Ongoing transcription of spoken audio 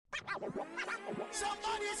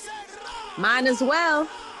Mine as well.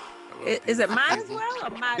 Is it mine as well or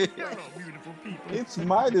mine as well? It's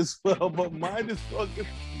might as well, but mine as well gets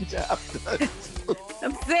the job done.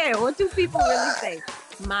 I'm saying, what do people really say?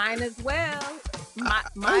 Mine as well.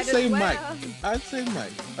 I'd say Mike. I'd say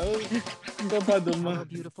Mike. Go about the Hello,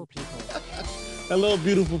 beautiful people. Hello,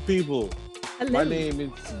 beautiful people. Hello. My name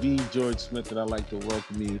is V. George Smith, and I'd like to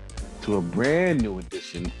welcome you to a brand new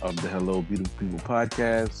edition of the Hello, Beautiful People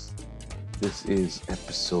podcast. This is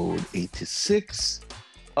episode 86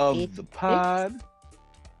 of the pod.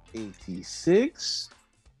 86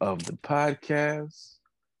 of the podcast.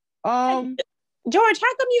 George,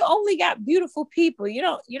 how come you only got beautiful people? You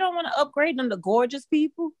don't want to upgrade them to gorgeous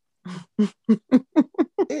people?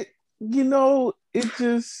 It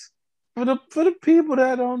just for the people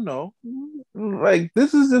that don't know, like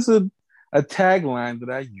this is just a tagline that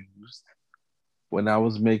I used when I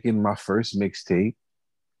was making my first mixtape,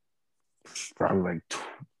 probably like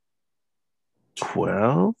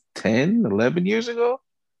 12, 10, 11 years ago.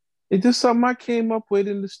 It's just something I came up with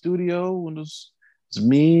in the studio when it was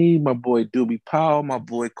me, my boy Doobie Powell, my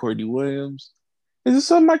boy Courtney Williams. It's just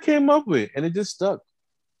something I came up with, and it just stuck.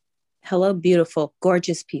 Hello, beautiful,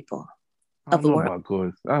 gorgeous people of the world.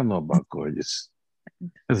 I don't know about gorgeous.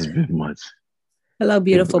 This is a bit much. Hello,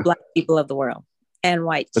 beautiful Black people of the world and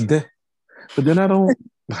white. But then I don't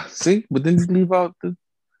see. But then you leave out the.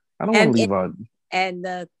 I don't want to leave out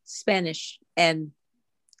and Spanish and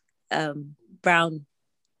brown,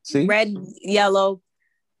 see, red, yellow.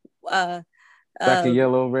 Black and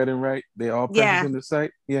yellow, red and right. They all present in the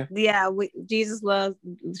sight. Yeah. Yeah. Jesus loves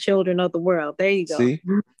the children of the world. There you go. See.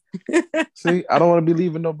 See, I don't want to be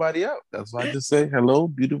leaving nobody out. That's why I just say hello,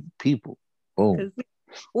 beautiful people. Boom.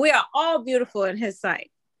 We are all beautiful in His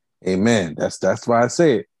sight. Amen. That's why I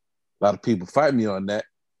say it. A lot of people fight me on that.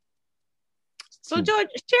 So, George,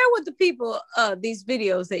 share with the people these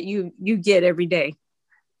videos that you get every day.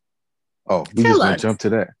 Oh, we just gonna jump to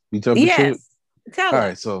that. We jump into it. Tell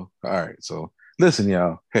us. All right. So, listen,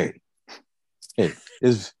 y'all. Hey,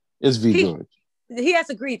 it's V George. He has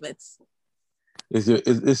a grievance. It's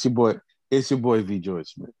your boy V George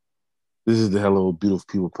Smith. This is the Hello Beautiful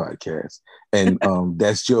People podcast, and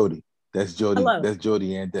that's Jody. That's Jody. Hello. That's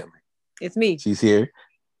Jody and Demi. It's me. She's here.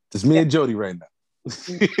 It's me and Jody right now.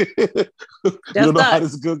 You don't know how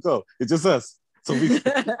this is gonna go. It's just us. So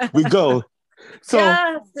we go. So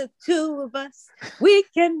just the two of us. We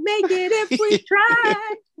can make it if we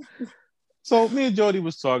try. So me and Jody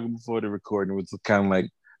was talking before the recording. It was kind of like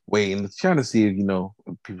waiting, trying to see if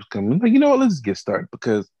people's coming. Like, what, let's get started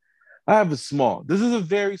because I have this is a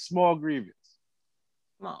very small grievance.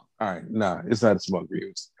 Small. All right, nah, it's not a small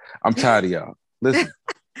grievance. I'm tired of y'all. Listen,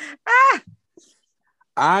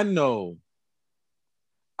 I know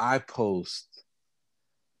I post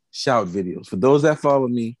shout videos. For those that follow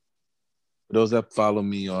me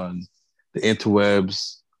on the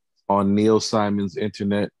interwebs, on Neil Simon's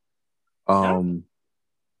internet, It don't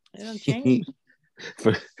change.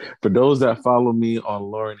 for those that follow me on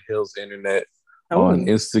Lauryn Hill's internet, on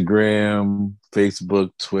Instagram,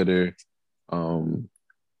 Facebook, Twitter, I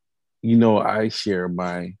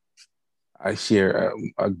share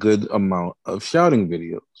a good amount of shouting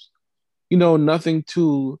videos. Nothing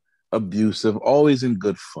too abusive, always in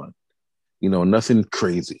good fun. Nothing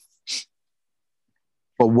crazy.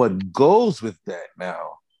 But what goes with that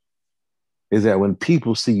now is that when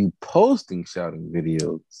people see you posting shouting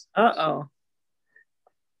videos,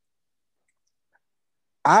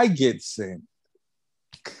 I get sent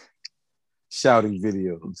shouting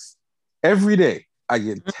videos every day. I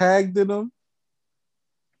get tagged in them.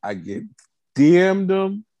 I get DM'd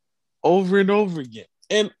them over and over again.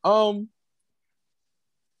 And I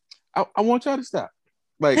want y'all to stop.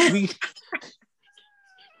 Like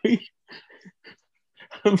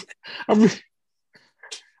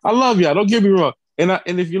I love y'all. Don't get me wrong.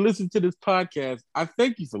 And if you listen to this podcast, I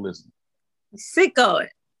thank you for listening. Sick of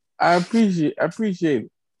it. I appreciate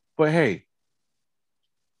it. But hey,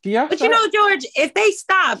 George, if they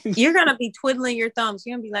stop, you're gonna be twiddling your thumbs.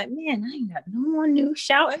 You're gonna be like, man, I ain't got no more new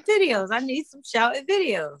shouting videos. I need some shouting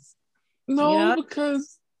videos. No,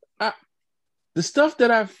 because the stuff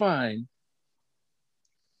that I find,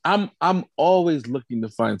 I'm always looking to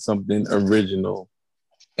find something original,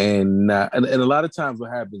 and a lot of times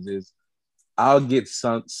what happens is I'll get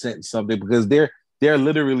sent something because they're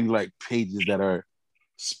literally like pages that are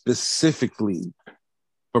specifically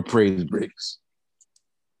for praise breaks.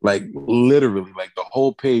 Like literally, like the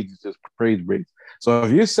whole page is just praise breaks. So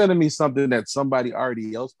if you're sending me something that somebody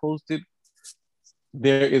already else posted,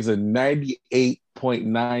 there is a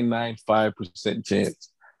 98.995%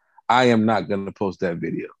 chance I am not going to post that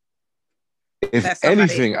video. If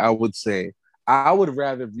anything, I would say I would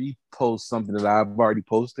rather repost something that I've already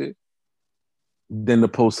posted than to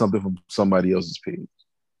post something from somebody else's page.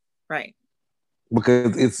 Right.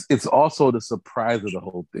 Because it's also the surprise of the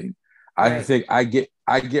whole thing. I think I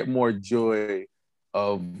get more joy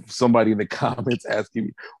of somebody in the comments asking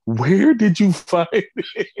me, "Where did you find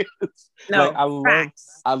this?" No, like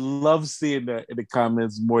I love seeing that in the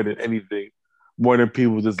comments more than anything, more than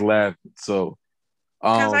people just laughing. So,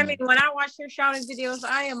 because I mean, when I watch your shouting videos,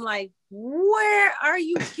 I am like, "Where are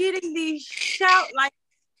you getting these shout?" Like,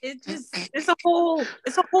 it's a whole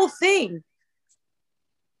thing.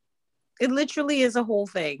 It literally is a whole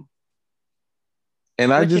thing.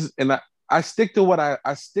 And I stick to what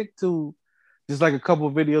I stick to, just like a couple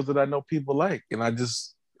of videos that I know people like, and I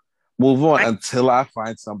just move on until I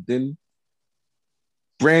find something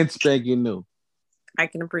brand spanking new. I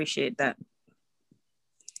can appreciate that.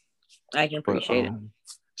 I can appreciate it.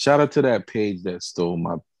 Shout out to that page that stole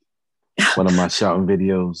one of my shouting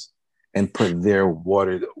videos and put their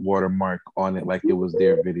watermark on it like it was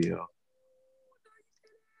their video.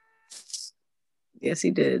 Yes,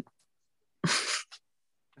 he did.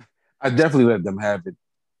 I definitely let them have it.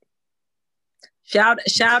 Shout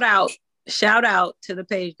out to the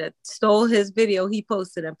page that stole his video he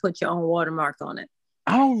posted and put your own watermark on it.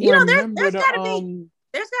 I don't remember.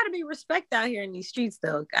 There's gotta be respect out here in these streets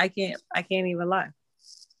though. I can't even lie.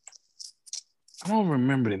 I don't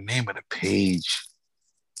remember the name of the page.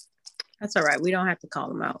 That's all right. We don't have to call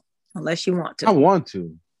them out unless you want to. I want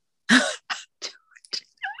to.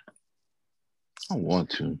 I want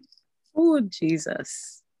to. Oh,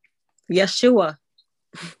 Jesus. Yeshua.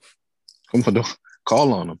 Come on,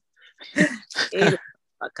 call on him.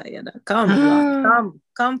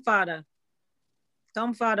 Come, Father.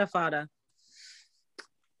 Come, Father.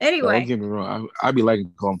 Anyway. Don't get me wrong. I be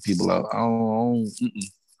liking calling people out.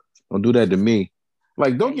 Don't do that to me.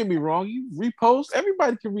 Like, don't get me wrong. You repost.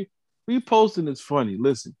 Everybody can reposting is funny.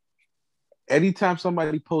 Listen, anytime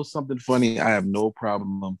somebody posts something funny, I have no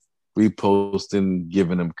problem reposting,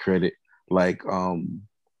 giving them credit. Like,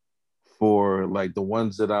 for like the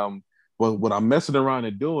ones that what I'm messing around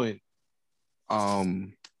and doing,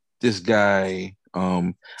 this guy, I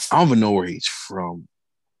don't even know where he's from,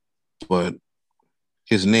 but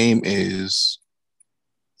his name is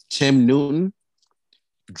Tim Newton.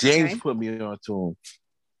 James put me onto him.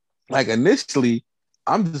 Like initially,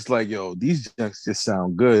 I'm just like, yo, these junks just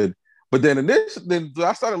sound good. But then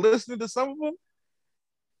I started listening to some of them.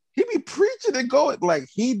 He be preaching and going. Like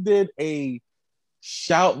he did a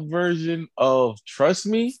shout version of Trust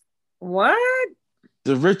Me. What?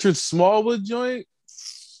 The Richard Smallwood joint.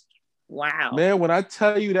 Wow. Man, when I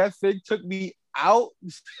tell you that thing took me out,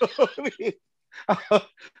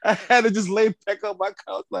 I had to just lay back on my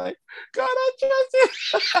couch like, God, I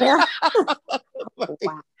trust it.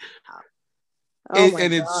 Wow.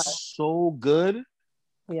 And it's so good.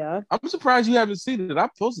 Yeah. I'm surprised you haven't seen it. I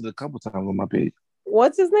posted it a couple times on my page.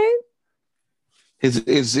 What's his name? His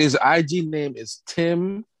IG name is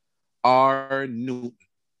Tim R. Newton.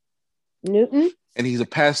 Newton? And he's a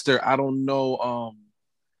pastor. I don't know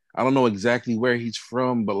exactly where he's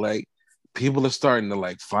from, but like people are starting to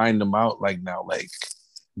like find him out like now. Like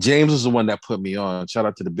James is the one that put me on. Shout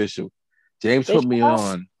out to the Bishop. James put me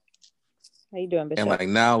on. How you doing, Bishop? And like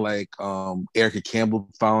now, like Erica Campbell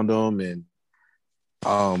found him, and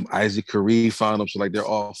Isaac Curry found him. So like they're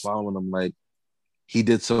all following him. Like he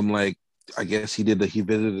did some like I guess he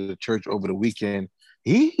visited the church over the weekend.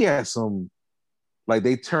 He had some like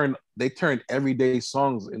they turned everyday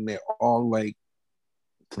songs and they're all like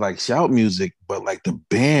to like shout music, but like the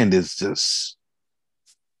band is just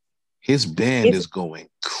his band is going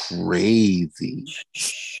crazy.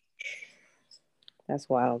 That's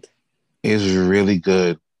wild. It's really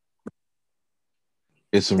good.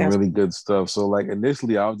 It's some really good stuff. So like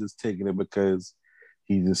initially I was just taking it because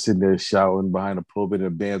he's just sitting there shouting behind the pulpit and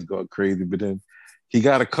the band's going crazy. But then he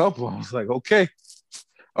got a couple. I was like, okay,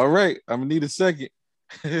 all right, I'm gonna need a second.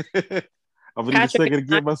 I'm gonna need a second to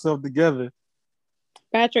get myself together.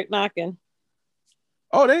 Patrick knocking.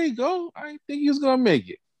 Oh, there you go. I didn't think he was gonna make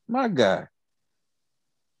it. My guy.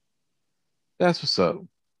 That's what's up.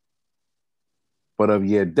 But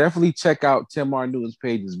yeah, definitely check out Tim R. Newton's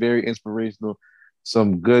page. It's very inspirational.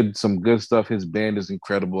 Some good stuff. His band is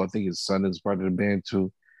incredible. I think his son is part of the band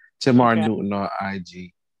too. Tim R. Newton on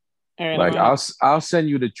IG. Like I'll send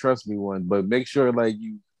you the Trust Me one, but make sure like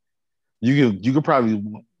you can probably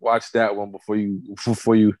watch that one before you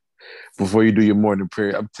do your morning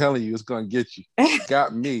prayer. I'm telling you, it's gonna get you.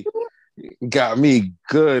 Got me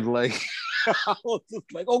good. Like I was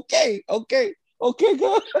just like, okay, good.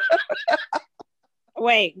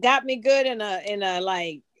 Wait, got me good in a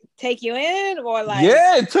like take you in or like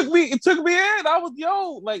yeah, it took me in. I was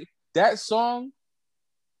like that song,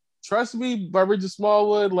 Trust Me by Richard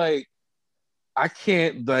Smallwood, like I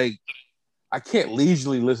can't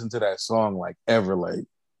leisurely listen to that song like ever. Like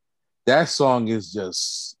that song is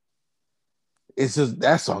just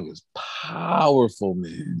that song is powerful,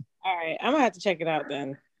 man. All right, I'm gonna have to check it out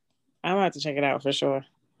then. I'm gonna have to check it out for sure.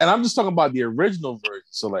 And I'm just talking about the original version.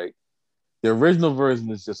 So like the original version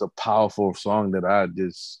is just a powerful song that I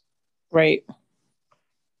just right.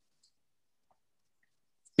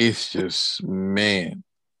 It's just man.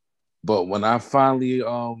 But when I finally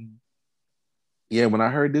when I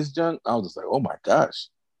heard this junk, I was just like, oh my gosh,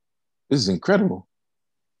 this is incredible.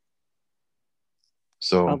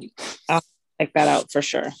 So I'll check that out for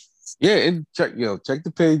sure. Yeah, and check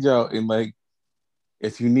the page out, and like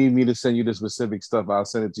if you need me to send you the specific stuff, I'll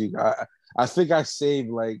send it to you. I think I saved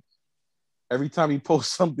like every time he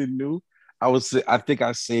posts something new, I think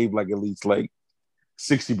I saved like at least like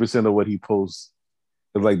 60% of what he posts.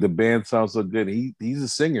 Like the band sounds so good. He's a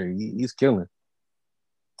singer. He's killing.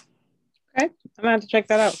 Okay, I'm gonna have to check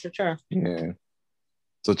that out for sure. Yeah.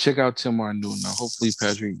 So check out Tim Arnoux. Now, hopefully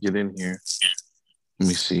Patrick get in here. Let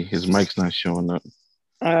me see. His mic's not showing up.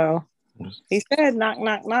 Oh, he said knock,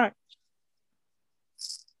 knock, knock.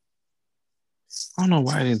 I don't know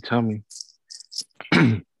why he didn't tell me.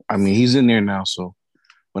 I mean, he's in there now, so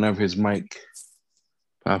whenever his mic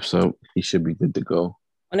pops up, he should be good to go.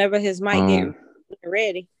 Whenever his mic get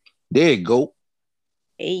ready. There you go.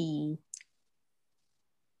 Hey.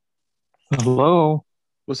 Hello.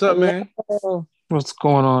 What's up, man? Hello. What's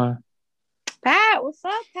going on? Pat, what's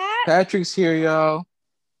up, Pat? Patrick's here, y'all.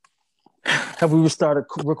 Have we started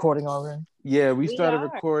recording already? Yeah, we started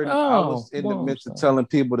recording. I was in the midst of telling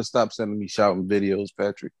people to stop sending me shouting videos,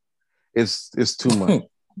 Patrick. It's too much.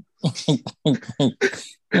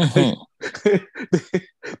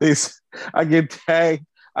 I get tagged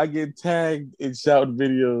in shouting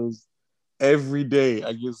videos every day.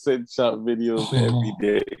 I get sent shouting videos every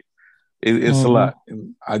day. It's a lot.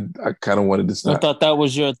 And I kind of wanted to stop. I thought that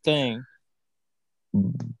was your thing.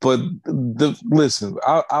 But listen,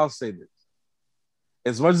 I'll say this.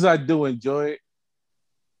 As much as I do enjoy it,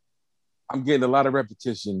 I'm getting a lot of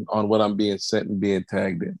repetition on what I'm being sent and being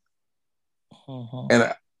tagged in.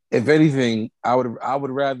 And if anything, I would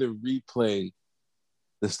rather replay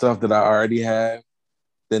the stuff that I already have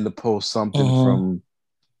than to post something from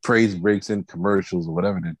praise breaks and commercials or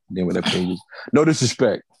whatever the name of that page is. No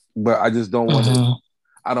disrespect, but I just don't want to.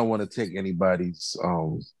 I don't want to take anybody's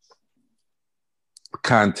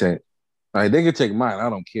content. Like, they can take mine. I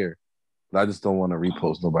don't care. But I just don't want to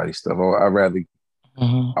repost nobody's stuff. I rather.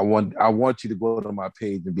 I want you to go to my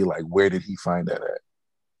page and be like, where did he find that at?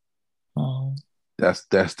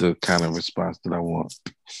 That's the kind of response that I want.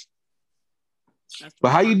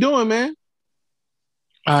 But how you doing, man?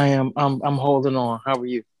 I'm holding on. How are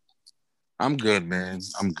you? I'm good, man.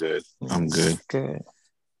 I'm good. Good.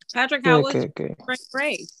 Patrick, how was spring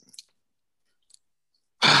break?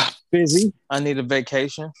 Busy. I need a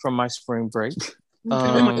vacation from my spring break.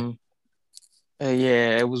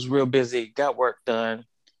 Yeah, it was real busy. Got work done,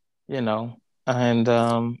 and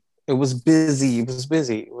it was busy.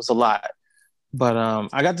 It was a lot, but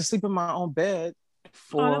I got to sleep in my own bed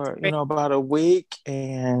for about a week,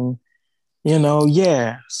 and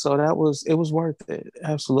so it was worth it.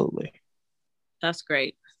 Absolutely. That's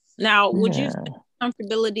great. Now, would you say the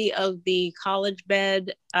comfortability of the college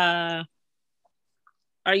bed?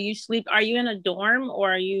 Are you in a dorm,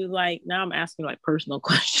 or are you like, now I'm asking like personal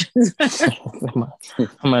questions.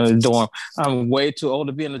 I'm in a dorm. I'm way too old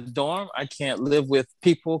to be in a dorm. I can't live with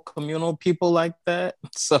communal people like that.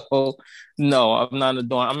 So no, I'm not in a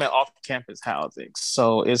dorm. I'm in off-campus housing.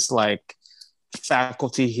 So it's like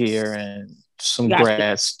faculty here and some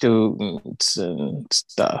grad students and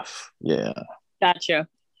stuff. Yeah. Gotcha.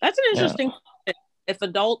 That's an interesting question. If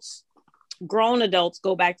grown adults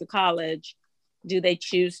go back to college, do they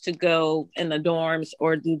choose to go in the dorms,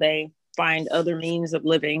 or do they find other means of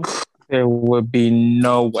living? There would be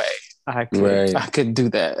no way I could do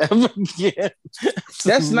that. Yeah.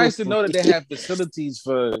 That's nice to know that they have facilities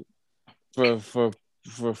for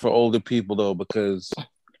older people, though, because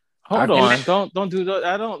don't do that.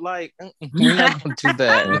 I don't like. We're not gonna do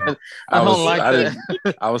that. I don't like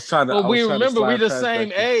that. I was trying to. But we remember we're the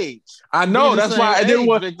same age. I know. That's why I didn't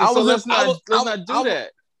want. Let's not do that.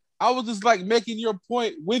 I was just like making your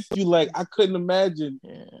point with you. Like, I couldn't imagine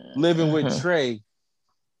living with Trey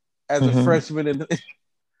as a freshman. And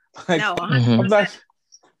like, no,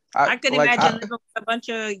 I could imagine living with a bunch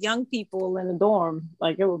of young people in a dorm.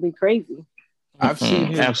 Like, it would be crazy. I've seen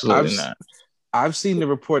his, absolutely not. I've seen the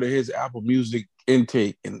report of his Apple Music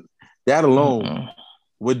intake, and that alone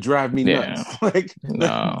would drive me nuts. Yeah. Like,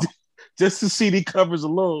 No. just the CD covers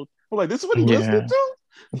alone. I'm like, this is what he listening to?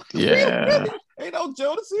 Yeah. Ain't no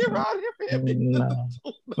Jodeci around here for him.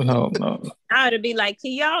 No. I would be like,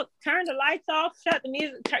 can y'all turn the lights off, shut the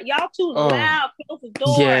music, y'all too loud, close the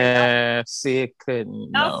door. Yeah, see, it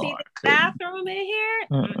couldn't. Y'all see the bathroom in here?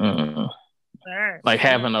 Like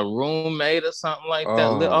having a roommate or something like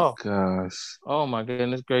that. Oh gosh. Oh my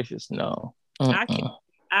goodness gracious, no.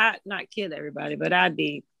 I'd not kill everybody, but I'd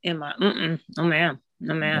be in my no ma'am.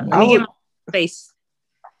 Let me get my space.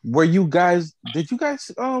 Did you guys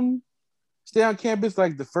stay on campus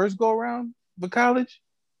like the first go around for college?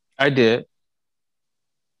 I did.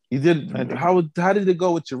 You did. How did it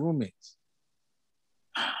go with your roommates?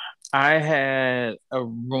 I had a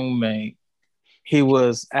roommate. He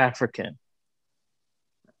was African.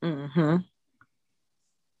 Mm-hmm.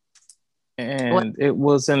 And it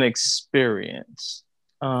was an experience.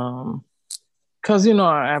 Because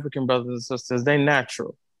our African brothers and sisters, they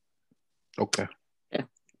natural. Okay. Yeah.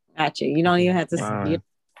 Gotcha. You don't even have to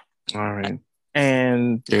All right.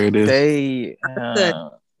 And there it is. They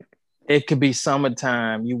it could be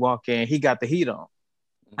summertime. You walk in, he got the heat on.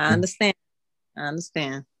 I understand.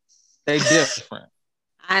 They different.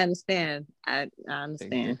 I understand. I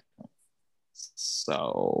understand.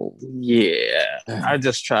 So yeah, I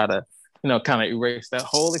just try to, kind of erase that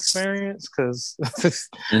whole experience because.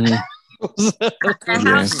 How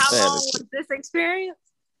long was this experience?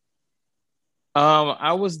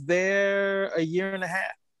 I was there a year and a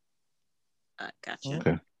half. Gotcha.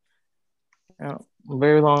 Okay. Yeah, a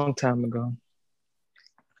very long time ago.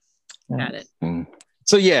 Got it.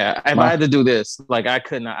 So yeah, if I had to do this, like I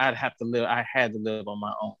couldn't. I'd have to live. I had to live on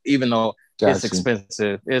my own, even though it's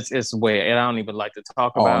expensive. It's way. And I don't even like to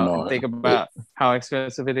talk about and think about how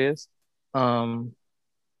expensive it is.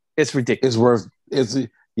 It's ridiculous.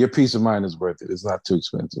 Your peace of mind is worth it. It's not too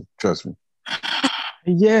expensive. Trust me.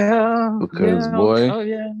 Yeah. Because boy. Oh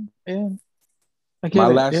yeah. Yeah.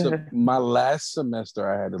 My last semester,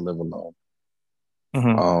 I had to live alone.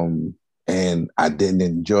 Mm-hmm. And I didn't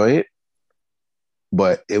enjoy it,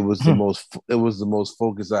 but it was the most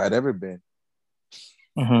focused I had ever been.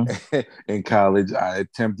 Mm-hmm. In college, I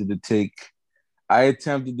attempted to take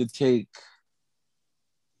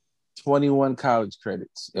 21 college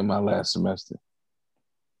credits in my last semester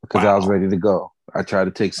because I was ready to go. I tried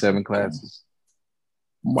to take 7 classes.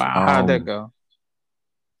 Wow. How'd that go?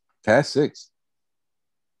 Past 6.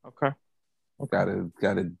 Okay. Got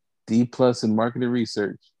a D+ in marketing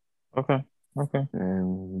research. Okay.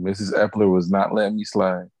 And Mrs. Epler was not letting me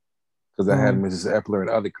slide because I had Mrs. Epler in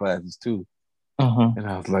other classes too. And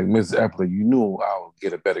I was like, Mrs. Epler, you knew I would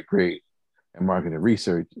get a better grade in marketing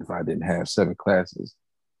research if I didn't have 7 classes.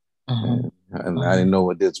 And I didn't know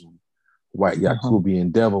what this white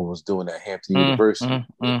Yakubian devil was doing at Hampton University.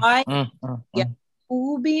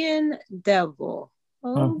 Yakubian devil.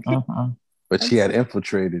 Okay. But she had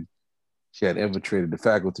infiltrated the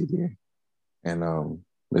faculty there. And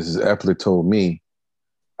Mrs. Epler told me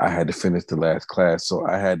I had to finish the last class. So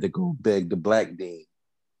I had to go beg the black dean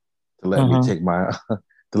to let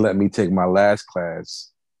me take my last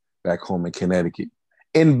class back home in Connecticut.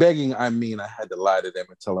 In begging, I mean I had to lie to them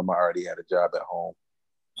and tell them I already had a job at home.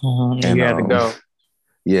 And you had to go.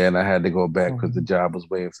 Yeah, and I had to go back because the job was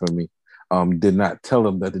waiting for me. Did not tell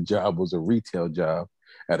them that the job was a retail job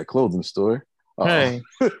at a clothing store. Hey,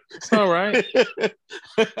 it's all right.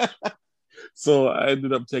 So I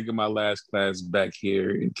ended up taking my last class back here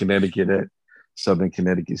in Connecticut at Southern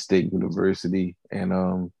Connecticut State University. And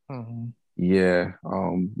Mom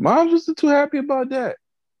wasn't too happy about that.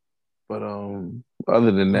 But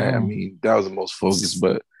other than that, I mean, that was the most focused.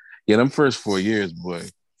 But yeah, them first 4 years, boy,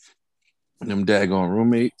 them daggone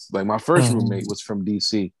roommates. Like my first roommate was from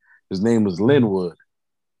DC. His name was Linwood.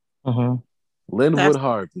 Linwood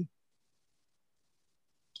Harvey.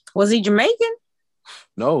 Was he Jamaican?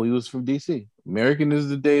 No, he was from DC. American is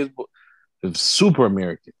the day is super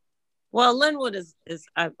American. Well, Linwood is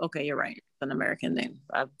okay. You're right. It's an American name.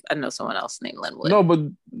 I know someone else named Linwood. No, but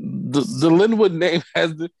the Linwood name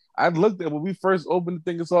has the. I looked at when we first opened the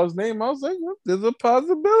thing and saw his name. I was like, well, there's a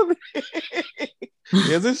possibility.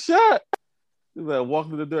 There's a shot. He's like,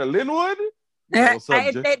 walking to the door, Linwood. It kind of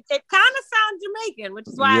sounds Jamaican, which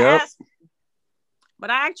is why I asked. But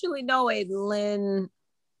I actually know a Linwood.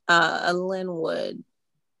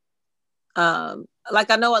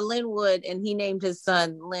 Like I know a Linwood, and he named his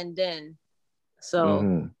son Lyndon.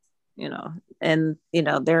 So,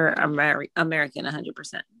 they're American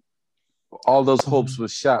 100%. All those hopes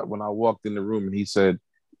was shot when I walked in the room, and he said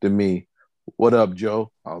to me, what up,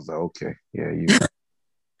 Joe? I was like, okay, yeah,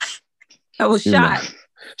 I was you know. shot.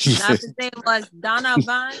 Not the name was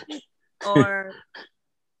Donovan or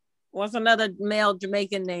what's another male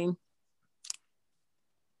Jamaican name?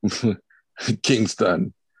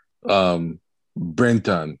 Kingston, Brenton.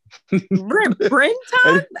 Brenton?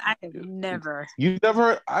 I have never. You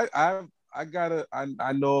never? I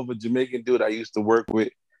know of a Jamaican dude I used to work with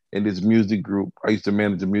in this music group. I used to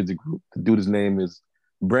manage a music group. The dude's name is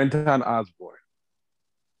Brenton Osborne.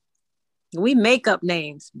 We make up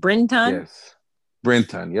names. Brenton? Yes.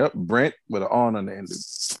 Brenton. Yep. Brent with an on the end.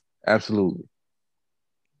 Absolutely.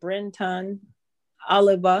 Brenton.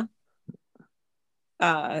 Oliver.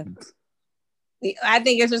 I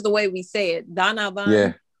think it's just the way we say it. Donovan.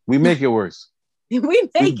 Yeah. We make it worse. We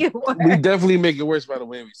make it worse. We definitely make it worse by the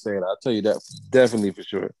way we say it. I'll tell you that. Definitely for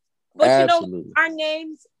sure. But absolutely. You know, our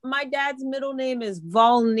names, my dad's middle name is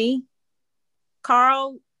Volney.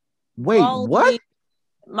 Carl. Wait, Volney. What?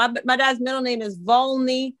 My dad's middle name is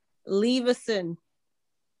Volney Leveson.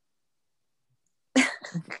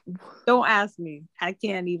 Don't ask me. I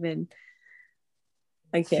can't even.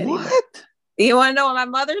 What? Even. You want to know what my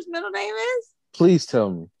mother's middle name is? Please tell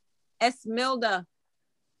me. Esmilda.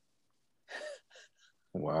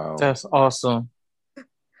 Wow. That's awesome.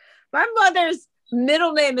 My mother's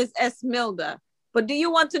middle name is Esmilda. But do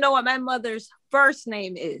you want to know what my mother's first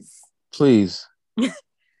name is? Please.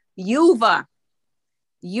 Yuva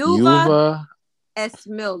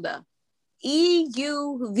Esmilda.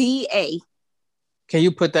 EUVA. Can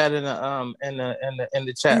you put that in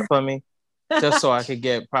the chat for me? Just so I could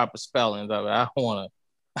get proper spellings of it. I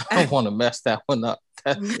don't want to mess that one up.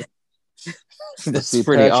 That's See,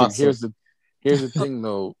 pretty Patrick, awesome. Here's the thing,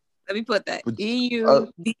 though. Let me put that.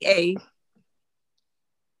 EUVA.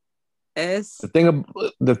 S.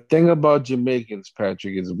 The thing about Jamaicans,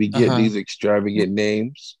 Patrick, is we get these extravagant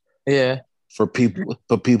names. Yeah. For people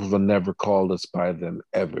to never call us by them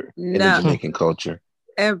ever in the Jamaican culture.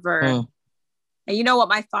 Ever. And you know what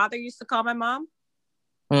my father used to call my mom?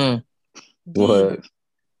 What?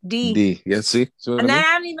 D. Yeah, see? And then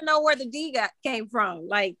I don't even know where the D came from.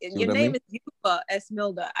 Like, your name is Yuba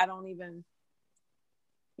Esmilda. I don't even,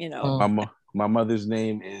 My mother's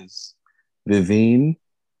name is Vivine.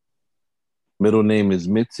 Middle name is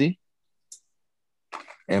Mitzi.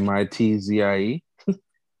 Mitzie.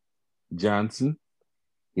 Johnson.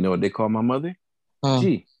 You know what they call my mother?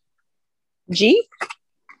 G. G?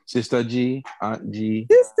 Sister G. Aunt G.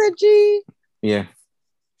 Sister G. Yeah.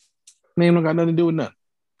 Name don't got nothing to do with nothing.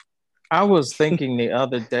 I was thinking the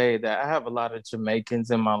other day that I have a lot of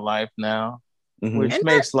Jamaicans in my life now, which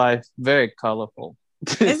makes life very colorful.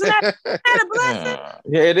 Isn't that a blessing?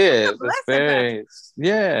 Yeah, it is. It's very,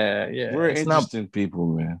 yeah. We're interesting people,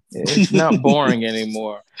 man. It's not boring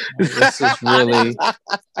anymore. This is really,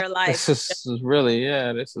 your life. This is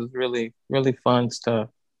really, really fun stuff.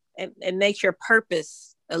 It makes your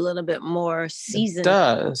purpose a little bit more seasoned. It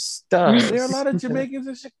does. There are a lot of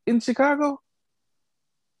Jamaicans in Chicago?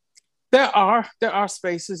 There are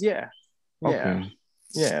spaces, yeah. Okay.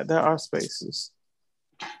 Yeah, there are spaces.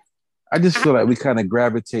 I just feel like we kind of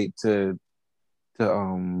gravitate to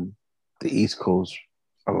the East Coast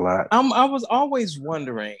a lot. I was always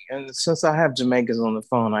wondering, and since I have Jamaicans on the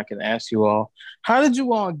phone, I can ask you all, how did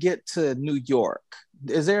you all get to New York?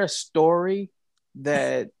 Is there a story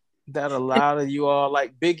that allowed you all,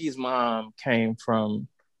 like Biggie's mom came from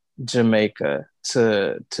Jamaica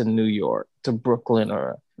to New York, to Brooklyn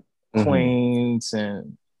or Queens,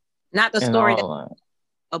 and not the story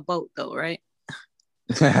a boat though, right?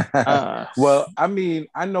 Well, I mean,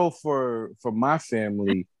 I know for my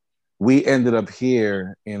family, we ended up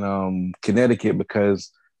here in Connecticut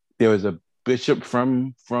because there was a bishop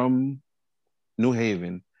from New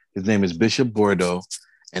Haven. His name is Bishop Bordeaux,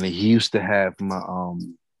 and he used to have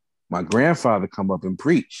my grandfather come up and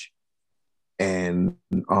preach, and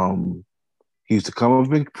he used to come up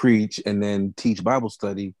and preach and then teach Bible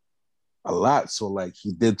study a lot. So like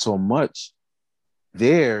he did so much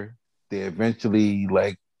there. They eventually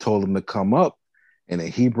like told him to come up, and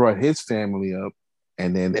then he brought his family up,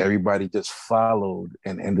 and then everybody just followed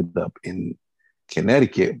and ended up in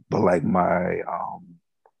Connecticut. But like my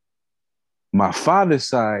father's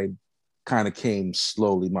side kind of came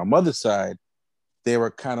slowly. My mother's side, they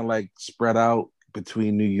were kind of like spread out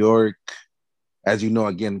between New York. As you know,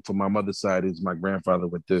 again, for my mother's side is my grandfather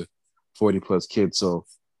with the 40 plus kids. So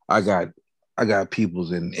I got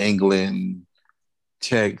peoples in England,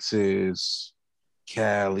 Texas,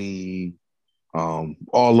 Cali,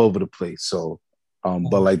 all over the place. So,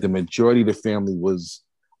 but like the majority of the family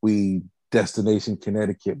we destination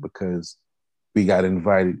Connecticut because we got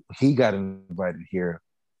invited. He got invited here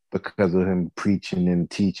because of him preaching and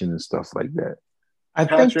teaching and stuff like that. I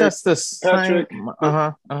think that's the same.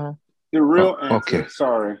 The real answer. Okay.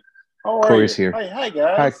 Sorry. How are Corey's you? here. Hi,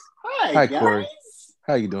 guys. Hi, guys. Corey.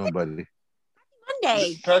 How you doing, buddy?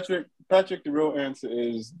 Monday. Patrick, the real answer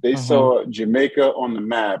is they saw Jamaica on the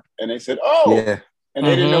map and they said, yeah. And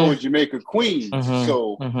they didn't know it was Jamaica Queens.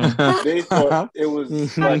 So they thought it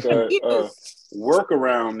was like a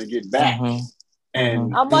workaround to get back.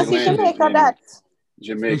 And how much is Jamaica that?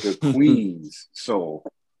 Jamaica Queens. So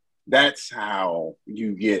that's how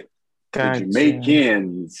you get the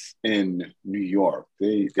Jamaicans in New York.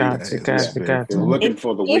 They're looking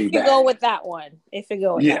for the way back. If you go with that one.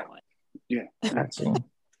 Yeah. Gotcha.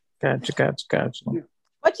 Yeah.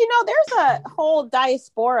 But there's a whole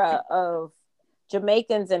diaspora of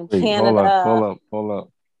Jamaicans in Canada. Hold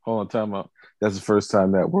on, time out. That's the first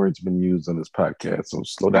time that word's been used on this podcast, so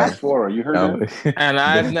slow down. Diaspora, you heard that? And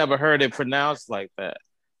I've never heard it pronounced like that.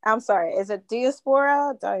 I'm sorry. Is it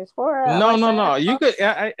diaspora? No. You could.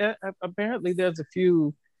 Apparently, there's a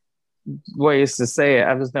few ways to say it.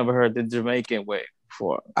 I've just never heard the Jamaican way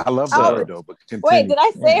before. I love that word though. But continue. Wait, did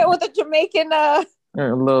I say it with a Jamaican? A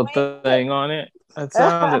little thing on it. It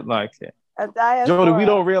sounded like it. Jody, we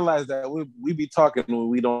don't realize that we be talking when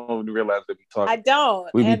we don't realize that we talking. I don't.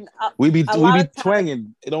 We be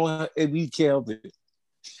twanging. We killed it.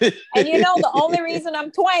 And the only reason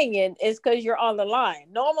I'm twanging is because you're on the line.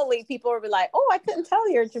 Normally, people will be like, "Oh, I couldn't tell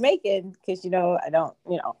you're Jamaican," because I don't.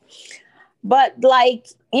 But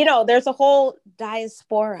there's a whole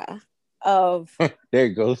diaspora of there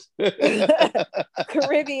it goes.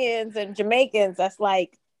 Caribbeans and Jamaicans that's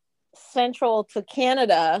like central to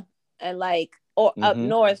Canada and up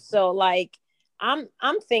north. So I'm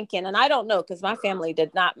thinking, and I don't know because my family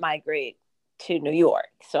did not migrate to New York,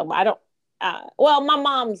 so I don't. Well, my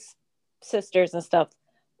mom's sisters and stuff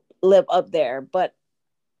live up there, but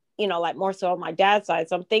more so on my dad's side.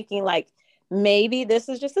 So I'm thinking maybe this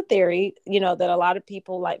is just a theory, that a lot of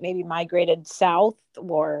people maybe migrated south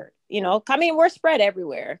or, we're spread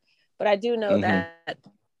everywhere, but I do know that,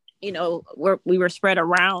 we were spread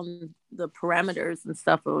around the parameters and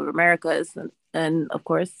stuff of Americas. And of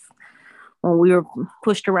course, when we were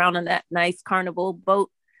pushed around in that nice carnival boat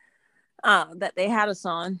that they had us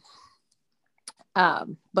on.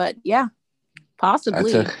 But yeah,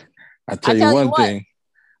 possibly. I tell you one thing.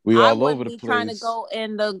 We all over the place. Trying to go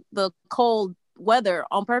in the cold weather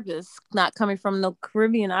on purpose, not coming from the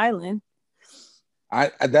Caribbean island.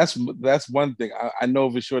 That's one thing. I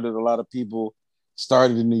know for sure that a lot of people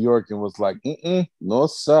started in New York and was like, no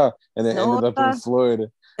sir, and then ended up in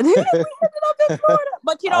Florida.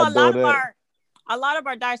 But a lot of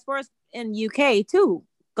our diasporas in UK too.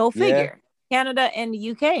 Go figure. Yeah. Canada and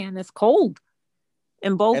the UK, and it's cold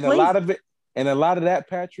in both places. A lot of that,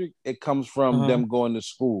 Patrick, it comes from them going to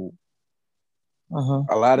school.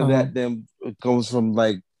 A lot of that it comes from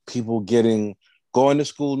people going to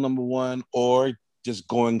school, number one, or just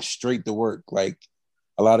going straight to work.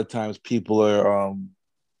 A lot of times people are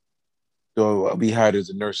they'll be hired as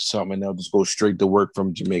a nurse or something, and they'll just go straight to work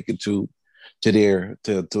from Jamaica to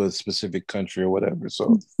a specific country or whatever.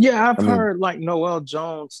 So yeah, I've heard Noel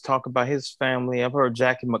Jones talk about his family. I've heard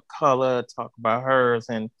Jackie McCullough talk about hers,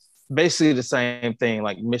 and basically the same thing.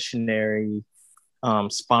 Missionary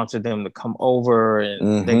sponsored them to come over,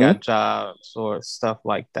 and they got jobs or stuff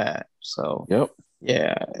like that. So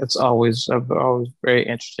yeah, it's always very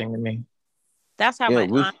interesting to me. That's how my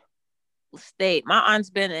aunt stayed. My aunt's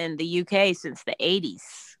been in the UK since the 80s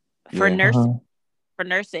for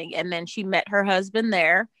nursing, and then she met her husband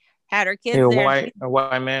there, had her kids there. A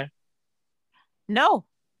white man? No.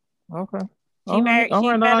 Okay. She met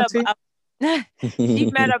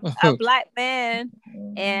a black man,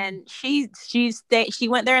 and she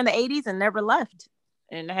went there in the 80s and never left,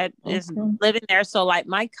 and is living there. So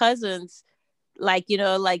my cousins,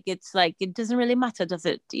 it's it doesn't really matter, does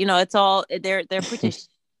it? It's all they're British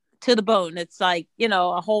to the bone. It's a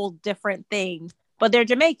whole different thing, but they're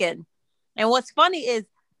Jamaican. And what's funny is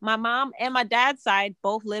my mom and my dad's side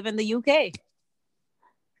both live in the UK.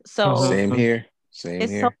 So same here. So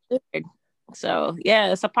weird. So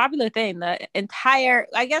yeah, it's a popular thing. The entire,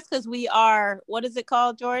 I guess, because we are, what is it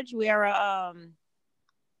called, George? We're a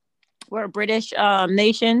British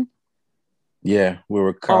nation. Yeah, we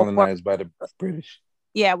were colonized by the British.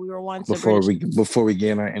 Yeah, we were once before we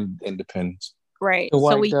gained our independence. Right. The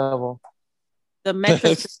white devil. The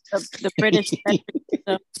metric, the British metric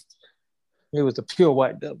system. It was a pure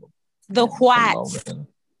white devil. The whites.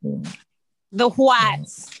 The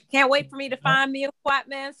whites. Can't wait for me to find me a white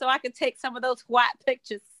man so I can take some of those white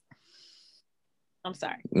pictures. I'm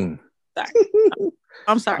sorry. sorry.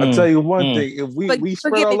 I'm sorry. I'll tell you one thing: if we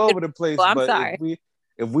spread all over the place, I'm but sorry.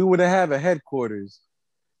 if we were to have a headquarters,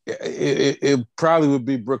 it probably would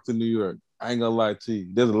be Brooklyn, New York. I ain't gonna lie to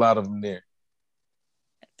you. There's a lot of them there.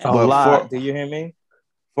 A lot. Do you hear me?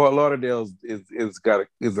 Fort Lauderdale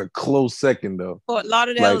is a close second though. Fort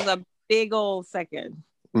Lauderdale is a big old second.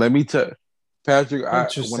 Let me tell Patrick,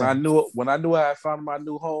 when I knew I found my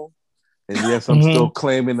new home, and yes, I'm still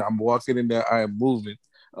claiming I'm walking in there, I am moving.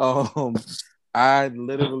 I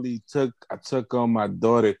literally took my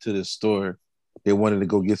daughter to the store. They wanted to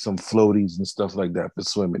go get some floaties and stuff like that for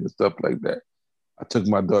swimming and stuff like that. I took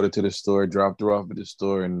my daughter to the store, dropped her off at the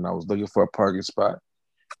store, and I was looking for a parking spot.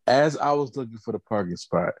 As I was looking for the parking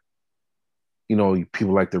spot, you know,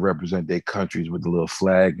 people like to represent their countries with the little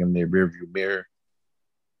flag in their rearview mirror.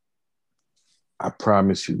 I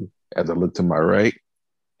promise you, as I look to my right,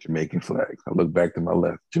 Jamaican flag. I look back to my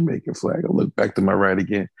left, Jamaican flag. I look back to my right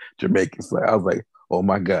again, Jamaican flag. I was like, oh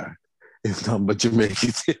my God, it's nothing but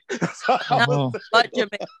Jamaicans. But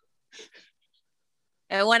Jamaican.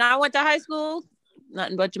 And when I went to high school,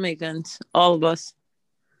 nothing but Jamaicans. All of us.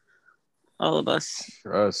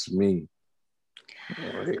 Trust me.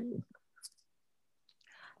 Right.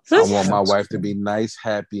 So I want my wife to be nice,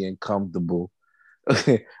 happy, and comfortable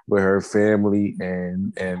with her family,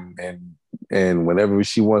 and whenever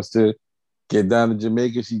she wants to get down to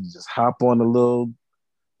Jamaica, she just hop on a little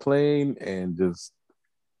plane and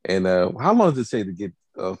how long does it take to get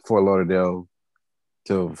Fort Lauderdale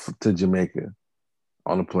to Jamaica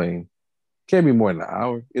on a plane? Can't be more than an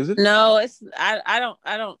hour, is it? No, it's I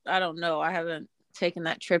don't know. I haven't taken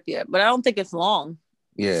that trip yet, but I don't think it's long.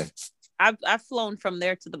 Yeah. I've flown from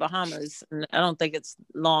there to the Bahamas, and I don't think it's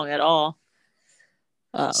long at all.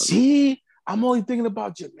 See, I'm only thinking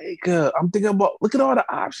about Jamaica. I'm thinking about, look at all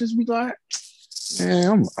the options we got.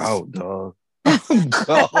 Man, I'm out, dog. I'm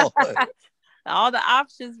gone. All the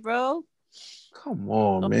options, bro. Come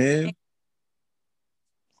on, man.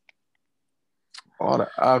 All the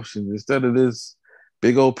options. Instead of this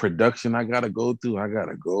big old production I gotta go through, I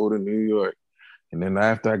gotta go to New York. And then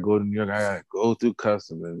after I go to New York, I gotta go through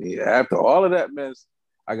customs. And after all of that mess,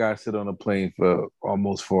 I gotta sit on a plane for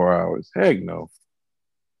almost 4 hours. Heck no.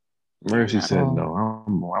 Mercy said no.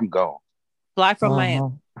 I'm gone. Fly from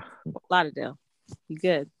Miami, Lauderdale. You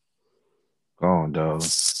good? Gone, dog.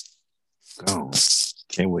 Gone.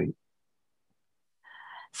 Can't wait.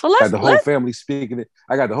 So I got the whole family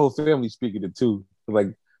speaking it too. Like,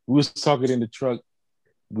 we was talking in the truck.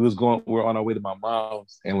 We were on our way to my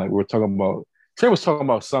mom's, and like we were talking about, Trey was talking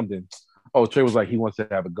about something. Oh, Trey was like, he wants to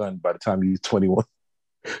have a gun by the time he's 21.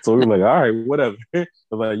 So we were like, all right, whatever. I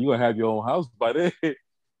was like, you gonna have your own house by then.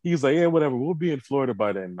 He's like, yeah, whatever. We'll be in Florida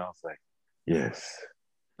by then. And I was like, yes.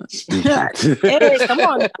 Hey, come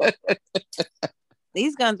on.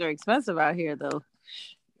 These guns are expensive out here, though.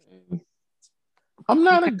 I'm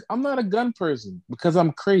not a gun person because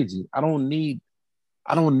I'm crazy. I don't need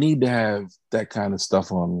to have that kind of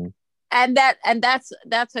stuff on me. And that's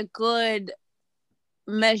a good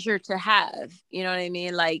measure to have. You know what I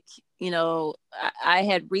mean? Like, you know, I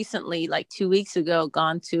had recently, like 2 weeks ago,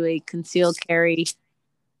 gone to a concealed carry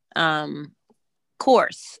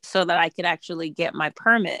course so that I could actually get my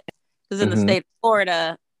permit. Because in the state of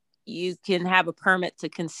Florida, you can have a permit to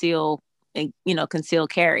conceal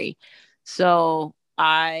carry. So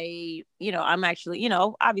I'm actually,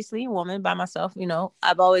 obviously a woman by myself,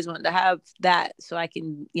 I've always wanted to have that so I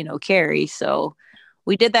can, carry. So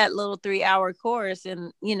we did that little 3-hour course,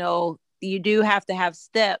 and, you do have to have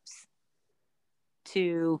steps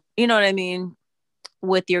to, you know what I mean,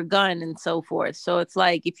 with your gun and so forth. So it's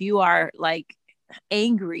like, if you are like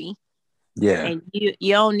angry, and you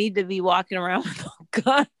don't need to be walking around with a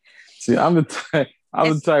gun. See, I'm the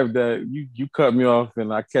type that you cut me off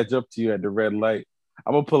and I catch up to you at the red light,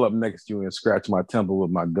 I'm gonna pull up next to you and scratch my temple with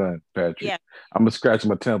my gun, Patrick. Yeah. I'm gonna scratch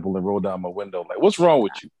my temple and roll down my window. Like, what's wrong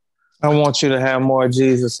with you? I want you to have more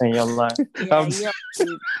Jesus in your life. Yeah,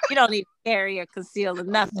 you don't need to carry or conceal or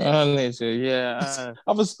nothing. I need you, yeah.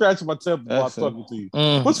 I'm gonna scratch my temple while I'm talking to you.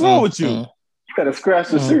 What's wrong with you? You gotta scratch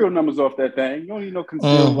the serial numbers off that thing. You don't need no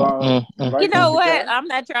concealed. You know what? I'm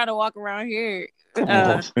not trying to walk around here.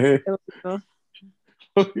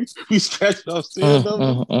 We scratched off serial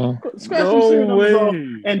numbers. Scratch some serial numbers off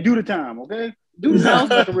and do the time, okay? Do the time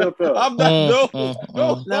like a real thug. I'm not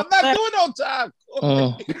I'm not doing no time.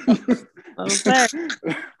 Okay. Scratch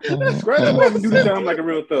them off and do the time like a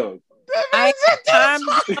real thug. I have time.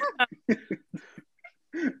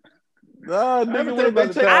 No,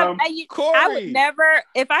 nigga, I would never,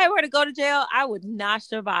 if I were to go to jail, I would not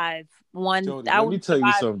survive Jody, let me tell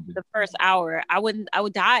you something. The first hour, I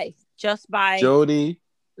would die just by Jody.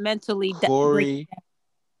 mentally. Corey,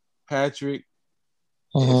 Patrick,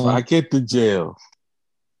 if I get to jail,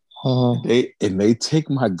 they take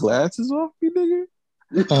my glasses off me, nigga.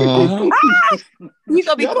 You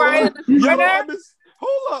gonna be crying in the corner?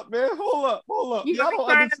 Hold up, man. Hold up. You Y'all gonna be don't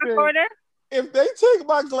crying understand. in the corner? If they take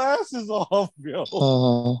my glasses off, yo.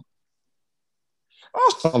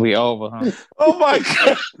 It's gonna be over, huh? Oh my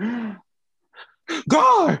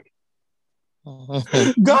God.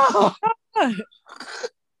 God.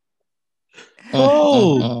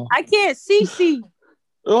 Oh. I can't see.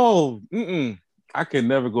 Oh. I can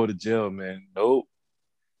never go to jail, man. Nope.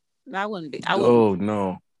 I wouldn't be. Oh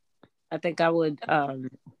no. I think I would.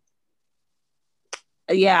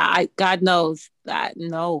 Yeah, God knows that.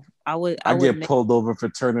 No, I would. I get pulled over for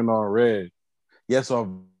turning on red. Yes,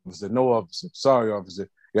 officer. No, officer. Sorry, officer.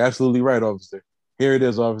 You're absolutely right, officer. Here it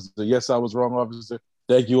is, officer. Yes, I was wrong, officer.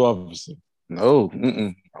 Thank you, officer. No,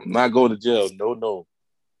 I'm not going to jail. No.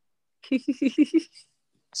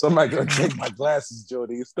 Somebody gonna take my glasses,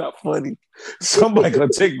 Jody. It's not funny. Somebody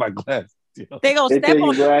gonna take my glasses. They take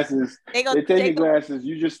your glasses. They take your glasses.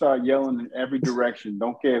 You just start yelling in every direction.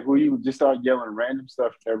 Don't care who you. Just start yelling random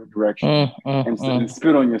stuff in every direction and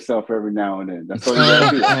spit on yourself every now and then. That's all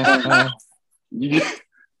you gotta do.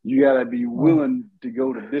 You gotta be willing to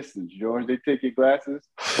go the distance, George. They take your glasses.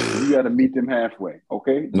 You gotta meet them halfway.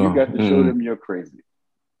 Okay, you got to show them you're crazy.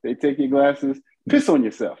 They take your glasses. Piss on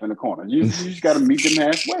yourself in the corner. You just got to meet them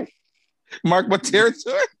halfway. Mark my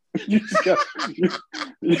territory.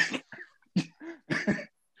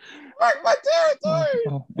 Mark my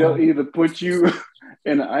territory. They'll either put you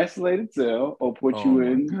in an isolated cell or put you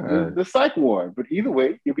in the psych ward. But either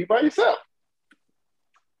way, you'll be by yourself.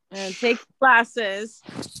 And take glasses,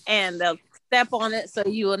 and they'll step on it so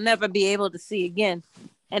you will never be able to see again.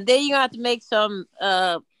 And then you have to make some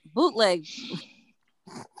bootleg.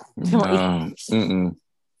 I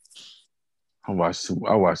watch too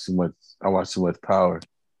much. I watch too much Power.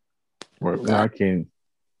 I can't.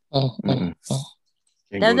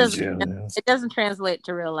 It doesn't translate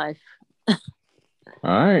to real life. All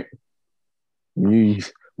right. When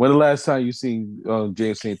the last time you seen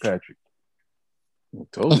James St. Patrick? I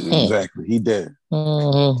told you exactly. He dead.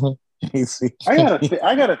 I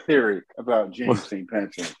got a theory about James St.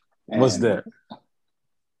 Patrick. What's that?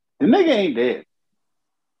 The nigga ain't dead.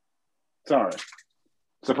 Sorry.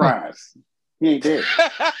 Surprise. He ain't dead.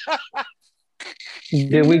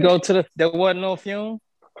 Did we go to there wasn't no fume?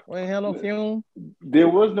 We ain't had no fume? There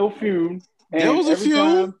was no fume. And there was a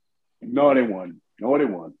fume? No, they won.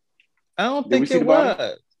 I don't think it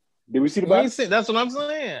was. Did we see the body? That's what I'm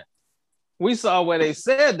saying. We saw where they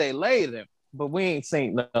said they laid him, but we ain't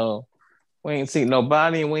seen no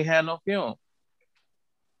body, and we had no fume.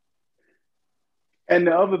 And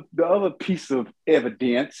the other piece of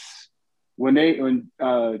evidence, when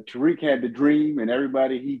Tariq had the dream and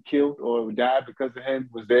everybody he killed or died because of him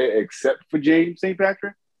was there except for James St.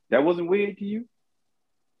 Patrick, that wasn't weird to you?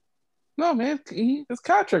 No, man, his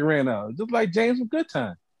contract ran out, just like James from Good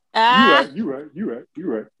Time. You're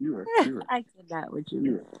right. I cannot with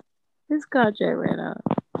you. His contract ran out.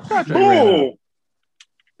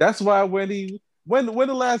 That's why when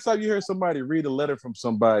the last time you heard somebody read a letter from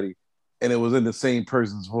somebody and it was in the same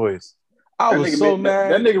person's voice, I was so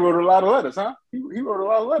mad. That nigga wrote a lot of letters, huh? He wrote a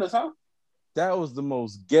lot of letters, huh? That was the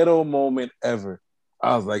most ghetto moment ever.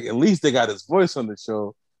 I was like, at least they got his voice on the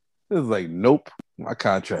show. It was like, nope, my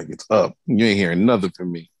contract is up. You ain't hearing nothing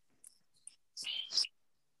from me.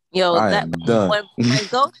 Yo, I'm done. When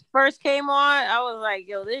Ghost first came on, I was like,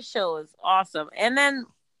 yo, this show is awesome. And then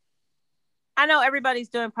I know everybody's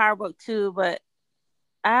doing Power Book 2, but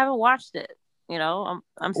I haven't watched it. You know,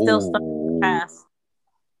 I'm still stuck in the past.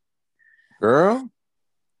 Girl,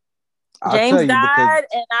 James died,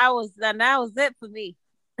 and that was it for me.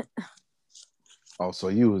 Oh, so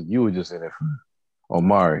you were just in it for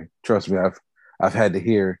Omari. Trust me, I've had to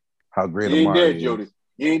hear how great Omari dead, is. Jody.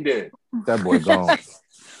 He ain't dead. That boy gone.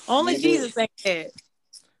 Only Jesus ain't dead.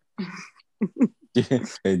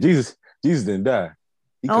 And Jesus didn't die.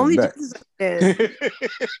 Only Jesus ain't dead.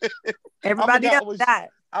 Everybody else died.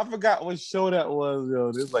 I forgot what show that was. Yo,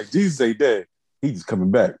 it's like Jesus ain't dead. He's just coming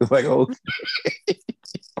back. It's like, oh,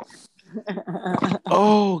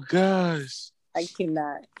 oh gosh. I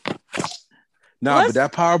cannot. Nah, but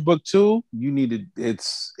that Power Book 2, you need to.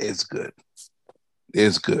 It's good.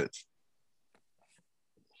 It's good.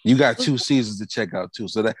 You got 2 seasons to check out too,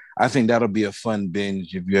 so that I think that'll be a fun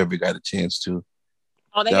binge if you ever got a chance to.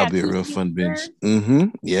 Oh, that'll be a real fun binge. Mm-hmm.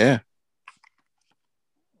 Yeah.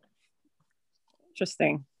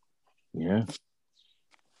 Interesting. Yeah.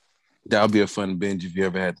 That'll be a fun binge if you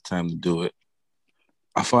ever had the time to do it.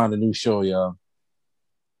 I found a new show, y'all.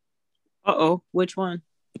 Which one?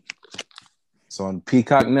 It's on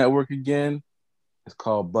Peacock Network again. It's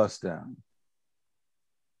called Bust Down.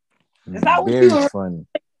 Is that what Very you funny.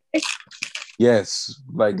 Yes,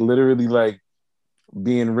 like literally, like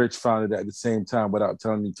being rich found it at the same time without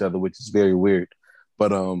telling each other, which is very weird.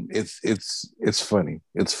 But it's funny.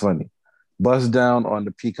 It's funny. Bust Down on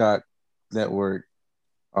the Peacock Network,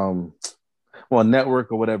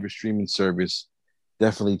 network or whatever streaming service.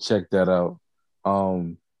 Definitely check that out.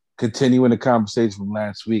 Continuing the conversation from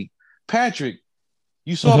last week, Patrick,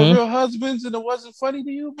 you saw The Real Husbands and it wasn't funny to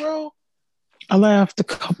you, bro? I laughed a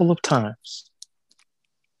couple of times.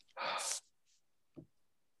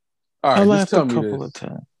 All right, I laughed just tell a me couple this. of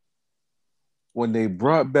times. When they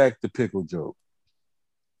brought back the pickle joke,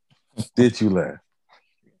 did you laugh?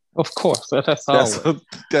 Of course, that's always.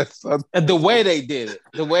 And the way they did it,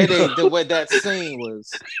 the way that scene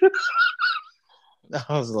was,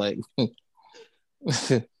 I was like,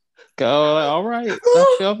 "Go, all right,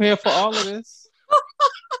 I'm here for all of this."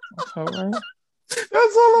 All right.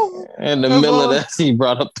 That's all. In the middle of that, he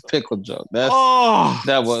brought up the pickle joke. That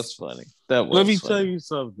was funny. That was. Let me tell you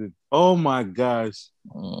something. Oh my gosh!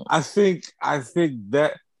 I think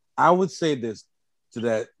that I would say this to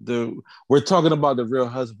that. We're talking about The Real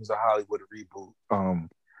Husbands of Hollywood reboot.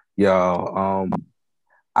 Y'all.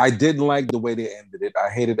 I didn't like the way they ended it. I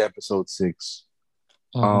hated episode 6.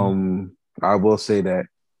 I will say that.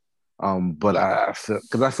 But I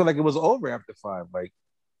feel like it was over after 5. Like.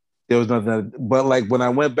 There was nothing, but like when I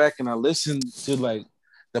went back and I listened to like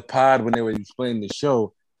the pod when they were explaining the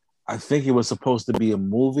show, I think it was supposed to be a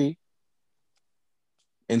movie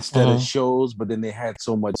instead of shows, but then they had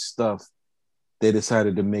so much stuff, they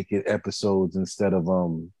decided to make it episodes instead of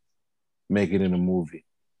make it in a movie.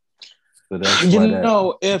 So that's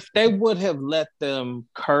if they would have let them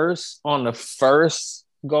curse on the first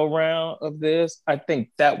go round of this, I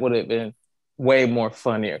think that would have been way more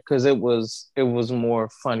funnier because it was more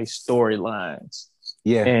funny storylines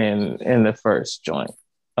in the first joint,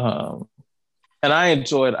 and I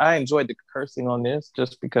enjoyed the cursing on this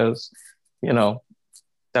just because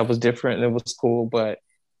that was different and it was cool, but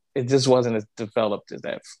it just wasn't as developed as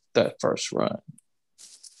that first run.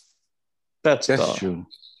 That's true.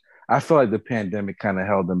 I feel like the pandemic kind of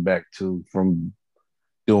held them back too from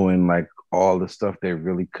doing like all the stuff they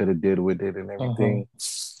really could have did with it and everything.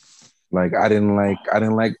 Like I didn't like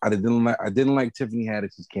Tiffany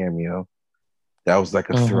Haddish's cameo. That was like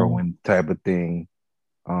a throw-in type of thing.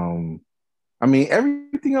 I mean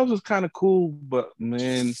everything else was kind of cool, but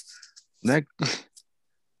man,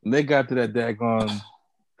 they got to that daggone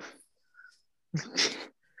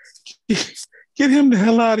get him the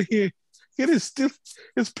hell out of here. Get his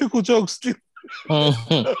pickle joke still.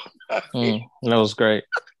 That was great.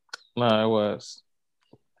 No, it was.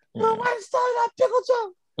 Yeah. Why start that pickle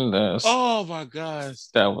joke? Oh my gosh,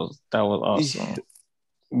 that was awesome,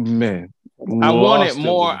 man. I wanted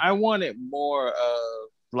more of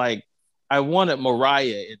like I wanted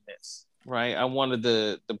Mariah in this, right? I wanted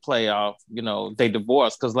the play off, they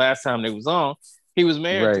divorced because last time they was on, he was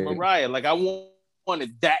married to Mariah. Like I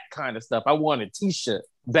wanted that kind of stuff. I wanted Tisha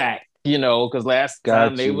back, because last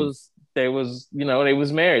time they was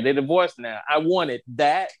married. They divorced now. I wanted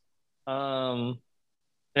that, and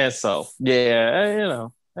so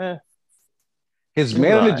his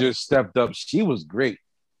manager stepped up. She was great.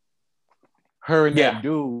 Her and that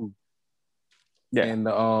dude. Yeah. And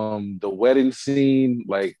the wedding scene,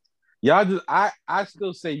 like y'all just I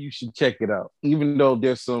still say you should check it out, even though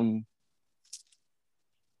there's some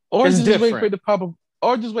just wait for it to pop up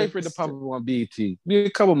on BET. Be a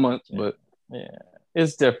couple months, but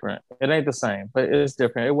it's different. It ain't the same, but it's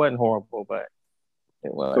different. It wasn't horrible, but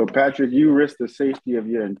it was. So Patrick, you risked the safety of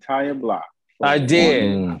your entire block. I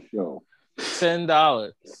did.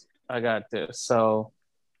 $10. I got this. So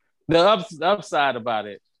the upside about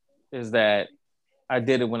it is that I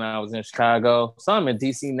did it when I was in Chicago. So I'm in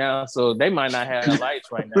DC now, so they might not have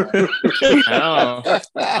lights right now.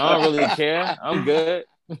 I don't really care. I'm good.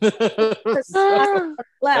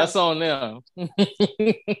 That's on them.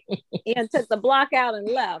 Ian took the block out and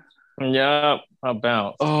left. Yep, I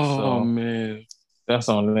bounced. Oh man, that's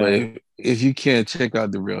on them. Like, if you can't check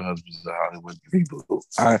out The Real Husbands of Hollywood reboot,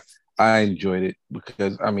 I enjoyed it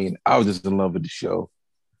because I was just in love with the show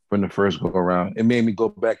from the first go around. It made me go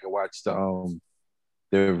back and watch the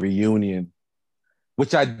reunion,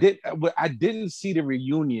 which I did. I didn't see the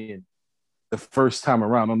reunion the first time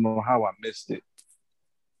around. I don't know how I missed it,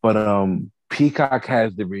 but Peacock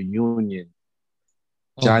has the reunion.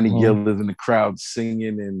 Johnny Gill is in the crowd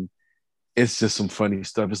singing, and it's just some funny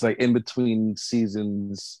stuff. It's like in between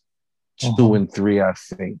seasons 2 and 3, I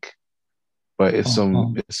think. but it's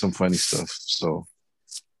some funny stuff. So,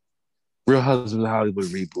 Real Husbands of Hollywood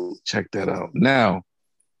reboot. Check that out. Now,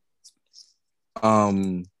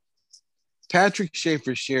 Patrick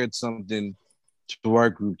Schaefer shared something to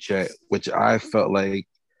our group chat, which I felt like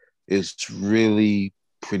is really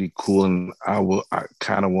pretty cool, and I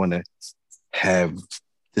kind of want to have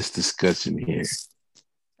this discussion here.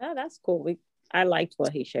 Oh, that's cool. I liked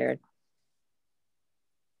what he shared.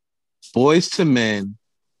 Boyz II Men,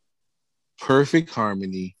 Perfect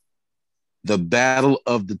Harmony, The Battle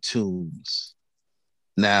of the Tunes.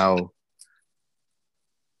 Now,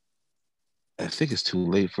 I think it's too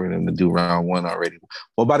late for them to do round one already.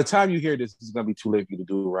 Well, by the time you hear this, it's going to be too late for you to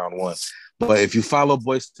do round one. But if you follow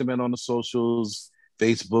Boyz II Men on the socials,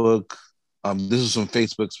 Facebook, this is from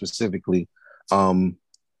Facebook specifically,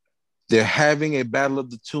 they're having a Battle of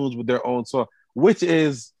the Tunes with their own song, which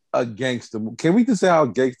is a gangster. Can we just say how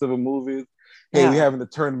gangster the movie is? Hey, we having a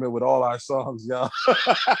tournament with all our songs, y'all.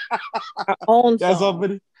 Our own that's song. how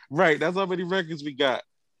many, right? That's how many records we got.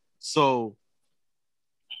 So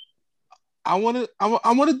I want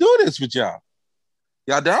to do this with y'all.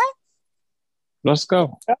 Y'all down? Let's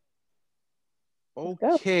go.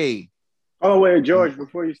 Okay. Oh wait, George,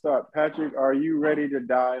 before you start, Patrick, are you ready to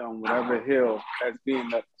die on whatever hill as being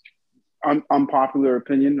the unpopular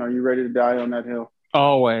opinion? Are you ready to die on that hill?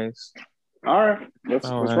 Always. All right, let's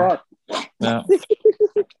rock. Yeah.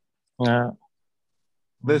 Yeah.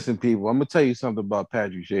 Listen, people, I'm gonna tell you something about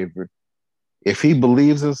Patrick Schaefer. If he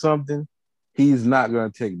believes in something, he's not gonna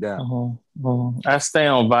take down. I stay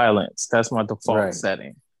on violence. That's my default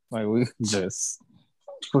setting. Like we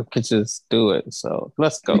could just do it. So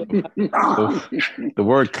let's go. The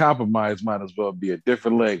word compromise might as well be a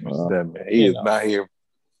different language. That man, he is not here.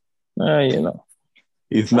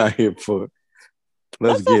 He's not here for.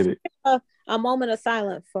 Let's get it. A moment of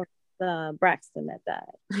silence for Braxton that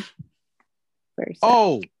died. Very sad.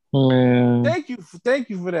 Oh, man. Thank you for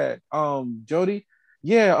that, Jody.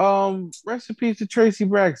 Yeah, rest in peace to Tracy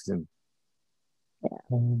Braxton. Yeah.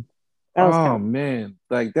 Oh man,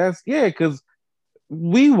 like that's because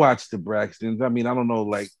we watched the Braxtons. I mean, I don't know,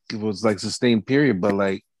 like it was like sustained period, but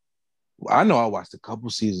like I know I watched a couple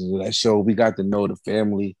seasons of that show. We got to know the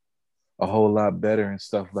family a whole lot better and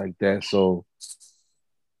stuff like that. So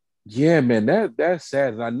yeah, man, that's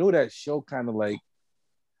sad. And I know that show kind of like,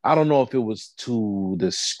 I don't know if it was to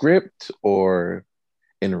the script or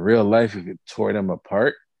in real life if it tore them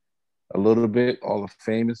apart a little bit, all the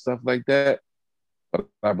fame and stuff like that. But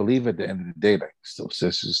I believe at the end of the day, like still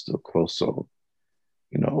sisters, still close. So,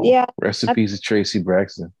 rest in peace to Tracy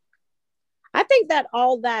Braxton. I think that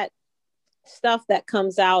all that stuff that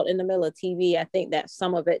comes out in the middle of TV, I think that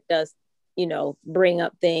some of it does, bring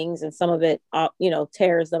up things and some of it,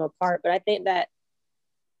 tears them apart. But I think that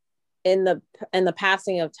in the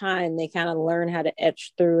passing of time, they kind of learn how to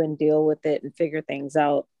etch through and deal with it and figure things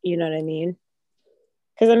out. You know what I mean?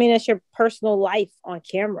 Because it's your personal life on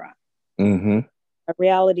camera. Mm-hmm. A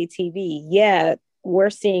reality TV. Yeah, we're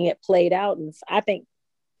seeing it played out. And I think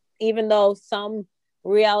even though some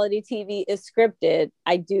reality TV is scripted,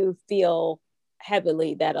 I do feel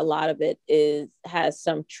heavily that a lot of it has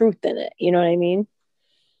some truth in it. You know what I mean?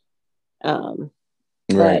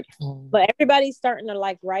 Right. But everybody's starting to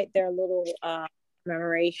like write their little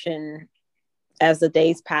commemoration as the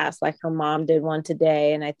days pass. Like her mom did one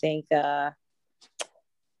today, and I think I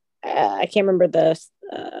can't remember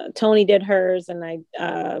Tony did hers, and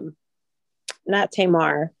I not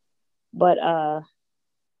Tamar, but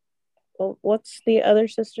what's the other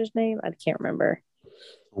sister's name? I can't remember.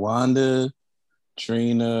 Wanda,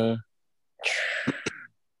 Trina,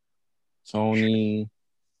 Tony,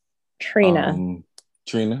 Trina.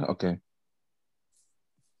 Trina, okay.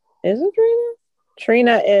 Is it Trina?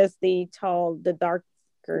 Trina is the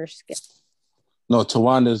darker skin. No,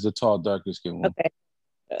 Tawanda is the tall, darker skin one.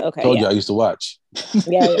 Okay. Told you I used to watch.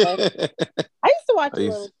 Yeah. I used to watch a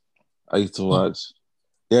little. I used to watch.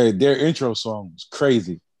 Their intro song was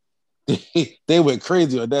crazy. They went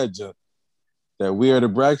crazy on that junk. That We Are the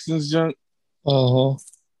Braxtons junk. Uh-huh.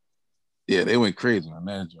 Yeah, they went crazy on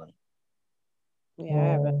that joint.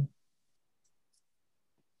 Yeah,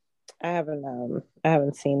 I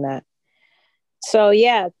haven't seen that. So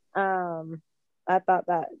yeah, I thought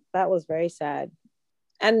that was very sad.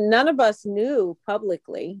 And none of us knew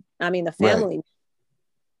publicly. The family. Right.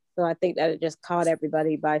 So I think that it just caught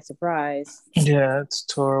everybody by surprise. Yeah, it's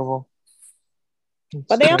terrible.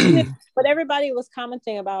 But but everybody was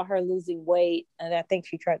commenting about her losing weight, and I think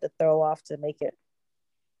she tried to throw off to make it,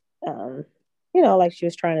 like she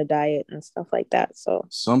was trying to diet and stuff like that. So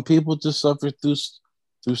some people just suffer through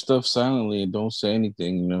stuff silently and don't say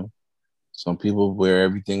anything. Some people wear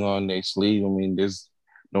everything on their sleeve. I mean, there's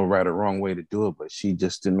no right or wrong way to do it, but she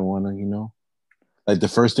just didn't want to, Like the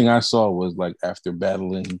first thing I saw was like after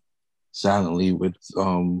battling silently with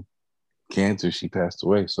cancer, she passed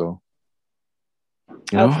away. So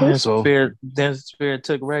Spirit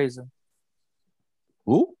took Razor.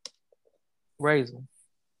 Who? Razor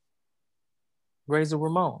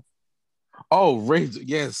Ramon. Oh, Razor,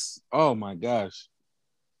 yes. Oh my gosh.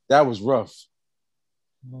 That was rough.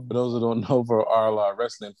 For those who don't know, for our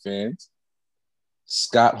wrestling fans,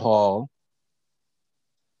 Scott Hall,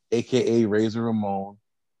 aka Razor Ramon,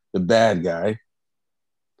 the bad guy,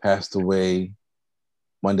 passed away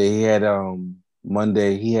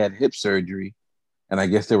Monday. He had hip surgery, and I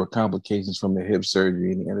guess there were complications from the hip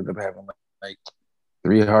surgery, and he ended up having like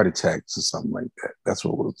 3 heart attacks or something like that. That's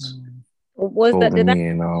what was that told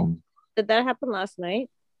me. Did that happen last night?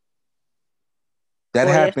 That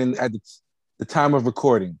happened at the time of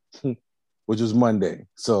recording, which was Monday.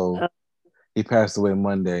 So he passed away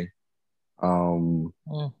Monday.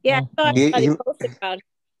 Yeah, I thought he posted about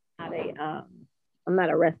him. I'm not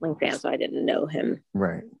a wrestling fan, so I didn't know him.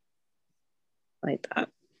 Right. Like that.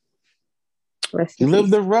 He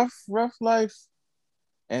lived a rough life.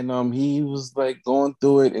 And he was like going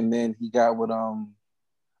through it, and then he got with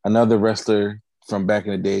another wrestler from back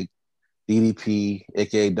in the day, DDP,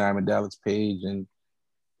 aka Diamond Dallas Page, and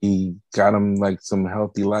he got him like some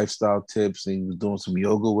healthy lifestyle tips, and he was doing some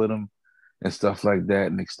yoga with him and stuff like that,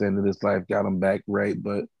 and extended his life, got him back right.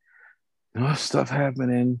 But stuff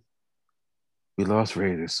happening. We lost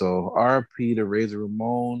Razor. So RP to Razor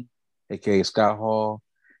Ramon, aka Scott Hall,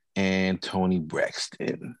 and Tony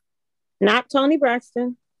Braxton. Not Tony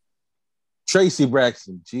Braxton. Tracy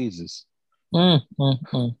Braxton. Jesus. Don't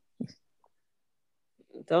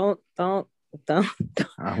put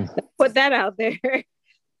that out there. You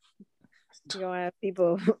don't have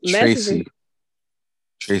people messaging.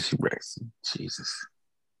 Tracy Braxton. Jesus.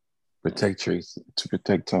 Protect Tracy. To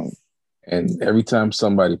protect Tony. And every time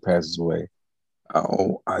somebody passes away,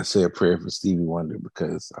 I say a prayer for Stevie Wonder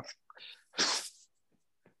because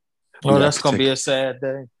that's gonna be a sad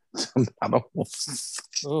day. I don't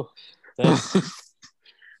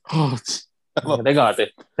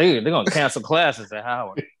they're gonna cancel classes at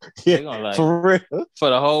Howard. Yeah, they're gonna for real, for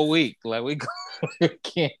the whole week. Like we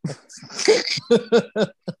can't.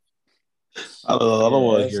 I don't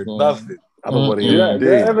want to hear nothing. I don't want to hear.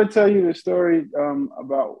 Did I ever tell you the story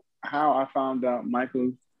about how I found out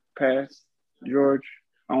Michael passed, George?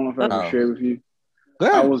 I don't know if I ever shared with you.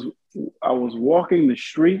 I was walking the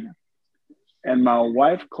street, and my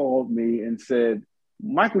wife called me and said,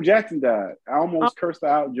 Michael Jackson died. I almost cursed her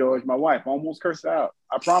out, George. My wife almost cursed her out.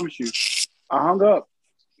 I promise you. I hung up.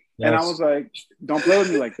 Yes. And I was like, don't play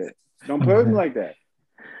with me like that. Don't play with me like that.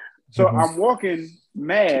 So I'm walking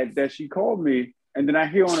mad that she called me. And then I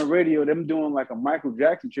hear on the radio them doing like a Michael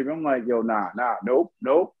Jackson tribute. I'm like, yo, nah, nope.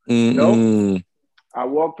 I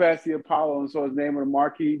walked past the Apollo and saw his name on the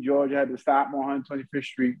marquee. George, I had to stop on 125th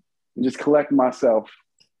Street and just collect myself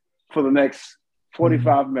for the next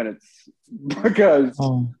 45 minutes because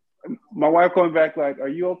my wife called me back like, are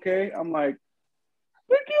you okay? I'm like,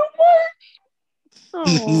 thank you, Mike.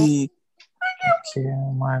 Thank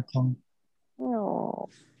you, Michael. Oh.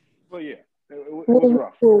 But yeah, it was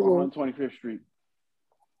rough on 125th Street.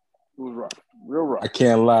 It was rough, real rough. I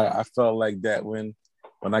can't lie. I felt like that when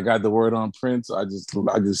I got the word on Prince. I was just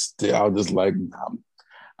like,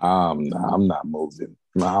 I'm not moving.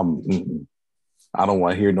 I don't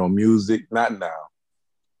want to hear no music. Not now.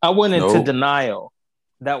 I went into denial.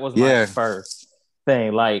 That was my first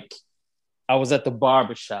thing. Like, I was at the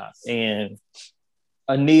barbershop, and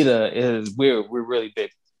Anita we're really big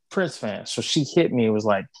Prince fans. So she hit me. It was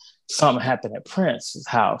like, something happened at Prince's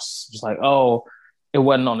house. It was like, oh, it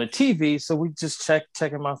wasn't on the TV. So we just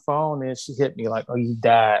checking my phone, and she hit me like, oh, you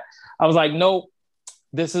died. I was like, nope,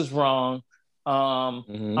 this is wrong. I'm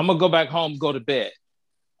going to go back home, go to bed.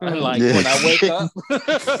 And like when I wake up,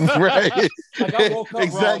 right? Like I woke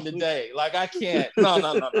up wrong today. Like I can't. No.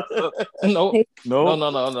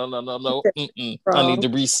 I need to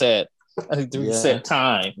reset. I need to reset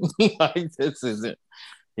time. Like this isn't.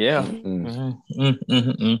 Yeah.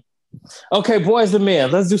 Okay, Boyz II Men.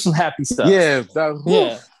 Let's do some happy stuff. Yeah.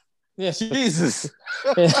 Yeah. Jesus.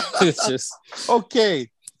 It's just okay.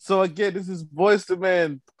 So again, this is Boyz II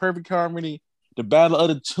Men, Perfect Harmony, the Battle of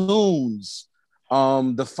the Tunes.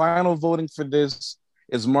 The final voting for this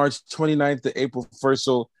is March 29th to April 1st.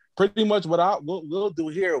 So pretty much what we'll do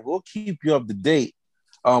here, we'll keep you up to date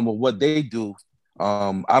with what they do.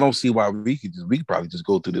 I don't see why we could probably just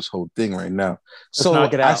go through this whole thing right now. Let's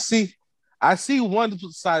knock it out. I see one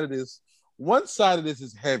side of this. One side of this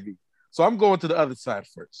is heavy. So I'm going to the other side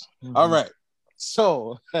first. Mm-hmm. All right.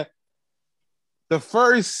 So the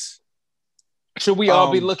first. Should we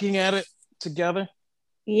all be looking at it together?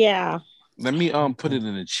 Yeah. Let me put it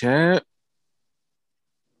in the chat.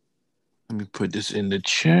 Let me put this in the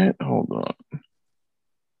chat. Hold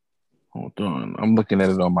on. I'm looking at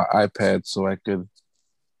it on my iPad so I could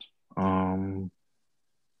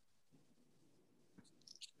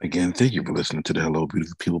Again, thank you for listening to the Hello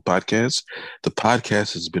Beautiful People podcast. The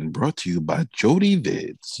podcast has been brought to you by Jody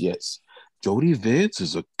Vids. Yes, Jody Vids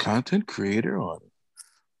is a content creator on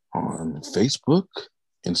Facebook,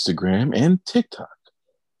 Instagram, and TikTok.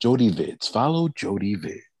 Jody Vids. Follow Jody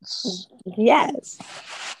Vids. Yes.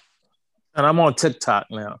 And I'm on TikTok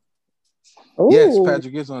now. Ooh. Yes,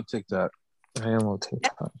 Patrick is on TikTok. I am on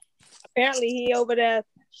TikTok. Apparently, he over there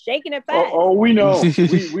shaking it back. Oh, we know.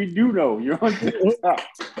 we do know. You're on TikTok.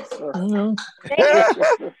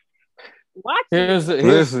 Watch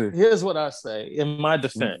here's what I say in my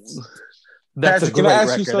defense. That's Patrick, a great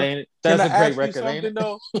record, ain't it? That's a great record, ain't it?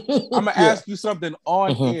 Though? I'm gonna ask you something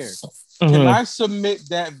on air. Can I submit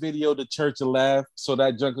that video to Church of Laugh so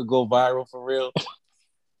that junk could go viral for real?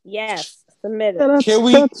 Yes, submit it. Can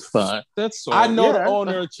we? That's fine. That's I know the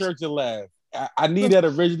owner of Church of Laugh. I need that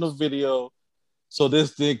original video so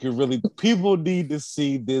this thing can really. People need to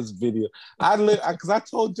see this video. Because I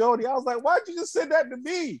told Jody, I was like, "Why'd you just send that to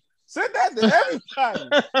me? Send that to everybody.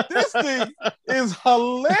 This thing is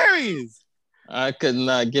hilarious." I could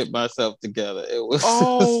not get myself together. It was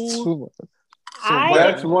too much.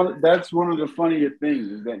 That's one of the funnier things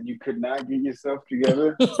is that you could not get yourself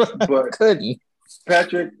together. But couldn't.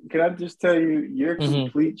 Patrick, can I just tell you your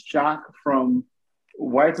complete shock from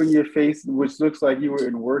wiping your face, which looks like you were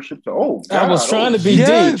in worship to God, I was trying to be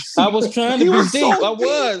deep. I was trying to be deep. So I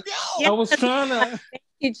was. Yeah. I was trying to. Thank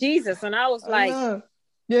you, Jesus. And I was like,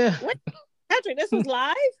 yeah. What? Patrick, this was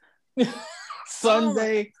live?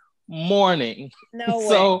 Sunday morning. No way.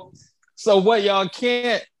 So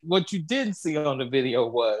what you didn't see on the video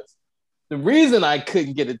was the reason I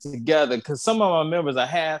couldn't get it together because some of my members are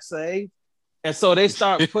half saved. And so they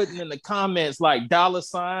start putting in the comments like dollar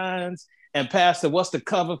signs and Pastor, what's the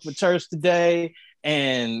cover for church today?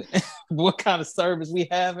 And what kind of service we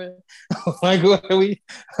having? like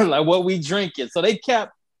what we drinking. So they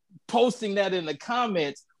kept posting that in the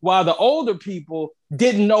comments while the older people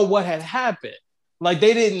didn't know what had happened. Like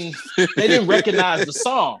they didn't recognize the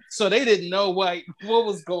song. So they didn't know what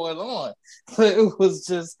was going on. It was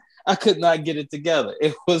just, I could not get it together.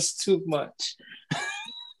 It was too much.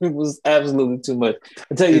 It was absolutely too much.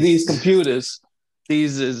 I tell you, these computers,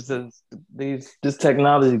 this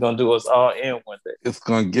technology is gonna do us all in one day. It's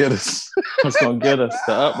gonna get us. It's gonna get us.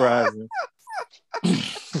 The uprising.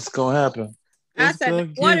 It's gonna happen. I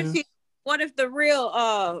said, what if the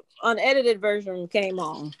real unedited version came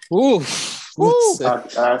on? Ooh.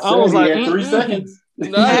 I was like, 3 seconds.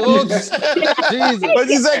 No, Jesus. What'd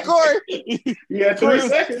you say, Corey? You had 3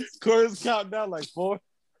 seconds. Corey's counting down like 4,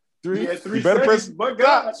 3. You 3 you better seconds, press but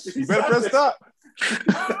God. You better press stop.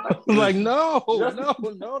 I'm like, no.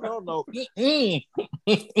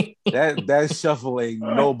 That shuffle ain't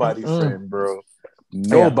nobody's friend, bro.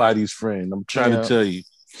 Nobody's friend. I'm trying to tell you.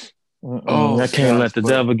 I can't let the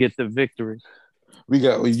devil get the victory. You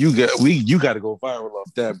got to go viral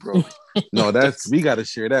off that, bro. No, we got to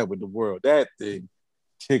share that with the world. That thing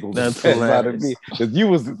tickled the heck out of me. Because you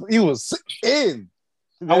was in.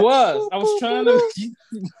 I was trying to.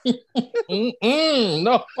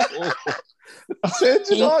 No.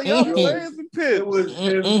 Attention, all your players and pits. It was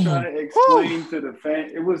him trying to explain to the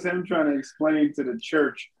fan. It was him trying to explain to the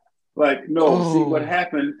church, like, no, see what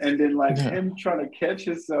happened, and then like him trying to catch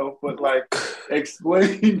himself, but like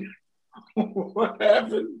explain what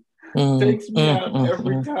happened. Takes me out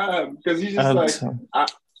every time because he's just like,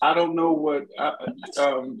 I don't know what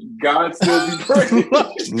God still be praying.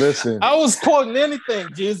 Listen, I was quoting anything.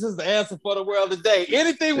 Jesus is the answer for the world today.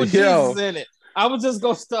 Anything with Jesus in it. I would just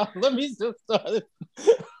go start. Let me just start it.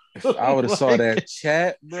 I would have saw that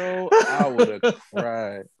chat, bro. I would have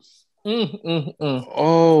cried.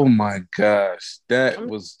 Oh my gosh, that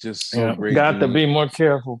was just so great. Got to be more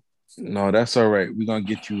careful. No, that's all right. We're gonna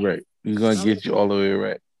get you right. We're gonna get you all the way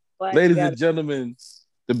right. Ladies and gentlemen,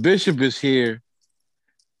 the bishop is here.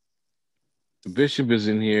 The bishop is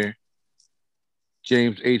in here.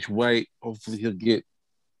 James H. White. Hopefully he'll get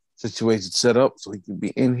situations set up so he can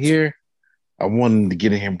be in here. I want him to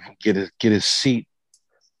get in here, get his seat,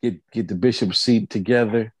 get the bishop's seat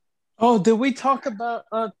together. Oh, did we talk about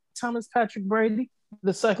Thomas Patrick Brady,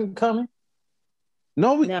 the second coming?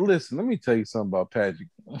 No, listen, let me tell you something about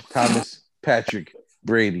Thomas Patrick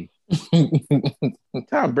Brady.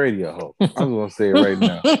 Tom Brady a hoe. I'm gonna say it right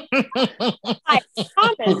now. Like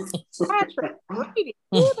Thomas Patrick Brady.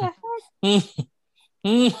 Who the heck?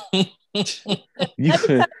 You Let me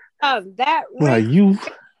tell you that like you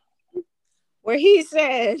where he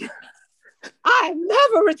said, "I'm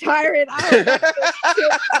never retiring."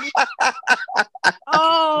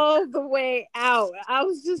 All the way out. I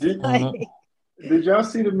was just like, did y'all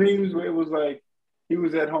see the memes where it was like he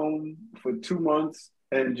was at home for 2 months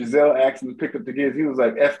and Giselle asked him to pick up the kids? He was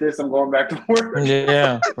like, "F this, I'm going back to work."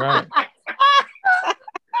 Yeah, right.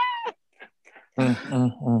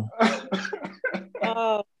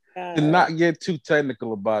 oh, God. To not get too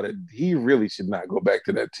technical about it, he really should not go back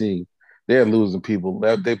to that team. They're losing people.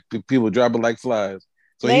 People dropping like flies.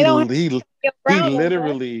 So he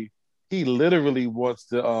literally wants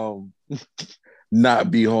to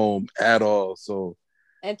not be home at all. So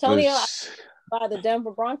Antonio by the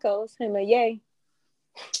Denver Broncos, him and Ye.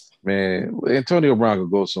 Man, Antonio Brown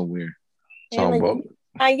could go somewhere. Ye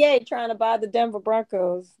trying to buy the Denver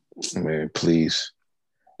Broncos. Man, please.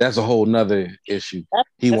 That's a whole nother issue.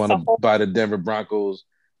 He want to buy the Denver Broncos,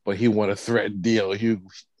 but he want to threaten deal.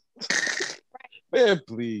 Man,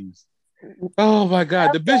 please. Oh my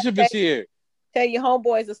God, the bishop is here. Tell your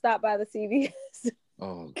homeboys to stop by the CVS.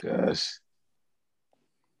 Oh gosh.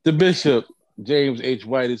 The bishop, James H.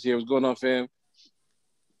 White, is here. What's going on, fam?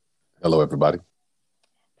 Hello, everybody.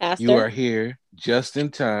 Pastor. You are here just in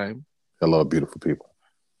time. Hello, beautiful people.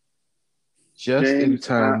 Just in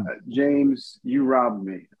time. James, you robbed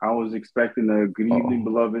me. I was expecting a good evening,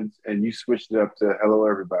 beloveds, and you switched it up to hello,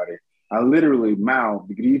 everybody. I literally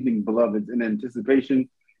mouthed good evening, beloveds, in anticipation,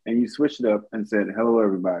 and you switched it up and said hello,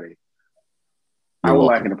 everybody. I would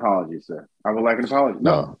like an apology, sir. I would like an apology.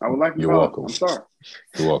 No, I would like an apology. Welcome. I'm sorry.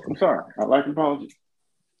 You're welcome. I'm sorry. I'd like an apology.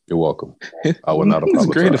 You're welcome. I will not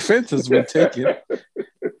apologize. Great offense has been taken.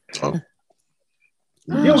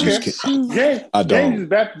 You don't care. James is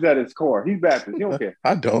Baptist at his core. He's Baptist. You don't care.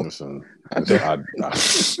 I don't. Listen,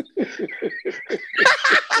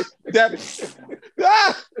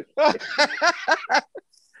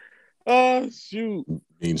 Oh shoot!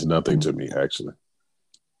 Means nothing to me, actually.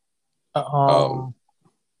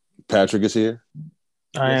 Patrick is here.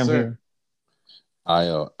 I am here.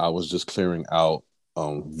 I was just clearing out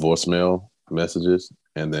voicemail messages,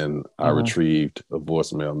 and then I retrieved a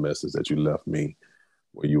voicemail message that you left me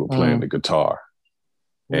where you were playing the guitar,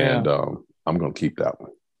 and I'm gonna keep that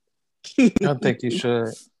one. I think you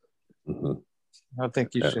should. I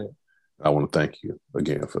think you should. I want to thank you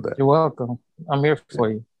again for that. You're welcome. I'm here for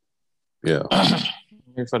you. Yeah. I'm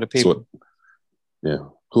here for the people.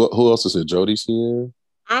 So, Who else is here? Jody's here.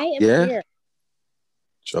 I am here.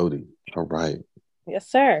 Jody. All right. Yes,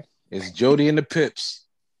 sir. It's Jody and the Pips.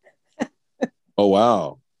 Oh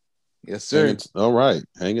wow. Yes, sir. All right.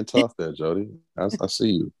 Hanging tough there, Jody. I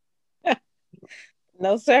see you.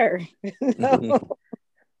 No, sir. No.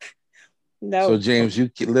 No. So, James, you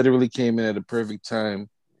literally came in at a perfect time.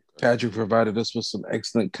 Patrick provided us with some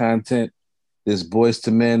excellent content. This Boyz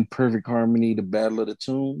II Men, Perfect Harmony, the Battle of the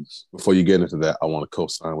Tunes. Before you get into that, I want to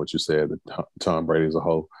co-sign what you said, that Tom Brady is a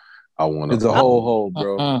hoe. It's a whole hole,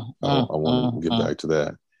 bro. I want to get back to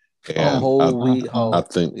that. And a whole wheat hole. I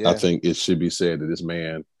think it should be said that this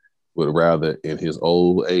man would rather, in his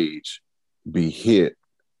old age, be hit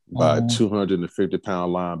by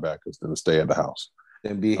 250-pound linebackers than to stay at the house.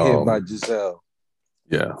 And be hit by Giselle.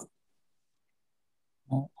 Yeah.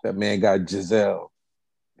 That man got Giselle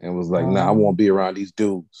and was like, nah, I won't be around these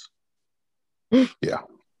dudes. Yeah.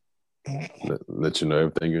 Let you know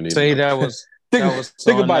everything you need. Say that was think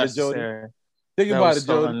about it, Jody. Think about it,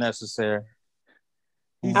 Jody. Unnecessary.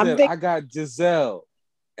 He said, I got Giselle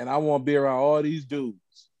and I won't be around all these dudes.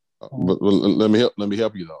 But let me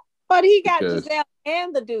help you though. But he got Giselle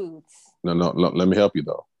and the dudes. No, let me help you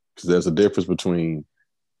though. Because there's a difference between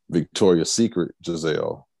Victoria's Secret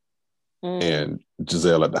Giselle and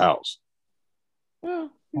Giselle at the house.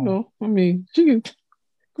 Well, I mean, she can.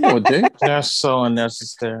 Come on, James. That's so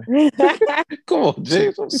unnecessary. Come on,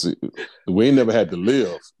 James. See, we ain't never had to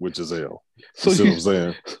live with Giselle. You see what I'm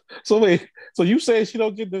saying? So wait, so you say she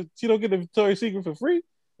don't get the Victoria's Secret for free?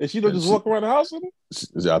 And she don't just walk around the house with it?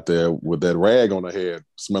 She's out there with that rag on her head,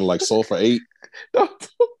 smelling like sulfur 8.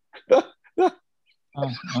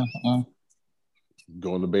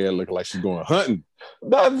 Going to bed looking like she's going hunting.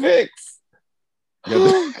 Not Vicks.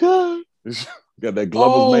 God. Got that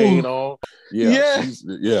Glover's mane on.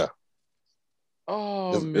 Yeah.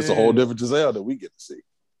 Oh, man. It's a whole different Giselle that we get to see.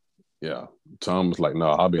 Yeah. Tom was like, no,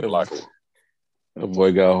 I'll be like her. That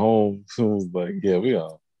boy got home. So was like, yeah, we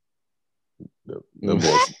are.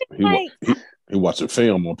 He watching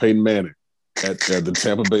film on Peyton Manning at the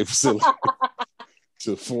Tampa Bay facility.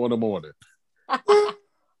 till 4 a.m. But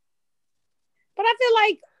I feel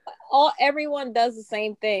like everyone does the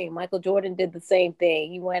same thing. Michael Jordan did the same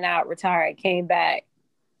thing. He went out, retired, came back.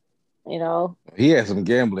 You know, he had some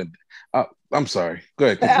gambling. I'm sorry. Go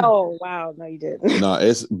ahead. Continue. Oh wow, no, you didn't. No,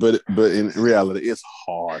 it's but in reality, it's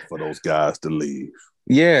hard for those guys to leave.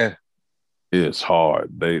 Yeah, it's hard.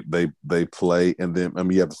 They play, and then I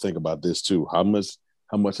mean, you have to think about this too. How much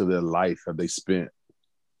of their life have they spent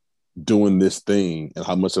doing this thing, and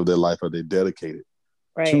how much of their life are they dedicated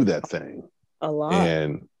to that thing? A lot.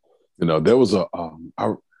 And there was a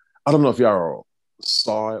I don't know if y'all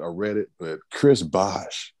saw it or read it, but Chris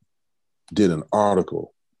Bosh did an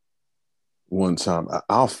article one time.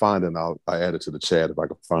 I'll find it and I add it to the chat if I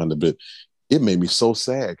can find it. But it made me so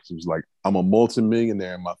sad because it was like, I'm a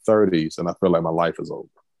multimillionaire in my 30s and I feel like my life is over.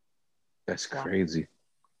 That's crazy.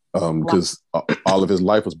 Because all of his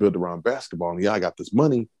life was built around basketball. And I got this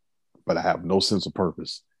money, but I have no sense of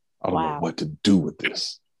purpose. I don't know what to do with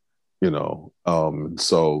this. So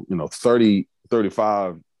 30,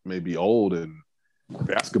 35 may be old in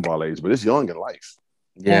basketball age, but it's young in life.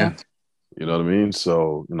 Yeah. You know what I mean?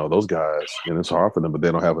 So, those guys, and it's hard for them, but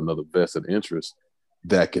they don't have another vested interest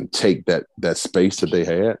that can take that space that they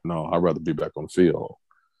had. No, I'd rather be back on the field.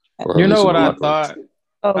 You know what I thought?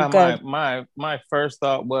 Oh, my first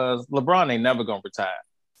thought was LeBron ain't never gonna retire.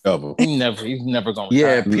 Ever. He's never gonna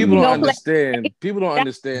retire. Yeah, people don't understand. People don't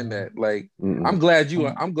understand that. Like, I'm glad you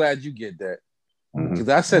get that. Because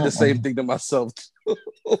I said the same thing to myself too.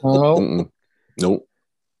 Nope.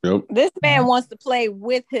 This man wants to play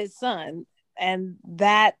with his son, and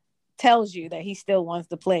that tells you that he still wants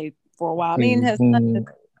to play for a while. I mean, his son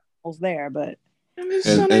was there, but his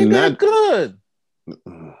son ain't that good.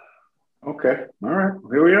 Okay, all right,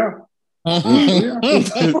 here we are.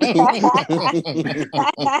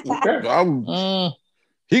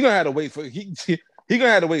 He gonna have to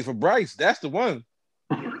wait for Bryce. That's the one.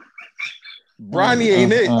 Bronny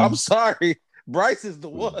ain't it. I'm sorry. Bryce is the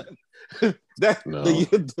one. The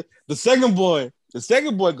second boy. The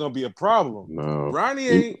second boy gonna be a problem. No.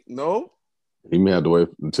 Bronny ain't. No. He may have to wait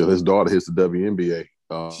until his daughter hits the WNBA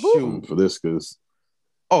for this because.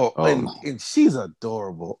 And she's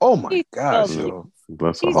adorable. Oh my gosh, yo.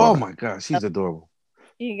 Oh my gosh, she's adorable.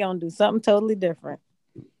 She's gonna do something totally different.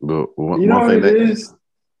 But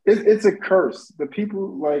it's a curse. The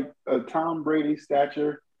people like Tom Brady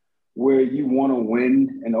stature, where you want to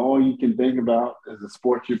win and all you can think about is the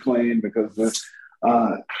sport you're playing because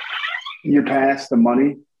you're past the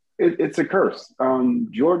money. It's a curse.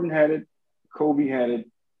 Jordan had it, Kobe had it,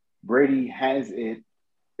 Brady has it.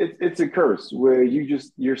 It's a curse where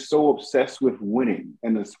you're so obsessed with winning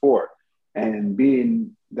in the sport and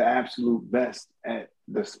being the absolute best at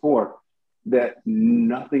the sport that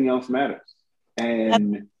nothing else matters.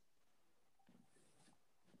 And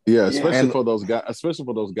especially for those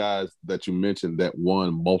guys that you mentioned that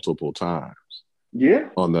won multiple times. Yeah.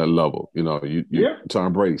 On that level.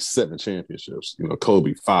 Tom Brady 7 championships,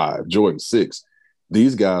 Kobe 5, Jordan 6.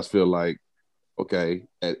 These guys feel like, okay,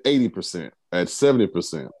 at 80%, at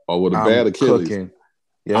 70%, or with a bad Achilles,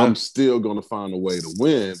 I'm still going to find a way to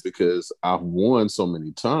win because I've won so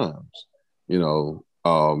many times,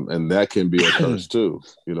 and that can be a curse too.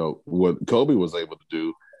 What Kobe was able to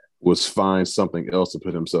do was find something else to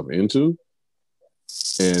put himself into,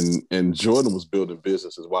 and Jordan was building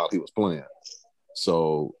businesses while he was playing.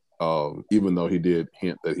 So even though he did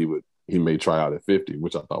hint that he may try out at 50,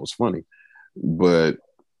 which I thought was funny, but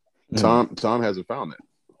Tom hasn't found that.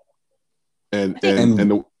 And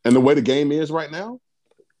the way the game is right now,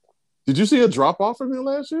 did you see a drop off from him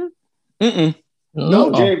last year?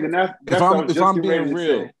 No, James, and if I'm being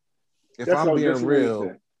real,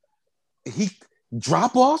 he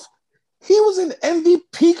drop off. He was in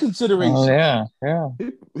MVP consideration. Oh, yeah.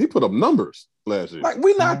 He put up numbers last year. Like,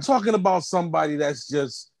 we're not talking about somebody that's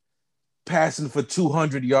just passing for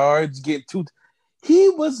 200 yards, he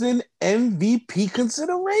was in MVP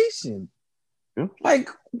consideration. Yeah. Like,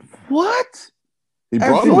 what? He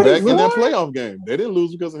brought them back in that playoff game. They didn't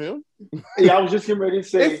lose because of him. Yeah, I was just getting ready to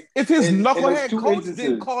say, if his knucklehead coach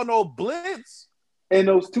didn't call no blitz, in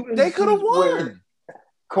those two instances, they could have won.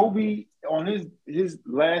 Kobe on his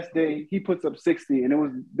last day, he puts up 60, and it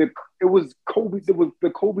was Kobe. It was the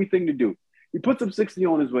Kobe thing to do. He puts up 60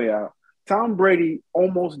 on his way out. Tom Brady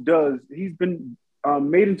almost does. He's been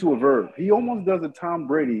made into a verb. He almost does a Tom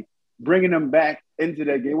Brady, bringing him back into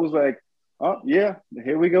that game. It was like, oh yeah,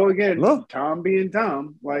 here we go again. Look. Tom being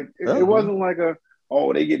Tom. Like it wasn't like they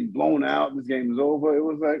getting blown out. This game is over. It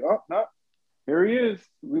was like, oh no, here he is.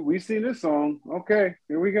 We see this song. Okay,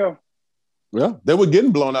 here we go. Yeah, they were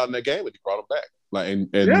getting blown out in that game, but he brought them back. Like,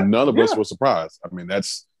 and none of us were surprised. I mean,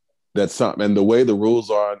 that's something. And the way the rules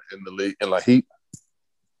are in the league, and like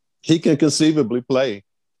he can conceivably play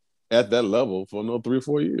at that level for 3 or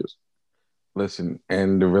 4 years. Listen,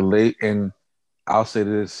 and I'll say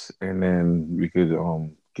this, and then we could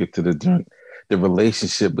get to the junk. The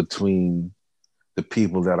relationship between the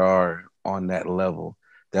people that are on that level.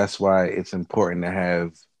 That's why it's important to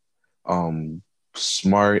have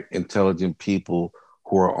smart, intelligent people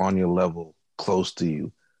who are on your level close to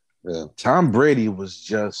you. Yeah. Tom Brady was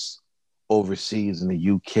just overseas in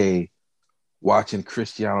the UK watching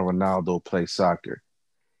Cristiano Ronaldo play soccer.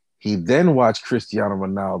 He then watched Cristiano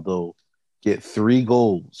Ronaldo get 3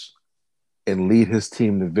 goals and lead his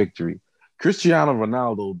team to victory. Cristiano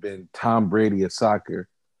Ronaldo been Tom Brady at soccer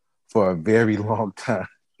for a very long time.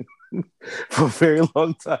 For a very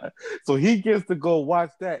long time. So he gets to go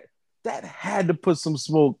watch that. That had to put some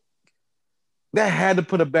smoke. That had to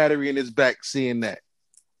put a battery in his back seeing that.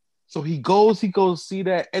 So he goes see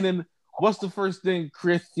that. And then what's the first thing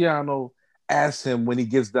Cristiano asks him when he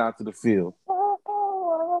gets down to the field?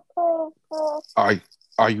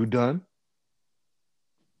 Are you done?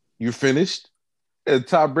 You finished? And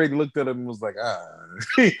Tom Brady looked at him and was like,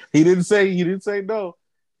 he didn't say no.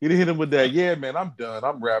 He didn't hit him with that, yeah, man, I'm done.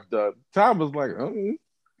 I'm wrapped up. Tom was like,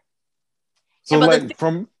 So like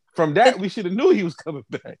from that, we should have knew he was coming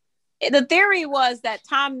back. The theory was that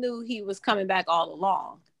Tom knew he was coming back all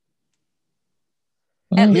along.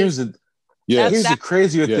 Here's the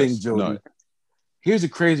crazier thing, Jody. No. Here's the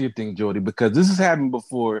crazier thing, Jody, because this has happened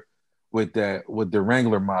before with the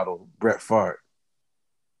Wrangler model, Brett Favre.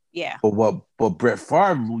 Yeah. But what Brett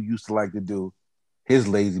Favre used to like to do, his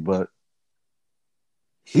lazy butt,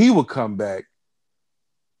 he would come back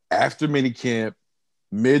after minicamp,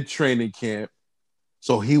 mid-training camp,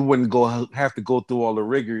 so he wouldn't have to go through all the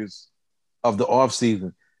rigors of the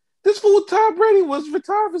offseason. This fool Tom Brady was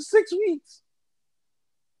retired for 6 weeks.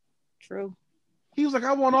 True. He was like,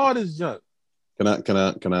 I want all this junk. Can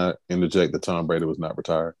I interject that Tom Brady was not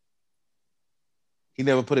retired? He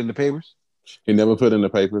never put in the papers? He never put in the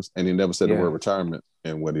papers, and he never said the word retirement.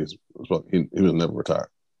 And he was never retired.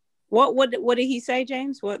 What did he say,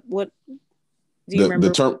 James? What do you remember?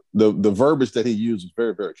 The term, the verbiage that he used was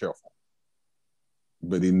very, very careful,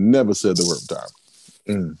 but he never said the word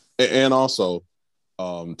retirement. And also,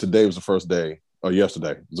 today was the first day, or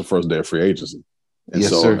yesterday was the first day of free agency, and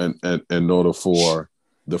sir. And in order for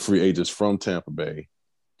the free agents from Tampa Bay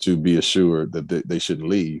to be assured that they shouldn't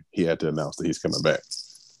leave, he had to announce that he's coming back.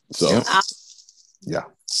 So, yeah.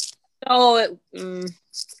 So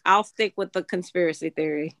I'll stick with the conspiracy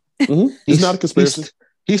theory. Mm-hmm. It's not a conspiracy.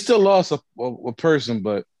 He still lost a person,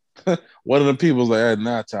 but one of the people was like, hey,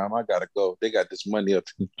 nah, Tom, I gotta go. They got this money up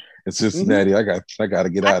in Cincinnati. I gotta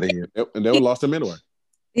get out of here. And they lost him anyway.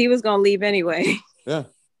 He was gonna leave anyway. Yeah.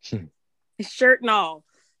 His shirt and all.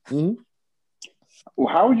 Mm-hmm.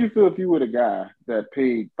 Well, how would you feel if you were the guy that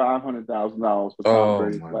paid $500,000 for Tom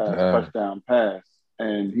Brady's last touchdown pass,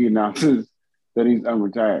 and he announces that he's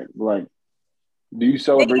unretired? Like, do you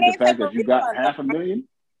celebrate the fact that you got $500,000?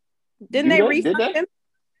 Didn't they refund him?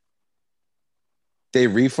 They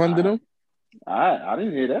refunded him? I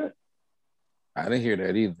didn't hear that. I didn't hear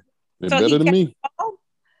that either. They're better than me.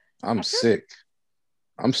 I'm sick.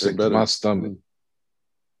 I'm sick to my stomach.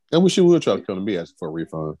 I wish you would try to come to me asking for a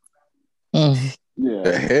refund. Yeah.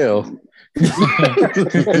 The hell. But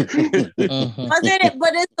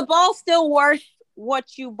is the ball still worth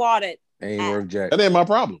what you bought it? Ain't worth jack. That ain't my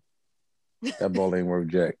problem. That ball ain't worth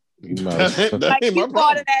jack. You know. Like he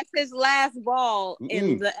bought it as his last ball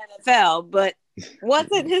in the NFL, but was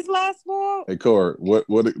it his last ball? Hey, Corey, what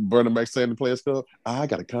did Bernie Mac say in the Players Club? I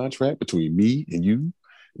got a contract between me and you.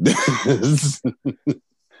 Listen,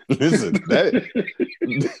 that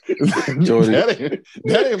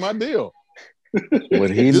ain't my deal.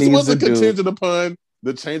 What he this needs wasn't to contingent upon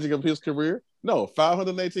the changing of his career. No,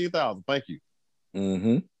 $518,000. Thank you.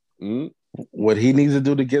 Mm-hmm. What he needs to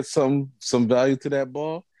do to get some value to that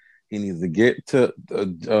ball, he needs to get to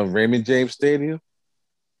Raymond James Stadium,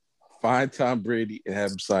 find Tom Brady, and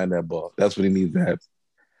have him sign that ball. That's what he needs to have.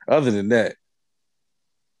 Other than that,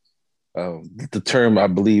 the term I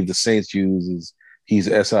believe the Saints use is he's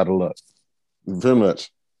S out of luck. Very much.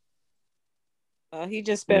 He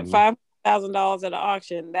just spent $5,000 at an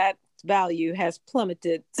auction. That value has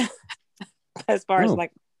plummeted as far as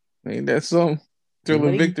like. Ain't that some thrill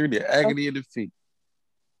of victory, the agony of defeat.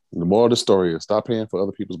 The moral of the story is stop paying for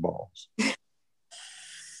other people's balls.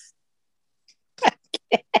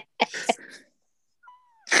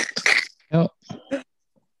 Yep.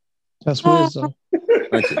 That's wisdom.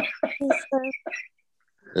 Thank you.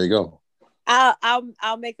 There you go.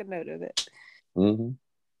 I'll make a note of it. Mm-hmm.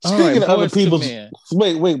 Speaking of other people's,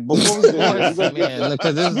 wait, before we man,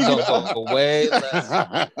 because this is gonna go way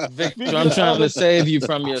less. Victor, I'm trying to save you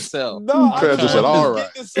from yourself. No, I'm Patrick said, all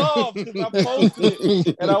right. get this off because I posted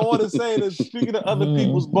it, and I want to say that speaking of other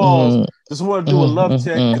people's balls, just want to do a love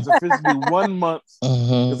check. It's officially 1 month.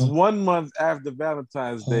 It's 1 month after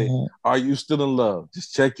Valentine's Day. Are you still in love?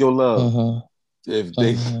 Just check your love.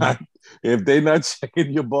 If they not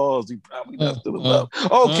checking your balls, you probably not still in love.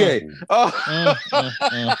 Okay.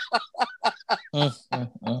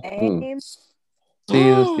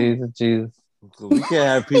 Jesus. We can't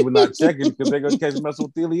have people not checking because they're gonna catch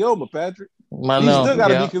mesothelioma, Patrick. You still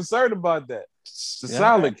gotta be concerned about that. It's a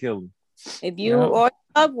silent killer. If you or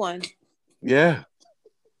loved one. Yeah.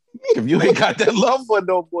 If you ain't got that loved one,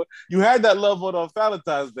 no boy. You had that loved one on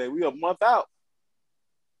Valentine's Day. We a month out.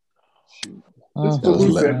 Shoot.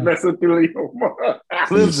 Who said mesothelioma?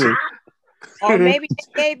 Listen. Or maybe they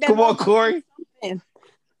gave them. Come on, Corey.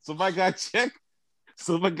 Somebody got checked.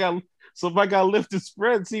 Somebody got lifted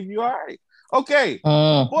spread. See if you all right. Okay.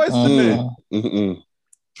 Boys to men.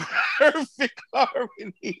 Perfect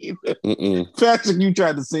harmony. Patrick, you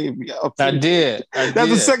tried to save me. I did. That's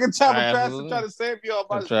the second time Patrick tried to save me all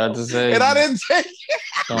by tried to save and I didn't take it.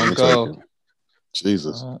 Don't go.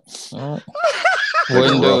 Jesus.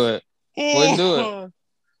 Wouldn't do it. Wouldn't do it.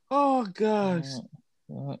 Oh, gosh.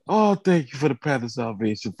 Oh, thank you for the path of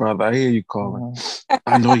salvation, Father. I hear you calling.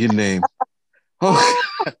 I know your name. Oh.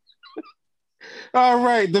 All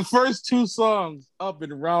right. The first two songs up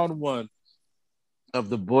in round one of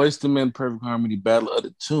the Boyz II Men Perfect Harmony Battle of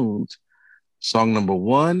the Tunes. Song number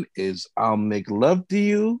one is I'll Make Love to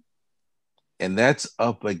You. And that's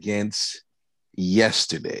up against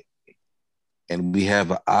Yesterday. And we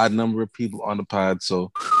have an odd number of people on the pod,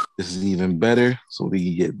 so this is even better. So we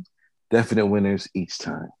can get definite winners each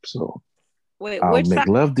time. So wait, I'll which Make side?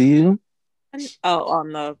 Love to You. Oh,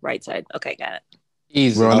 on the right side. Okay, got it.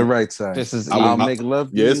 Easy. We're on the right side. This is I'll Make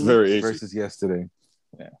Love to You. It's very easy. Versus Yesterday.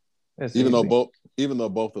 Yeah. Even though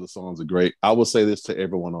both of the songs are great, I will say this to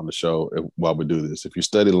everyone on the show while we do this. If you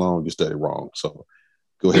study long, you study wrong. So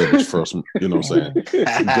go ahead with your first, you know what I'm saying? Go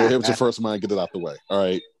ahead with your first mind, get it out the way. All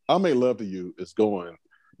right. I'll Make Love to You is going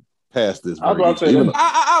past this. I was about to say, we don't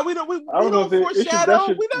foreshadow.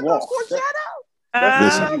 We don't know foreshadow.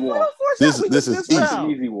 This is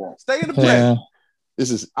easy walk. Stay in the play. This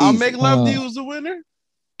is easy. I'll Make Love to You is the winner.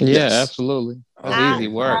 Yeah, yes. Absolutely. That's easy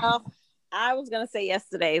work. I was gonna say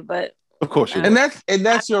Yesterday, but of course you and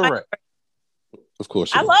that's your right. Of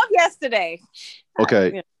course, I love Yesterday.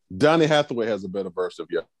 Okay, Donny Hathaway has a better verse of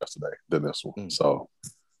Yesterday than this one. So,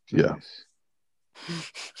 yeah.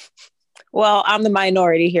 Well, I'm the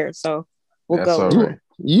minority here, so we'll go. Right.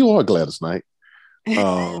 You are Gladys Knight.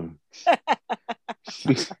 But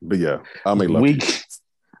yeah, I'll Make Love to You.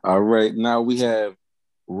 All right, now we have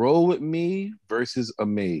Roll With Me versus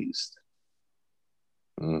Amazed.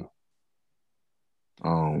 I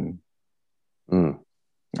don't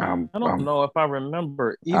know if I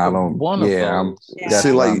remember either one of those.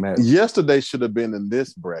 See, like Yesterday should have been in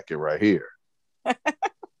this bracket right here.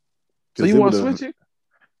 So you want to switch it?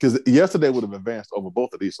 Because Yesterday would have advanced over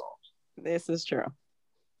both of these songs. This is true.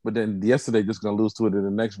 But then Yesterday just gonna lose to it in the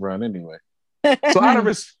next round anyway. So out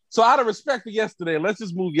of respect for Yesterday, let's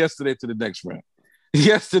just move Yesterday to the next round.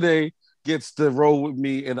 Yesterday gets to Roll With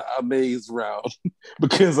Me in the Amaze round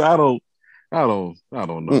because I don't know.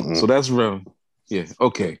 So that's round. Yeah.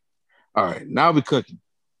 Okay. All right. Now we're cooking.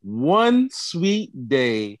 One Sweet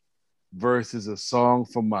Day versus A Song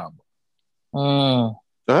for Mama.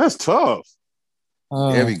 That's tough.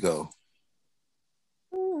 There we go.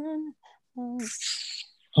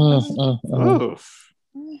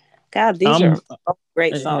 God, these are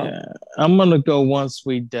great songs. I'm gonna go One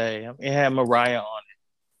Sweet Day. It had Mariah on it.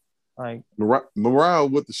 Like Mariah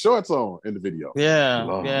with the shorts on in the video. Yeah,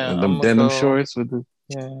 and them denim shorts with the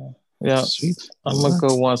Sweet. I'm gonna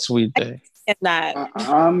go One Sweet Day.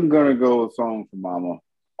 I'm gonna go A Song for Mama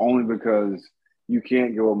only because you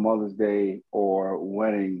can't go a Mother's Day or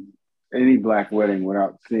wedding, any black wedding,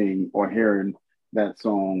 without seeing or hearing that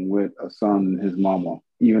song with a son and his mama.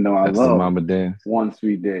 Even though that's love Mama dance. One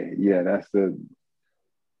Sweet Day. Yeah, that's the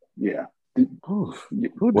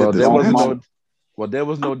there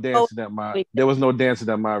was no dancing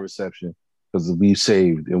at my reception because we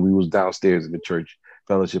saved and we was downstairs in the church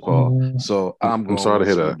fellowship hall. So I'm sorry to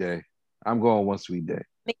hear that. Day. I'm going One Sweet Day.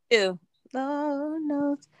 Me too. Lord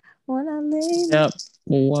knows when I leave. Yep,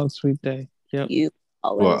 One Sweet Day. Yep. You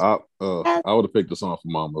always. Well, I would have picked the song for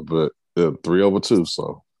Mama, but 3/2.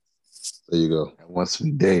 So there you go. One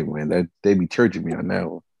Sweet Day, man. They be churching me on that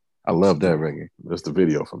one. I love that record. That's the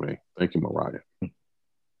video for me. Thank you, Mariah.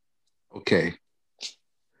 Okay.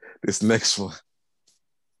 This next one.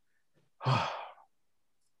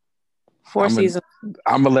 Four seasons.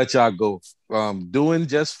 I'm gonna let y'all go. Doing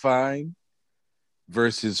Just Fine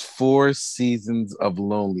versus 4 Seasons of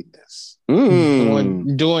Loneliness.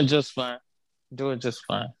 Doing just fine. Doing just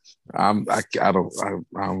fine. I don't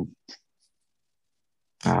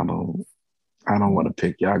want to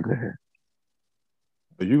pick. Y'all go ahead.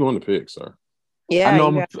 Are you going to pick, sir? Yeah, I know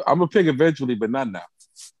I'm gonna pick eventually, but not now.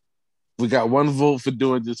 We got 1 vote for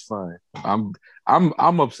Doing Just Fine. I'm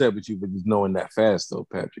upset with you for just knowing that fast though,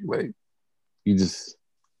 Patrick. Like you just.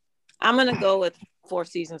 I'm gonna go with 4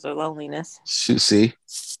 Seasons of Loneliness. See.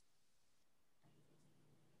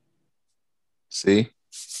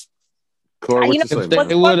 Corey, what you say,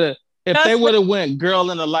 man? If they would have went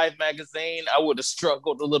Girl in a Life magazine, I would have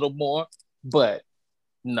struggled a little more. But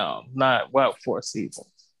no, not 4 seasons.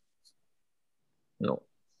 No,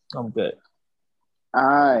 I'm good.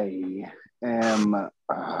 I am.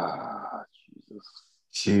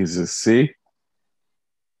 Jesus. See.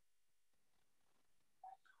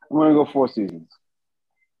 I'm gonna go 4 seasons,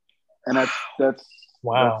 and that's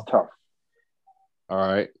wow. That's tough. All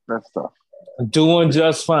right, that's tough. Doing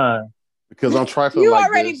Just Fine. Because I'm trifling. You like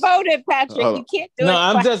already this. voted, Patrick. You can't do it. No,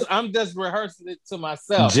 I'm just rehearsing it to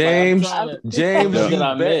myself. James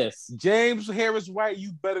Harris White,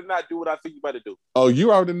 you better not do what I think you better do. Oh,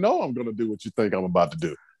 you already know I'm gonna do what you think I'm about to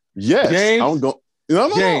do. Yes, James. I'm going.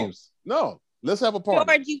 No, James. No. Let's have a party.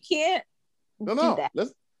 George, you can't. No. Do that.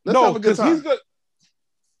 Let's have a good time. He's good.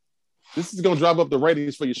 This is gonna drive up the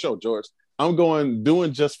ratings for your show, George. I'm going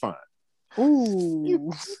Doing Just Fine.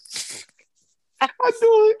 Ooh. I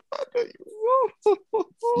do it.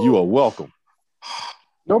 You are welcome.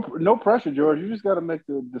 No pressure, George. You just got to make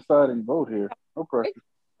the deciding vote here. No pressure,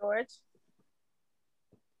 George.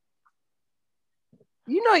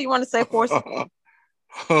 You know you want to say 4 seasons.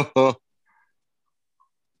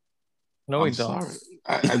 No, we don't.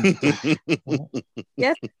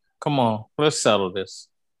 Yes. Come on, let's settle this.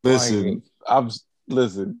 Listen,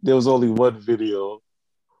 there was only one video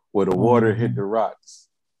where the water hit the rocks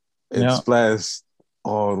and splashed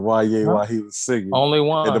on YA while he was singing. Only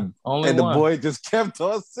one. And the boy just kept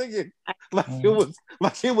on singing like it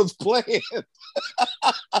was playing.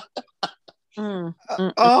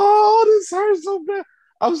 Oh, this hurts so bad.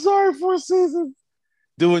 I'm sorry, 4 seasons.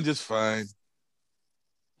 Doing Just Fine.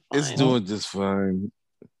 It's doing just fine.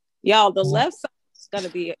 Y'all, the left side is going to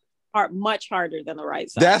be much harder than the right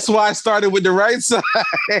side. That's why I started with the right side.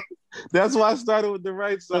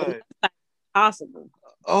 Possible.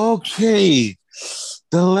 Okay.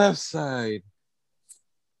 The left side.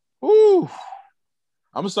 Ooh.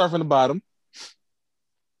 I'm going to start from the bottom.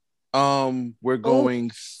 We're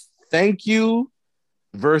going Thank You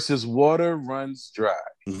versus Water Runs Dry.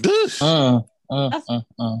 That's fair.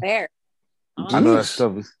 I know that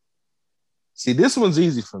stuff is... See, this one's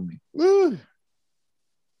easy for me.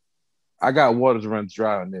 I got Water Runs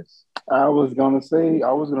Dry on this. I was gonna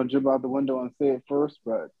jump out the window and say it first,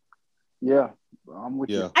 but yeah, I'm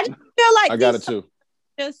with you. I just feel like I got it too.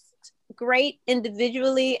 Just great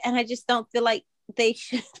individually, and I just don't feel like they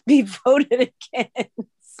should be voted against.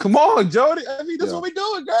 Come on, Jody. I mean, that's what we're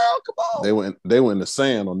doing, girl. Come on. They went in the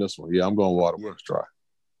sand on this one. Yeah, I'm going Water Runs Dry.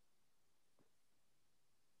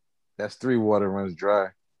 That's 3 Water Runs Dry.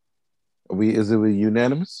 Is it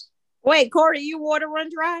unanimous? Wait, Corey, you Water Run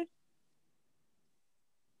Dry?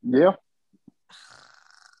 Yeah.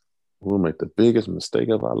 We'll make the biggest mistake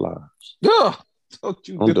of our lives. Yeah. Don't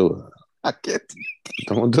do it. I can't.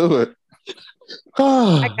 Don't do it.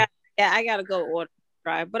 I gotta go Water Run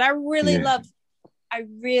Dry. But I really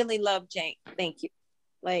love Jane. Thank you.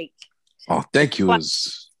 Like, Thank You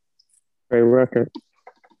is great record.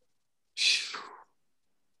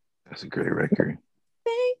 That's a great record.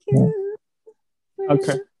 Thank you.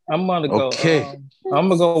 Okay. I'm gonna go. I'm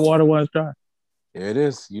gonna go Water Runs Dry. There it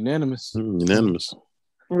is. Unanimous. Unanimous.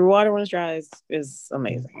 Water Runs Dry is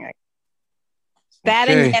amazing. That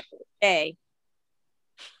and Yesterday.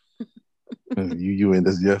 You and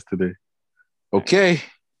this Yesterday. Okay.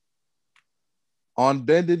 On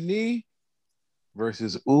Bended Knee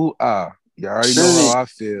versus Ooh Ah. You already know how I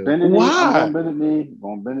feel. Why?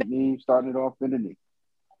 Bended Knee. Starting it off Bended Knee.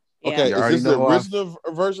 Okay, is this the original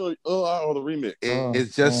version of Ooh Ah or the remix?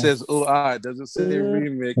 It just says Ooh Ah. It doesn't say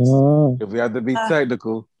remix. If we have to be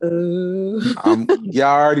technical, y'all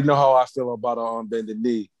already know how I feel about On Bended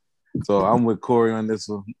Knee. So I'm with Corey on this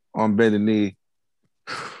one. On Bended Knee.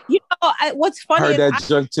 You know, what's funny? I heard that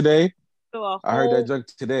junk today.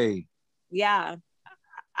 Yeah.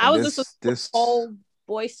 I was listening to the whole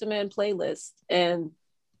Boyz II Men playlist, and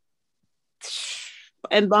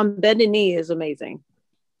On Bended Knee is amazing.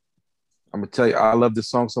 I'm gonna tell you, I love this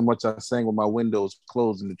song so much. I sang with my windows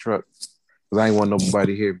closed in the truck because I ain't want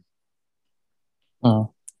nobody to hear me.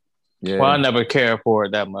 Oh. Yeah. Well, I never cared for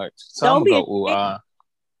it that much, so I'm gonna go. Ooh,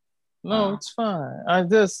 no, it's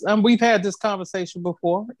fine. We've had this conversation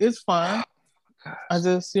before. It's fine. I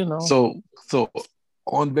just, So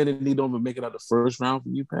on Benedict don't even make it out the first round for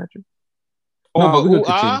you, Patrick. Oh, no,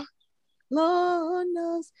 but Lord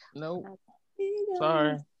knows. Nope.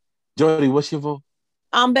 Sorry. Jody, what's your vote?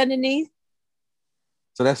 I'm Benedict.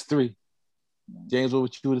 So that's 3. James, what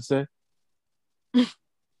would you have said?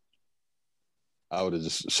 I would have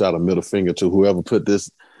just shot a middle finger to whoever put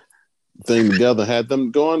this thing together, had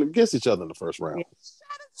them going against each other in the first round.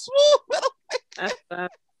 That's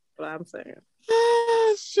what I'm saying.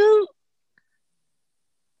 Shoot.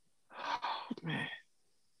 Oh, man.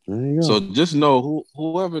 There you go. So just know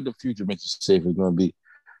whoever the future Mr. Safe is going to be,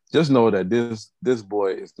 just know that this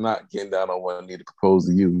boy is not getting down on one knee to propose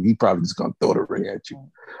to you. He probably just going to throw the ring at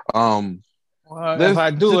you. Well, if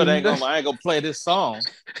I do it, I ain't gonna play this song.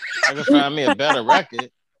 I can find me a better record.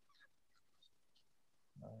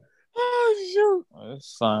 Oh shoot!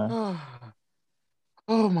 It's fine.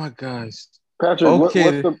 Oh my gosh, Patrick,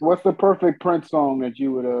 okay. what's the perfect Prince song that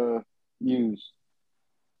you would use?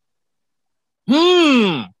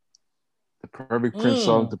 The perfect Prince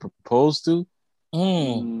song to propose to?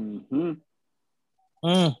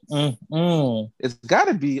 It's got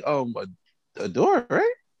to be Adore,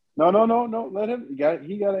 right? No. Let him. He got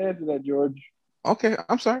to answer that, George. Okay,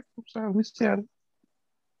 I'm sorry. Let me chat.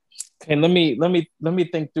 Okay, let me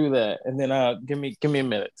think through that, and then give me a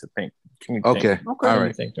minute to think. Okay. All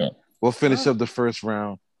right. We'll finish up the first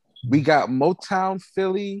round. We got Motown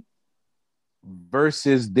Philly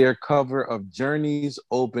versus their cover of Journey's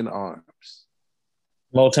Open Arms.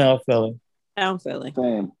 Motown Philly. Motown Philly.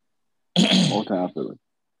 Same. Motown Philly.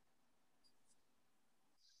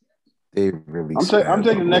 They really. I'm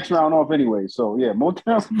taking the next round off anyway. So yeah,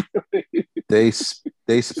 Motown Philly. They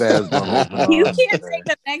spazzed on Open You Arms. can't take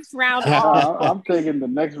the next round off. I'm taking the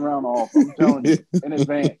next round off. I'm telling you in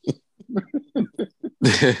advance.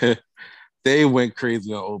 They went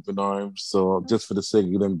crazy on Open Arms. So just for the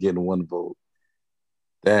sake of them getting one vote,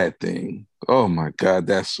 that thing. Oh my God,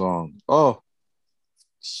 that song. Oh,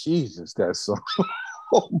 Jesus, that song.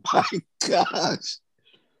 Oh my gosh.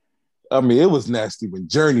 I mean, it was nasty when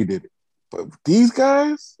Journey did it. But these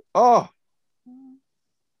guys,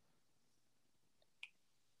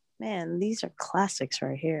 man, these are classics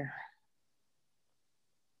right here.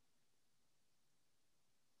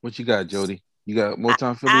 What you got, Jody? You got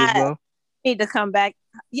Motown Philly as well? Need to come back.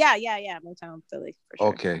 Yeah. Motown Philly for sure.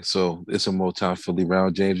 Okay, so it's a Motown Philly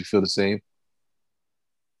round. James, you feel the same?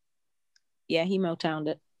 Yeah, he Motowned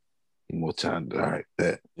it. He Motowned it. All right,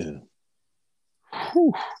 bet. Yeah.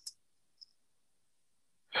 Whew.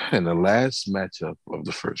 And the last matchup of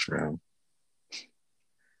the first round,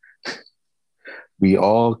 we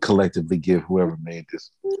all collectively give whoever made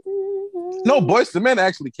this. No, Boyz II Men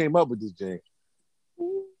actually came up with this, James.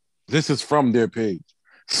 This is from their page.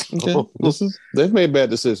 Okay. They've made bad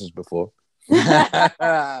decisions before.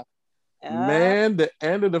 Man, the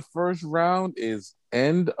end of the first round is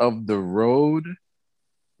End of the Road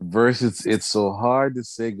versus It's So Hard to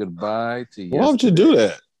Say Goodbye to Yesterday. Why would you do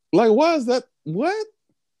that? Like, why is that? What?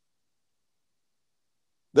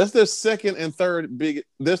 That's their second and third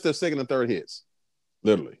hits.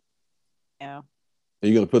 Literally. Yeah. And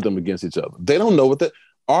you're going to put them against each other. They don't know what that...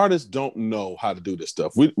 Artists don't know how to do this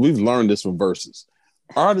stuff. We've learned this from Versus.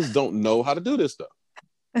 Artists don't know how to do this stuff.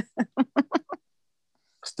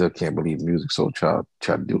 Still can't believe Music Soul Child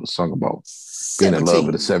tried to do a song about being in love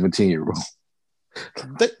with a 17-year-old.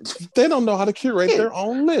 They don't know how to curate their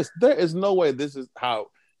own list. There is no way this is how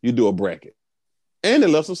you do a bracket. And they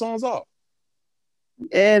left some songs off.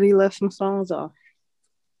 And he left some songs off.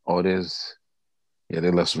 Oh, they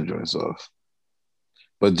left some joints off.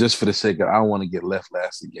 But just for the sake of, I don't want to get left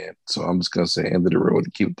last again. So I'm just going to say End of the Road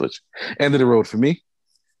and keep pushing. End of the Road for me.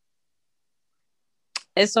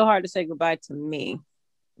 It's So Hard to Say Goodbye to Me.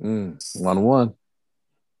 1-1.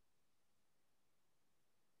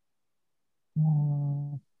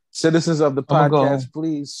 Citizens of the podcast,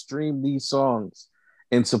 please stream these songs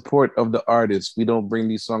in support of the artists. We don't bring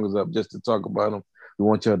these songs up just to talk about them. We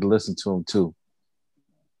want y'all to listen to them too.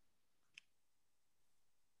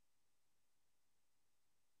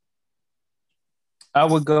 I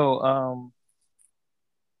would go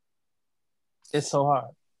It's So Hard.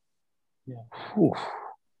 Yeah. Whew.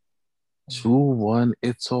 2-1,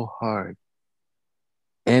 It's So Hard.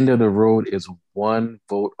 End of the Road is 1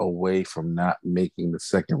 vote away from not making the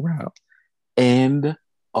second round. End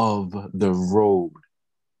of the Road.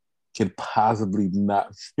 can possibly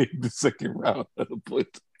not make the second round of the Boyz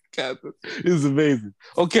Contest. This is amazing.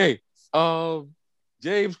 Okay,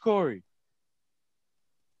 James Corey.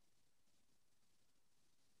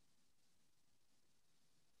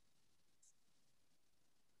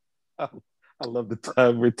 I love the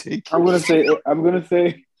time we're taking. I'm gonna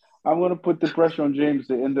put the pressure on James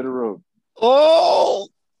at the end of the road. Oh,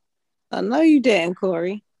 I know you didn't,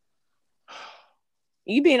 Corey.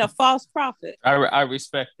 You being a false prophet. I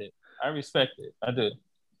respect it. I respect it. I do.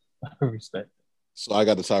 I respect it. So I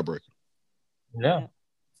got the tiebreaker. Yeah.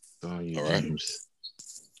 all right.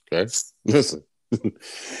 Okay. Listen.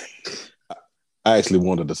 I actually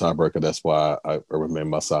wanted the tiebreaker. That's why I remained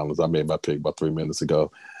my silence. I made my pick about 3 minutes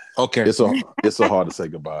ago. Okay. It's so hard to say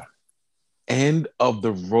goodbye. End of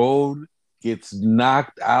the road gets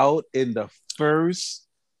knocked out in the first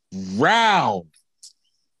round.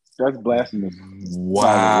 That's blasphemous.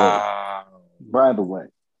 Wow. By the way.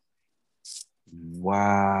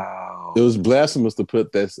 Wow. It was blasphemous to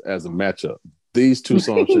put this as a matchup. These two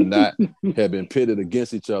songs should not have been pitted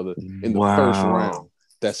against each other in the first round.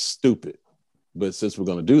 That's stupid. But since we're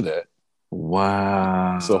going to do that,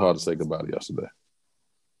 wow. So hard to say goodbye to yesterday.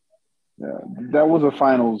 Yeah, that was a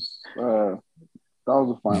finals. Wow.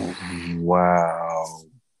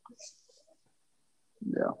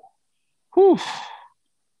 Yeah. Whew.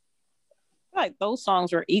 Like those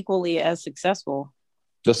songs were equally as successful.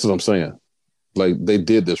 That's what I'm saying. Like they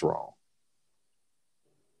did this wrong.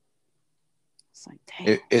 It's like,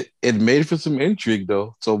 damn. It made for some intrigue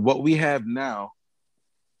though. So what we have now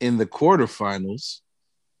in the quarterfinals.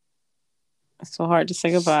 It's so hard to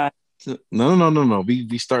say goodbye. No.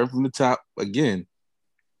 We start from the top again.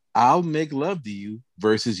 I'll Make Love to You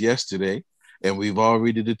versus Yesterday. And we've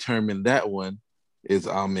already determined that one is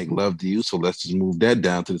I'll Make Love to You. So let's just move that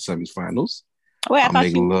down to the semifinals. Wait, I'll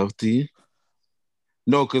Make Love to You.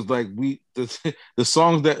 No, because like the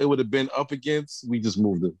songs that it would have been up against, we just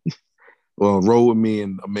moved them. Well, Roll With Me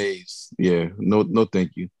and Amaze. Yeah, no,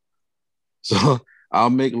 thank you. So I'll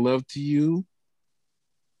Make Love to You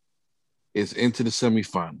is into the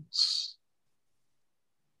semifinals.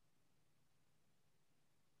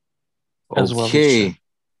 Okay.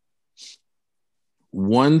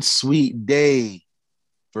 One Sweet Day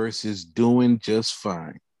versus Doing Just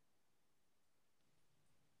Fine.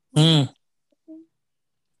 I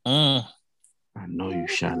know you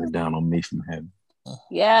shining down on me from heaven.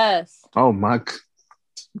 Yes. Oh my God.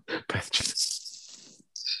 Patrick.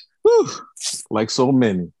 Whew. Like so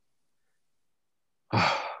many.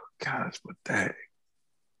 Oh gosh, but dang.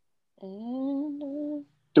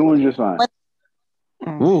 Doing Just Fine.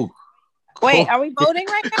 Ooh. Wait, are we voting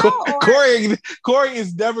right now? Corey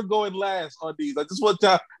is never going last on these. I just want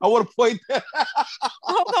to point that.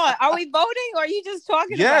 Hold on. Are we voting or are you just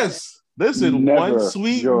talking about it? Yes. Listen, never, One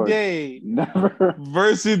Sweet George, Day never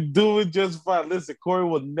versus Doing Just Fine. Listen, Corey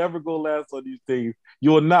will never go last on these things.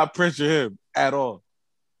 You will not pressure him at all.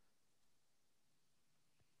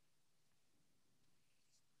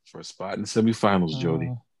 For a spot in the semifinals,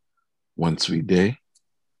 Jody. One Sweet Day.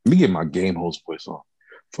 Let me get my game host voice on.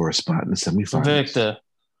 For a spot in the semifinals. Victor.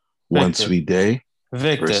 One Sweet Day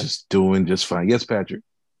Victor. versus Doing Just Fine. Yes, Patrick.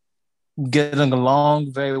 Getting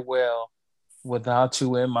along very well without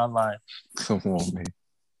you in my life. Come on, man.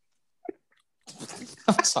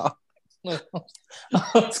 I'm sorry.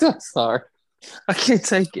 I'm sorry. I can't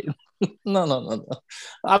take it. No.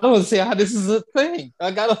 I don't see how this is a thing.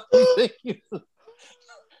 I gotta think. I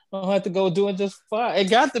don't have to go Doing Just Fine. It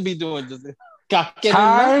got to be Doing Just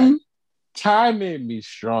Fine. Time made me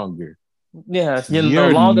stronger. Yeah, you're no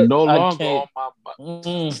longer on my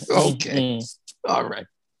mind. Okay. All right.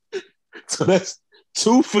 So that's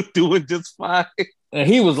 2 for Doing Just Fine. And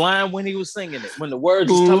he was lying when he was singing it. When the words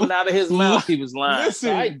was coming out of his mouth, he was lying.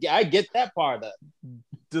 Listen, so I get that part of it.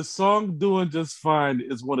 The song Doing Just Fine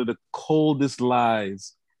is one of the coldest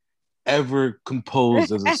lies ever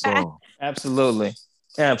composed as a song. Absolutely.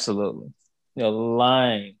 You're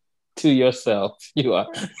lying to yourself. You are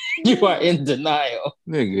in denial.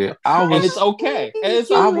 Nigga, and it's okay.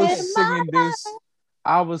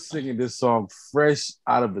 I was singing this song fresh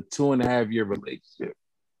out of a 2.5-year relationship.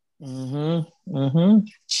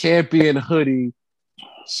 Champion hoodie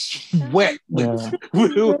wet with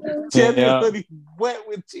hoodie wet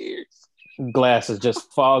with tears. Glasses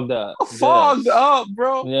just fogged up. Fogged up,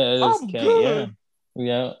 bro. Yeah, I'm good.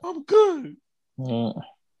 Yeah. I'm good.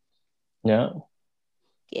 Yeah.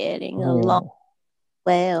 Getting along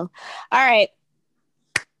well. All right.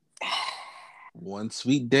 One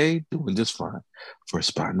Sweet Day, Doing Just Fine for a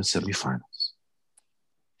spot in the semifinals.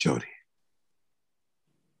 Jody.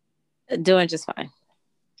 Doing Just Fine.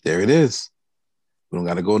 There it is. We don't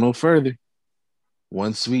got to go no further.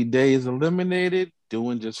 One Sweet Day is eliminated,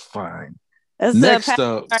 doing just fine. Next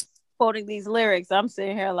up, quoting these lyrics, I'm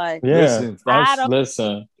sitting here like, listen.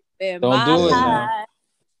 Don't do it now.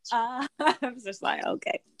 I'm just like,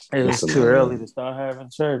 okay. It's too early to start having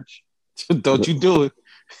church. Don't you do it.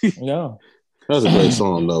 Yeah. That's a great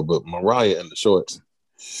song though, but Mariah and the Shorts.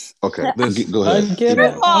 Okay, go ahead. I get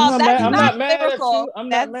it. I'm not mad at you. I'm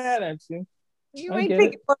not mad at you. You ain't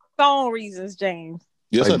picking for song reasons, James.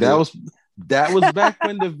 Yes, like that was back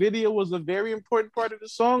when the video was a very important part of the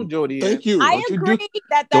song, Jody. Thank you. I agree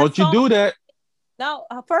that don't you do that. No,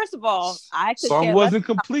 first of all, I could song wasn't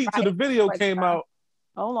complete till the video came out.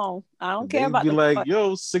 Hold on, I don't care about. Be like,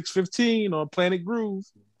 yo, 6:15 on Planet Groove.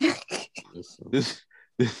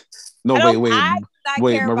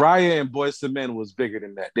 Wait. Mariah and Boyz II Men was bigger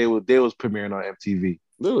than that. They was premiering on MTV.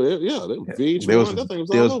 They was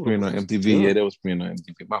premiering on MTV. Yeah, they was premiering on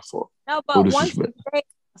MTV. My fault. No, but once you say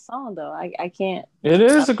a song though, I can't. It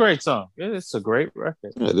is a great song. It's a great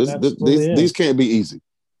record. Yeah, these can't be easy.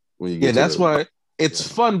 When you get that's why it's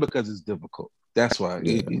fun because it's difficult. That's why.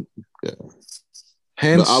 Yeah.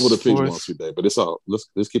 Hence, I would have picked One Sweet Day, but it's all.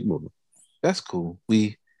 Let's keep moving. That's cool.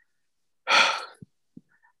 We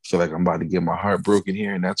feel like I'm about to get my heart broken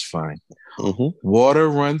here, and that's fine. Mm-hmm. Water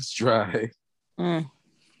Runs Dry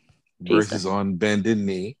versus On Bended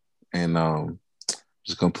Knee, and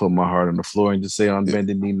just gonna put my heart on the floor and just say On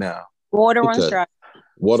Bended Knee now. Water Runs Dry.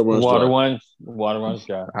 Water runs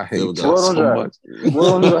dry. I hate y'all so much.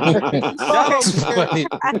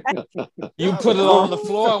 You put it on the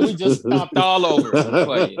floor and we just stomped all over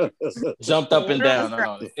it. Jumped up and down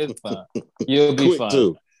on it. It's fine. You'll be fine.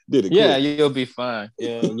 Too. You'll be fine.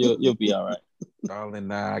 Yeah, you'll be all right.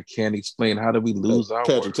 Darling, I can't explain. How did we lose our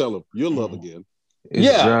Patrick, work? tell him you'll love again.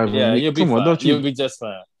 You'll be fine. You'll be just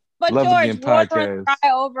fine. But Love George, Again podcast.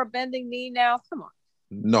 Try over Bending Knee now. Come on.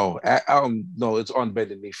 No, no, it's On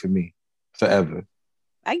Bended Knee for me forever.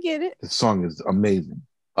 I get it. The song is amazing.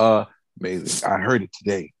 Amazing. I heard it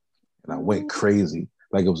today and I went crazy.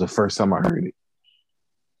 Like it was the first time I heard it.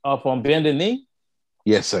 Up on Bended Knee?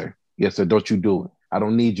 Yes, sir. Yes, sir. Don't you do it. I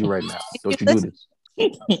don't need you right now. Don't you do this.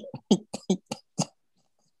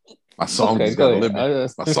 My song just got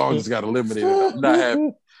eliminated. My song just got eliminated. I'm not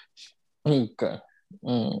happy. Okay.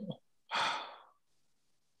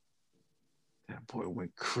 That boy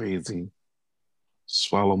went crazy.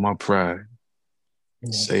 Swallow my pride.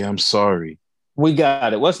 Say I'm sorry. We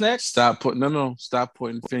got it. What's next? Stop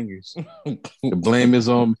pointing fingers. The blame is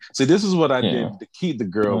on me. See, this is what I did to keep the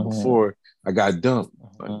girl before I got dumped.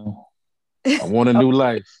 I want a new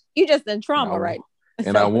life. You just in trauma, right?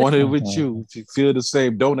 And I want it with you. If you feel the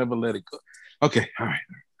same, don't ever let it go. Okay, all right.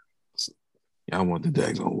 I want the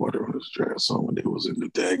daggone Water on this dry song when they was in the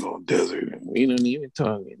daggone desert and we didn't even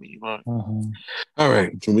talk anymore. All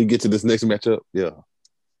right. Can we get to this next matchup? Yeah.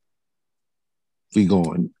 We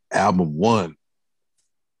going album 1.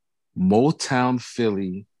 Motown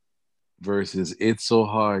Philly versus It's So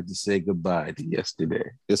Hard to Say Goodbye to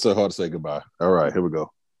Yesterday. It's so hard to say goodbye. All right, here we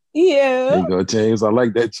go. Yeah. There you go, James. I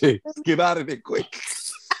like that, James. Get out of there quick.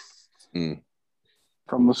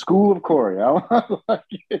 From the school of Corey. I'm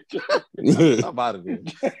out of here.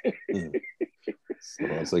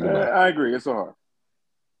 I agree. It's so hard.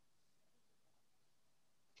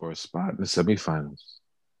 For a spot in the semifinals.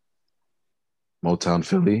 Motown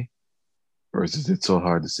Philly versus It's So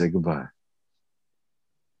Hard to Say Goodbye.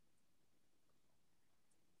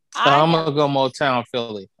 I'm going to go Motown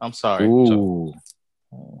Philly. I'm sorry. Ooh.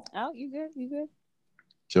 Oh, you good.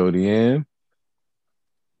 Jody Ann.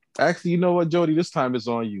 Actually, you know what, Jody? This time it's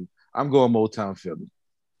on you. I'm going Motown Philly.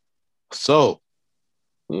 So,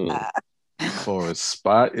 for a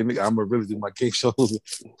spot, I'm going to really do my game show.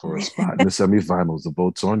 For a spot in the semifinals, the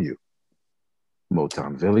vote's on you.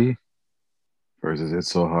 Motown Philly versus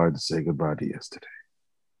It's So Hard to Say Goodbye to Yesterday.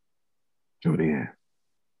 Jody Ann.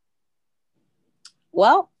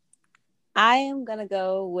 Well, I am going to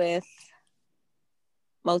go with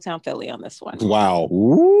Motown Philly on this one. Wow.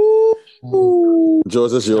 Ooh.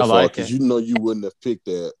 George, that's your fault because you know you wouldn't have picked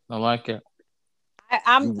that. I like it.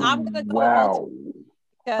 I'm gonna go.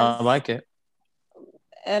 I like it.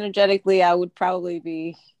 Energetically, I would probably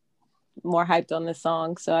be more hyped on this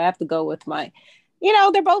song, so I have to go with my.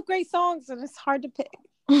 They're both great songs, and it's hard to pick.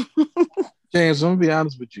 James, I'm gonna be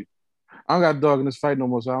honest with you. I don't got a dog in this fight no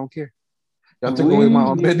more, so I don't care. Y'all took away my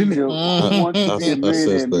own bending.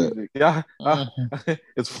 Yeah,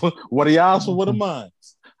 it's what are y'all's for what are mine,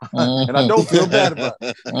 and I don't feel bad about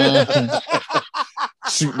it.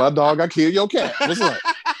 Shoot my dog, I kill your cat. What's up?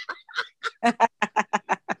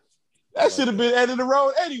 That should have been end of the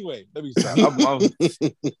road anyway. Let me stop.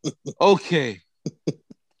 Okay.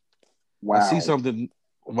 Wow. I see something.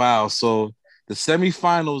 Wow. So the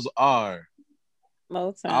semifinals are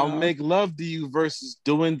Motown. I'll Make Love to You versus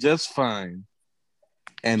Doing Just Fine.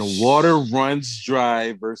 And Water Runs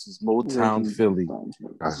Dry versus Motown Philly.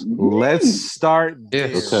 Let's start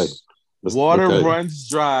there. Okay. Water Runs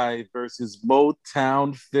Dry versus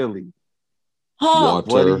Motown Philly. Water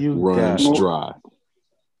What do you runs got? dry.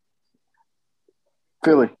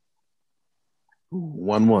 Philly.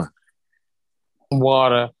 1-1.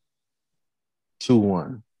 Water.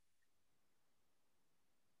 2-1.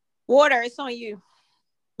 Water, it's on you.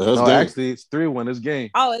 That's No, game. actually, it's 3-1. It's game.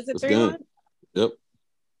 Oh, is it 3-1? Yep.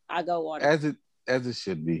 I go water. As it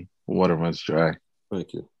should be. Water Runs Dry.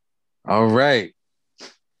 Thank you. All right.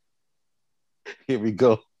 Here we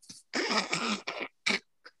go.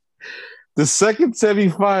 The second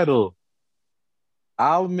semifinal.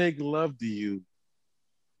 I'll Make Love to You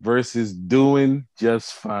versus Doing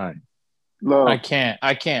Just Fine. Love. I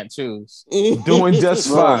can't choose. Doing Just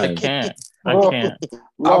Fine. I can't. Love. I'm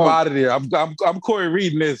Love. out of there. I'm Corey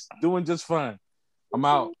reading this. Doing Just Fine. I'm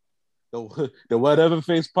out. The Whatever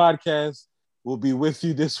Face podcast will be with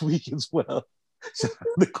you this week as well.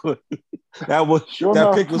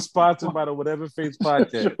 That pick was sponsored by the Whatever Face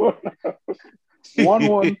podcast.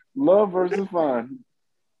 1-1. Love versus Fine.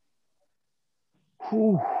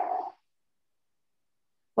 Whew.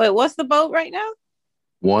 Wait, what's the vote right now?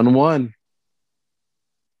 1-1.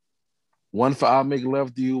 1 for I'll Make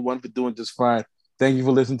Love to You, 1 for Doing Just Fine. Thank you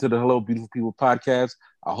for listening to the Hello Beautiful People podcast.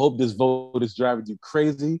 I hope this vote is driving you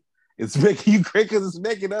crazy. It's making you crazy because it's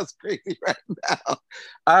making us crazy right now.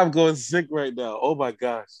 I'm going sick right now. Oh my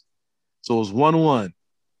gosh. So it's 1-1.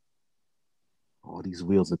 Oh, these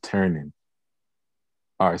wheels are turning.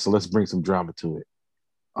 All right, so let's bring some drama to it.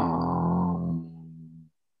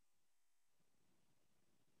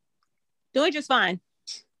 Doing just fine.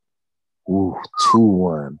 Ooh,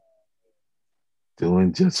 2-1.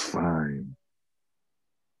 Doing Just Fine.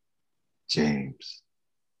 James.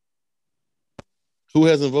 Who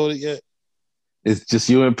hasn't voted yet? It's just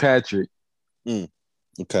you and Patrick.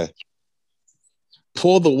 Okay.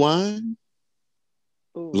 Pour the wine.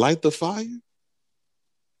 Ooh. Light the fire.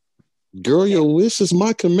 Girl, your wish is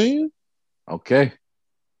my command. Okay.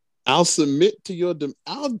 I'll submit to your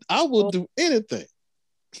I will do anything.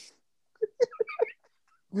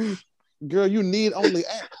 Girl, you need only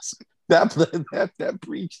ask. That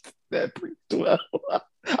preached well.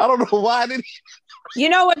 I don't know why I didn't. You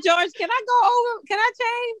know what, George? Can I go over? Can I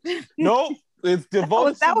change? No, it's the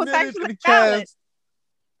vote. That was actually valid.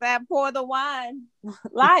 That pour the wine,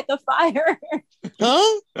 light the fire.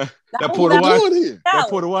 Huh? That pour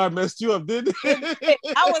the wine messed you up, didn't it?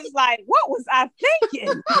 I was like, what was I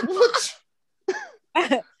thinking?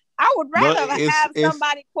 I would rather have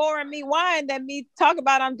somebody pouring me wine than me talk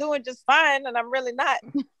about I'm doing just fine and I'm really not.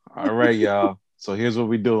 All right, y'all. So here's what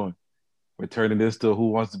we're doing. We're turning this to Who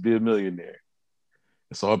Wants to Be a Millionaire.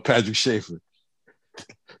 It's all Patrick Schaefer.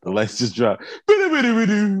 The lights just dropped.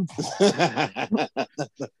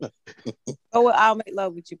 Oh, well, I'll make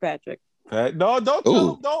love with you, Patrick. No, don't.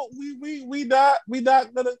 We not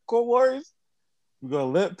gonna go worries. We're gonna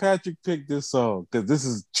let Patrick pick this song because this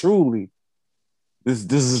is truly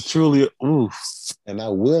oof. And I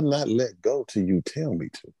will not let go till you tell me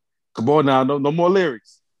to. Come on now, no more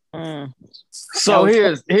lyrics. So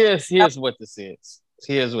here's what this is.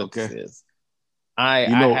 Here's what this is. I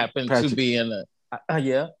happen Patrick, to be in a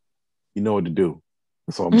yeah. You know what to do.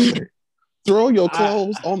 That's all I'm saying. Throw your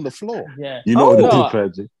clothes on the floor. Yeah. You know what to do,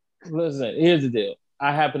 Patrick. Listen, here's the deal.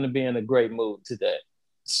 I happen to be in a great mood today.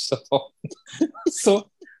 So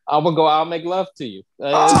I'm gonna go. I'll make love to you.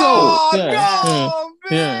 Let's go.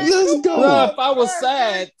 If I was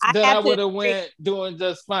sad, then I would have went doing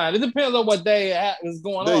just fine. It depends on what day is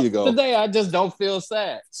going on. There you go. Today I just don't feel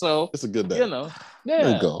sad. So it's a good day. Yeah. There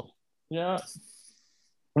you go. Yeah.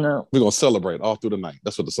 No. We're gonna celebrate all through the night.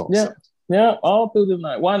 That's what the song says. Yeah, all through the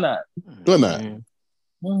night. Why not? Why not?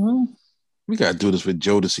 Mm-hmm. We gotta do this with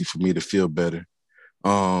Jodeci for me to feel better.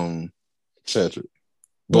 Patrick.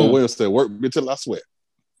 But Wednesday, work me till I sweat.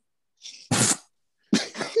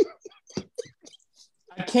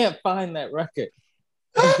 I can't find that record.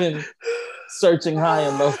 I've been searching high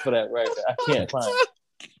and low for that record. I can't find it.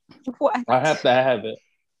 What? I have to have it.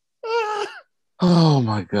 Oh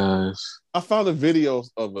my gosh. I found a video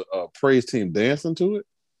of a praise team dancing to it.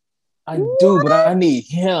 I do, but I need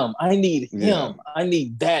him. I need him. I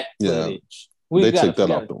need that footage. They took that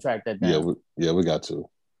off. Track that down. We got to.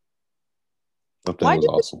 That thing Why was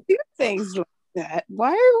do awesome. we do things like that?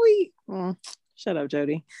 Why are we? Shut up,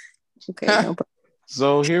 Jody. Okay. No problem.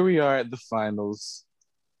 So here we are at the finals.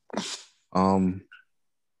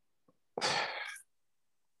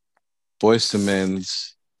 Boyz II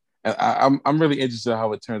Men's, and I'm really interested in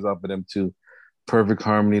how it turns out for them too. Perfect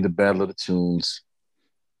Harmony, the Battle of the Tunes.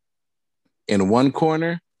 In one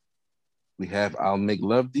corner, we have I'll Make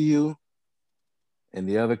Love to You. In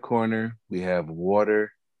the other corner, we have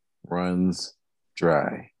Water Runs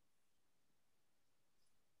Dry.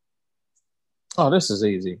 Oh, this is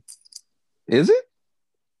easy. Is it?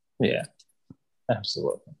 Yeah,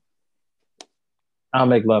 absolutely. I'll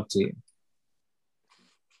Make Love to You.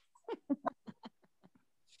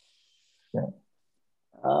 Yeah.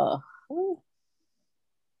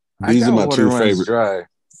 These are my two favorite. Dry.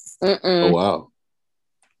 Oh, wow.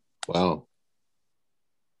 Wow.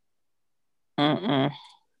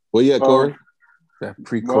 Well, yeah, Corey. That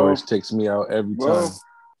pre-chorus takes me out every time.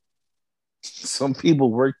 Some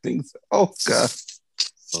people work things. Oh God,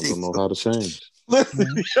 I don't know how to change. Listen,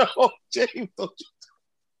 yo, James, don't you?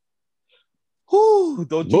 Whew,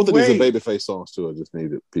 don't you Both of wait. these are Babyface songs too. I just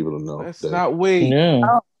needed people to know. Let's not wait.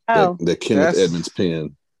 Yeah. That Kenneth Edmonds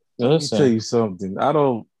pen. Let me tell you something.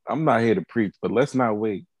 I'm not here to preach, but let's not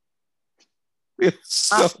wait.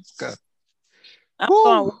 So good.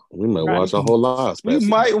 We might watch our whole lives. We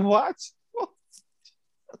might watch.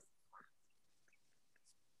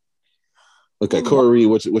 Okay, Corey,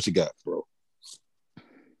 what you got, bro?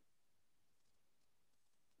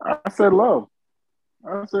 I said love.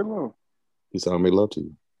 He said, "I make love to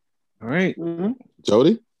you." All right,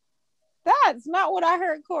 Jody. That's not what I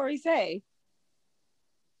heard Corey say.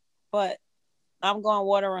 But I'm going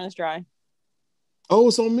Water Runs Dry. Oh,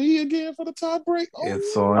 it's on me again for the tie break. Oh.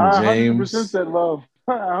 It's on James. 100% said love.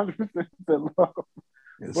 100% said love.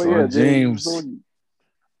 It's on James.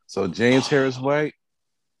 So James Harris White,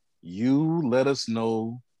 you let us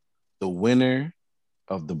know the winner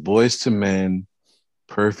of the Boyz II Men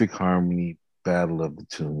Perfect Harmony Battle of the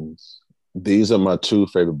Tunes. These are my two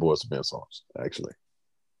favorite Boyz II Men songs, actually.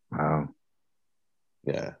 Wow.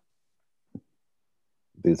 Yeah.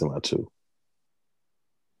 These are my two.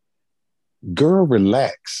 Girl,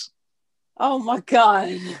 relax. Oh my God.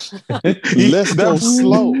 Let's go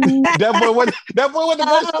slow. That boy went the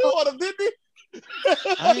best show on him, didn't he?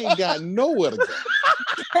 I ain't got nowhere to go.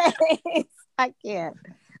 I can't.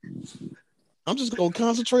 I'm just gonna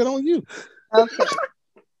concentrate on you. Okay.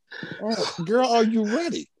 Girl, are you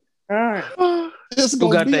ready? All right. It's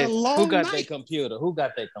gonna be a long Who got night. their computer? Who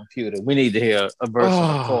got their computer? We need to hear a verse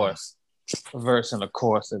and a chorus. A verse and a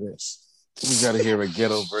chorus of this. We gotta hear a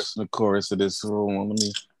ghetto verse and a chorus of this. Hold on, let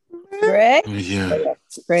me. Greg? Yeah.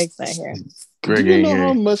 Greg's not here. Greg Do you ain't know here.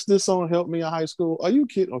 how much this song helped me in high school? Are you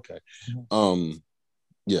kidding? Okay.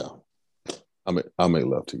 Yeah. I'll make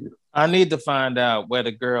love to you. I need to find out where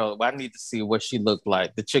the girl. I need to see what she looked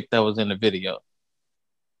like. The chick that was in the video.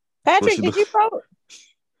 Patrick, did you vote?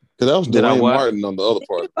 Because that was Did I Dwayne what? Martin on the other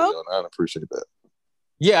part of the vote? video, and I appreciate that.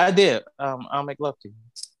 Yeah, I did. I'll make love to you.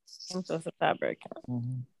 I'm so tiebreaker.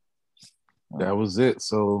 That was it.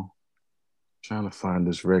 So trying to find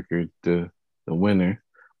this record, the winner.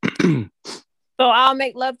 So I'll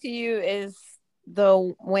Make Love to You is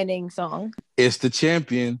the winning song. It's the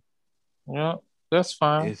champion. Yeah, that's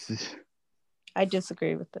fine. I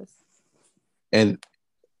disagree with this. And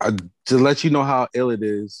to let you know how ill it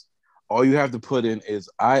is, all you have to put in is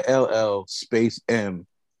ILL space M,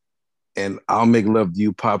 and I'll Make Love to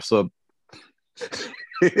You pops up.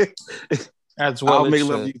 As well, I'll Make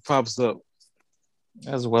Love to You pops up.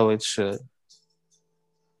 As well, it should.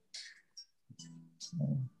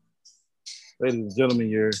 Ladies and gentlemen,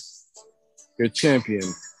 your champion.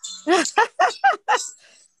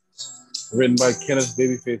 Written by Kenneth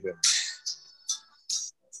Babyface.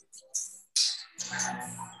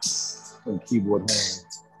 And keyboard hand.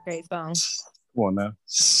 Great song. Come on now.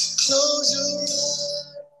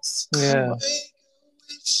 Yeah.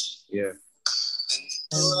 Yeah.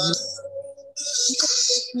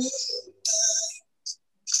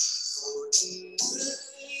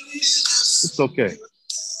 It's okay.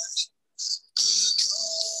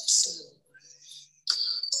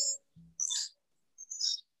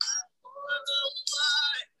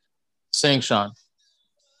 Sing, Sean.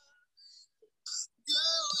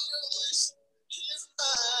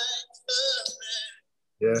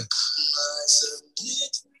 Yeah.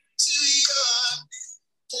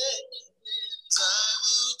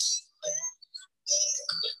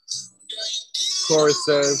 Chorus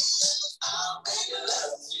says,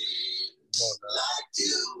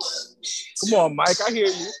 come on, Mike, I hear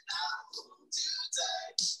you.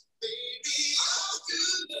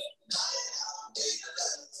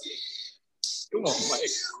 Come on, Mike.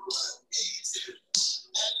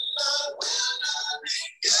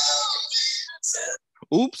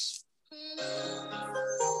 Oops.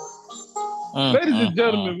 Ladies and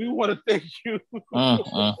gentlemen, we want to thank you.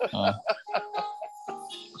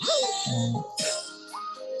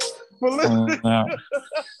 For listening.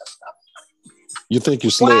 You think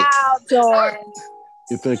you're slick. Wow, George.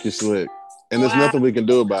 You think you're slick. And there's nothing we can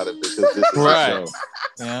do about it because this is the show.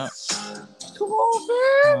 Yeah. Come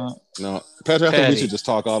on, man. No, Patrick, I think we should just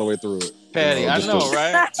talk all the way through it. Patty, I know,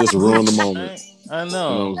 right? Just ruin the moment. I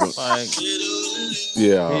know. Like,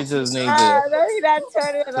 yeah. He just needs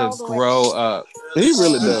to grow up. He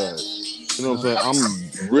really does. You know what I'm saying?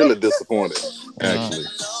 I'm really disappointed, actually,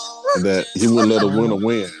 that he wouldn't let a winner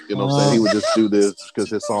win. You know what I'm saying? He would just do this because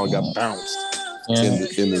his song got bounced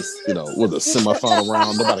in this, with a semifinal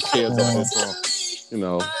round. Nobody cares about his song.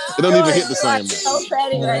 It don't even hit the same. So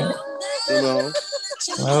petty right now.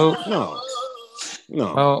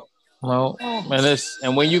 No.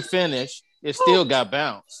 And when you finish, it still got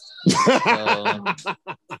bounced. So,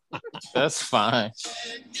 that's fine.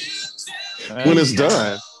 When it's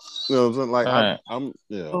done, like I'm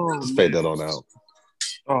just fade that on out.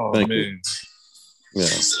 Oh, Thank man. you. Yeah.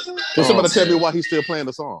 Can somebody tell me why he's still playing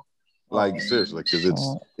the song? Like seriously, because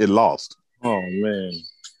it lost. Oh man,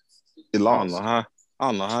 it lost. I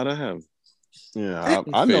don't know how to have. Yeah,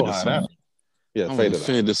 I know how that. Yeah, fade it.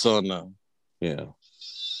 Fade this on now. Yeah,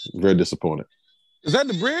 very disappointed. Is that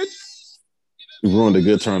the bridge? You ruined a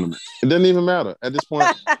good tournament. It doesn't even matter at this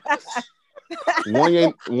point.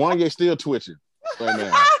 Wanye still twitching right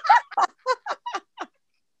now.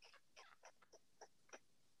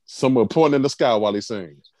 Someone pointing in the sky while he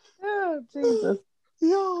sings. Oh Jesus!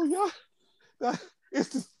 Yo,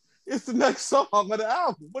 it's the next song of the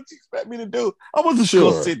album. What you expect me to do? I wasn't sure.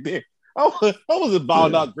 Gonna sit there. I wasn't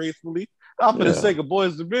bowing out gracefully. I'm for the sake of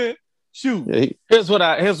Boyz II Men. Shoot. Yeah, here's what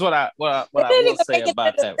I will say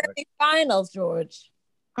about that. Finals, George.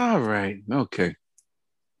 All right. Okay.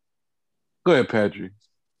 Go ahead, Patrick.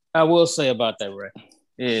 I will say about that record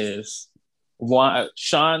is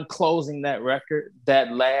Sean closing that record,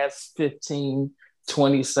 that last 15,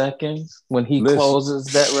 20 seconds when he closes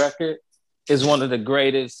that record is one of the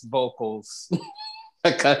greatest vocals.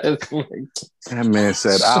 That man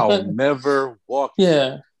said, "I'll never walk."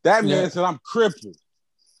 Yeah. That man said, "I'm crippled."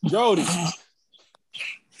 Jody.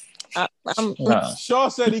 Shaw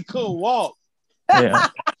said he couldn't walk. Yeah.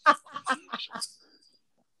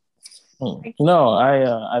 No,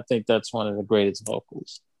 I think that's one of the greatest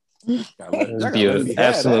vocals. Beautiful.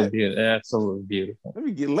 Absolutely beautiful.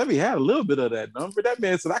 Let me have a little bit of that number. That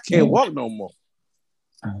man said, "I can't walk no more."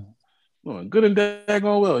 Good and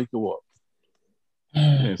daggone well he could walk.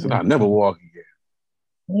 Man said, "I'll never walk again."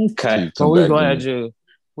 Okay. So we're glad you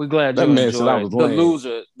enjoyed the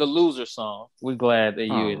loser song. We're glad that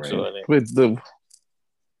you enjoyed it.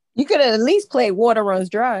 You could have at least played Water Runs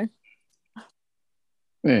Dry.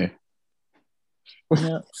 Yeah.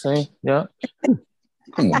 Yeah, see? Yeah.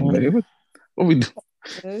 Come on, man. What we do?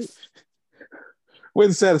 Where's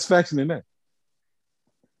the satisfaction in that?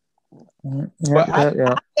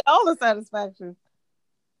 Yeah. All the satisfaction.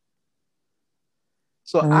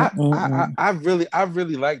 So I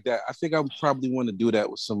really like that. I think I would probably want to do that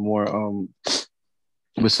with some more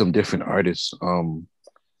with some different artists. I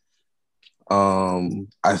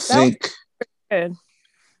think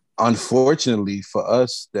unfortunately for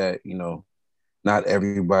us that not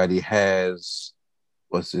everybody has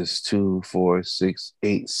 2, 4, 6,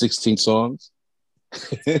 8, 16 songs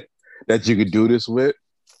that you could do this with.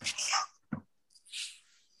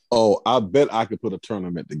 Oh, I bet I could put a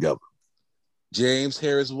tournament together. James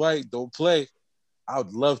Harris White, don't play. I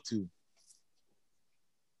would love to.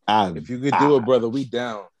 If you could do it, brother, we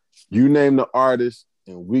down. You name the artist,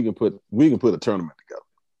 and we can put a tournament together.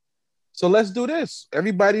 So let's do this.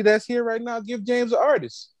 Everybody that's here right now, give James an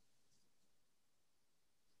artist.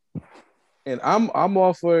 And I'm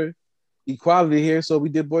all for equality here. So we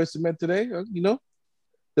did Boyz II Men today. Them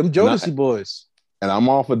Jodeci boys. And I'm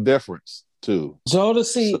all for deference too.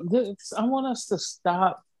 Jodeci. I want us to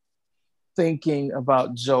stop thinking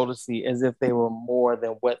about Jodeci as if they were more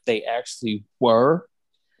than what they actually were.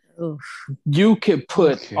 Oof. You could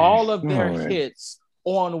put all of their hits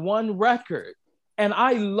on one record. And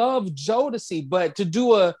I love Jodeci, but to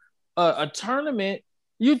do a tournament,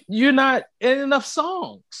 you're not in enough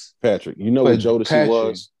songs. Patrick, you know what Jodeci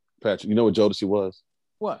was? Patrick, you know what Jodeci was?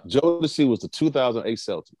 What? Jodeci was the 2008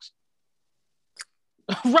 Celtics.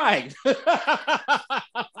 Right.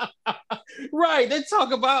 Right. They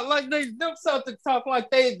talk about like Celtics talk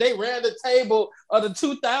like they ran the table of the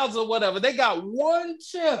 2000 whatever. They got one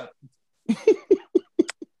chip.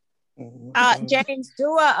 James,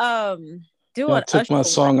 I took my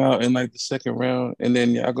song out in like the second round, and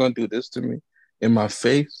then y'all gonna do this to me in my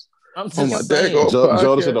face. I'm Oh my just saying.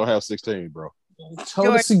 Jodeci don't have 16, bro.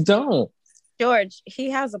 Jodeci don't. George, he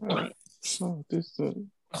has a point. So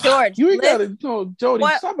George, you ain't gotta go, Jody.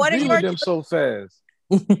 Stop what agreeing with them so fast.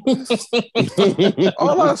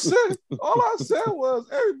 all I said was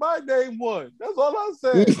everybody named one. That's all I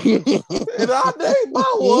said. And I named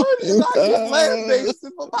my one, and I get last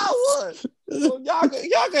basis for my one. So y'all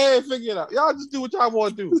can ahead figure it out. Y'all just do what y'all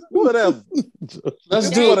want to do. Whatever. Let's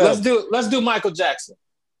do Michael Jackson.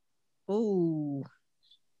 Ooh.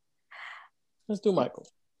 Let's do Michael.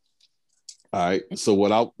 All right. So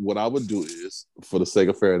what I would do is, for the sake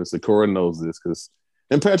of fairness, and Cora knows this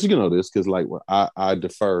and Patrick, you know this, because like I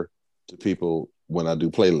defer to people when I do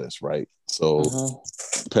playlists, right? So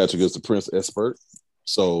Patrick is the Prince expert.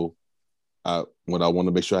 So when I want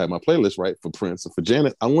to make sure I have my playlist right for Prince and for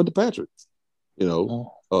Janet, I went to Patrick. You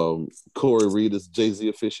know, Corey Reed is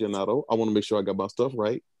Jay-Z aficionado. I want to make sure I got my stuff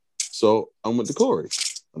right. So I went to Corey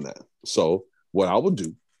on that. So what I would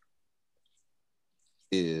do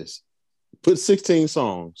is put 16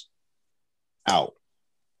 songs out,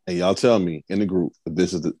 and y'all tell me in the group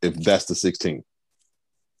if that's the 16.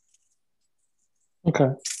 Okay.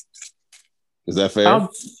 Is that fair?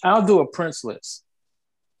 I'll do a Prince list.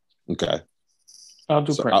 Okay. I'll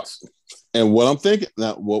do Prince. And what I'm thinking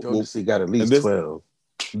now, Jodeci got at least 12.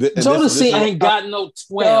 Jodeci ain't got no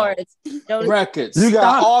 12 records. You got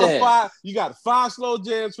Stop all that. the 5. You got 5 slow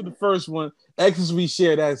jams for the first one. X's we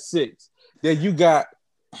share, that's 6. Then you got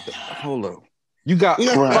hold up. You got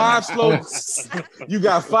 5 slow. You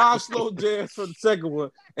got 5 slow jams for the second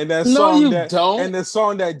one, and that song and the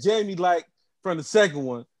song that Jamie liked from the second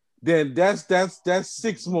one. Then that's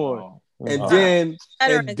 6 more, and then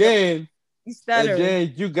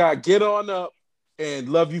you got Get On Up and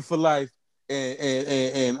Love You for Life,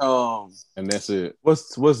 and that's it.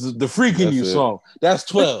 What's the Freaking You song? That's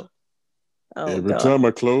 12. Every time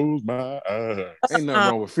I close my eyes. Ain't nothing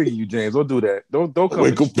wrong with Freaking You, James. Don't do that. Don't come.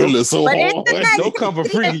 Wake up feeling so hard. Don't come for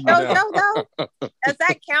Freaking You now. Does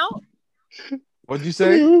that count? What'd you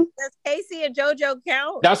say? Does Casey and JoJo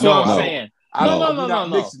count? That's what I'm saying. No. We're not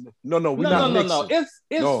mixing.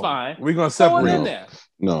 It's fine. We're gonna separate in there.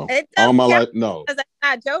 No, all my life, no. Because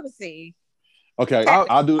that's not Jodeci. Okay,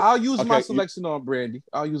 I'll use my selection on Brandy.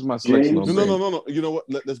 I'll use my selection on Brandy. No. You know what?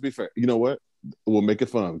 Let's be fair. You know what? We'll make it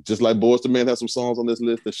fun. Just like Boyz II Men has some songs on this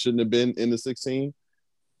list that shouldn't have been in the 16.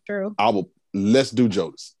 True. Let's do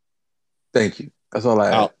Jodeci. Thank you. That's all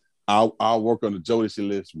I have. I'll work on the Jodeci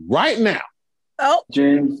list right now. Oh,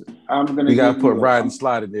 James, we gotta put Ride and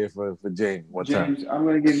Slide in there for James one time. James, I'm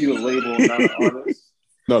gonna give you a label, not an artist.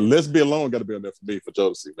 No, Let's Be Alone got to be on there for me for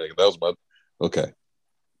Jodeci, man. That was my okay.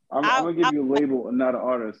 I'm gonna give you a label and not an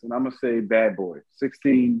artist, and I'm gonna say Bad Boy.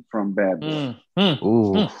 16 from Bad Boy.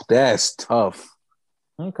 Ooh, that's tough.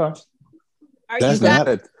 Okay. That's not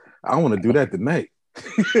it. I want to do that tonight.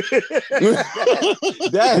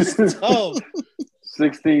 That's tough.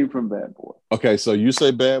 16 from Bad Boy. Okay, so you say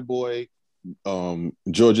Bad Boy.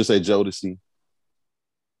 George, you say Jodeci.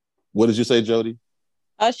 What did you say, Jody?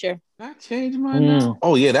 Usher. I changed mine now.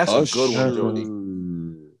 Oh yeah, that's a good one, Jody.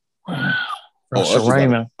 Usher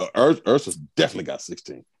Raymond. Ursa's definitely got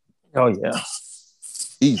 16. Oh yeah,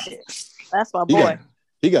 easy. That's my boy.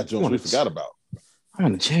 He got Jones we forgot about. I'm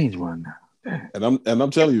gonna change one now. And I'm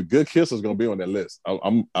telling you, Good Kiss is gonna be on that list.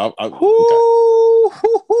 Okay.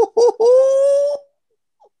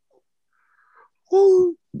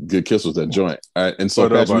 Good Kiss was that joint. All right, and so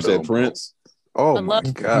Patrick, you said Prince. Oh my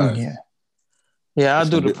God. Yeah, I'll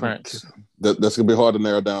do the Prince. That's gonna be hard to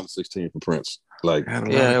narrow down to 16 for Prince. Like,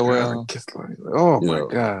 well, oh my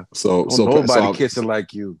God. So nobody kissing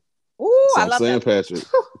like you. Ooh, so I love saying that.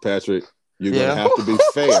 Patrick, you're gonna have to be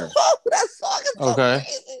fair. That song is so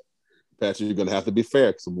amazing. Patrick, you're gonna have to be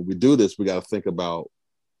fair. So when we do this, we got to think about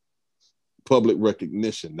public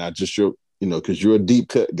recognition, not just your, because you're a deep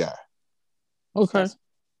cut guy. Okay.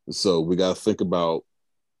 So we got to think about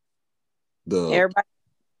everybody.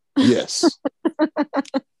 Yes.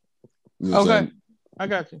 Okay, I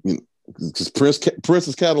got you. Because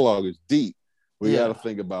Prince's catalog is deep. We got to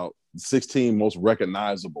think about 16 most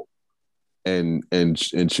recognizable, and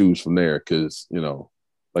choose from there. Because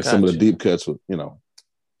some of the deep cuts, just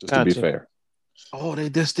to be fair. Oh, they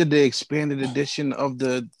just did the expanded edition of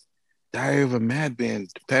the Diary of a Madman,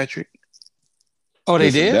 Patrick. Oh,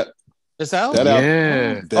 they did. It's out.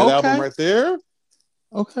 That album right there.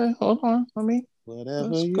 Okay, hold on.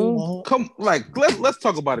 Whatever you want. Come, let's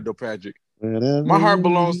talk about it though, Patrick. My Heart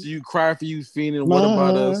Belongs to You, Cry for You, Fiending, What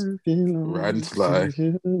About Us, Ride and Slide.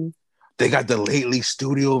 They got the Lately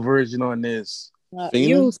studio version on this.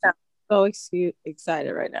 You sound so excited.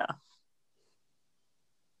 excited right now.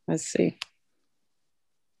 Let's see.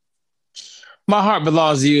 My Heart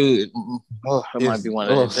Belongs to You. Oh, it might be one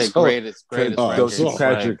of the greatest records.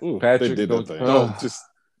 Patrick, they did that thing.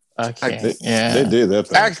 I can't. They did that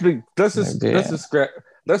thing. Actually, let's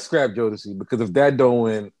scrap Jodeci, because if that don't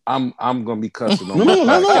win, I'm gonna be cussing on my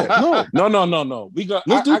podcast. No.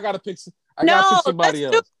 I gotta pick somebody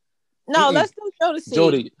else. Let's do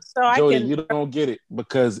Jodeci. Jody, you don't get it,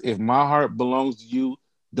 because if My Heart Belongs to You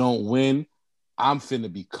don't win, I'm finna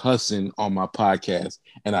be cussing on my podcast,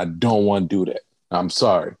 and I don't want to do that. I'm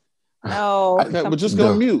sorry. No, we're just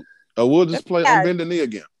gonna mute. Or we'll just play On Bended Knee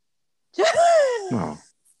again. No.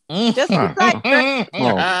 Just like okay.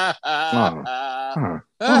 All right.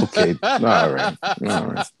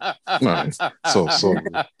 So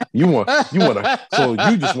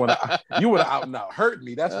you just want to out and out hurt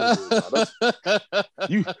me. That's what it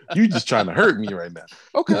is. You just trying to hurt me right now.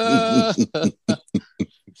 Okay.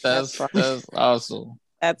 That's awesome.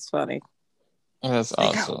 That's funny. That's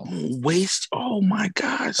awesome. Waste. Oh my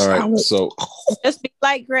gosh. All right. So just be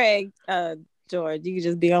like Greg, George. You can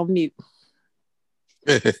just be on mute.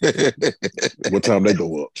 What time they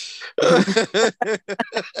go up?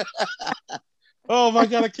 Oh my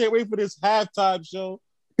God, I can't wait for this halftime show.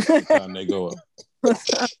 What time they go up?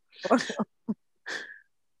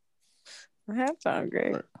 Halftime,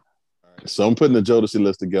 Greg. All right. So I'm putting the Jodeci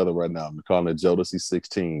list together right now. I'm calling it Jodeci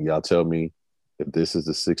 16. Y'all tell me if this is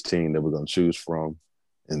the 16 that we're going to choose from,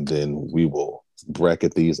 and then we will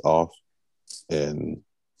bracket these off and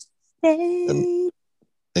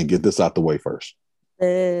get this out the way first.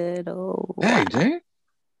 Hey, Jay.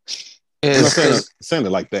 I'm not saying it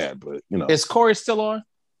like that, but you know. Is Corey still on?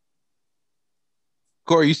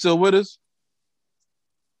 Corey, you still with us?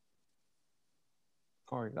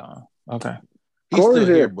 Corey gone. Okay. Corey's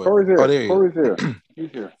here. Corey's here. Corey's here. He's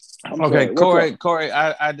here. Okay, Corey.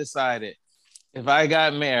 I decided if I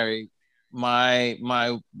got married, my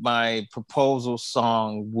proposal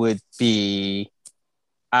song would be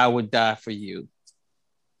 "I Would Die for You."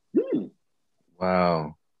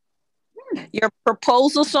 Wow. Your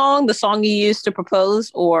proposal song, the song you used to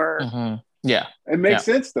propose, or yeah, it makes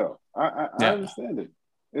sense though. I understand it.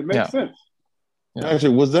 It makes sense. Yeah.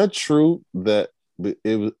 Actually, was that true that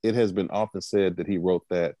it has been often said that he wrote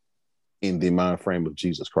that in the mind frame of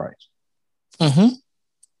Jesus Christ? I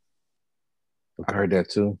heard that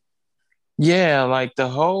too. Yeah, like the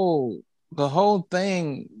whole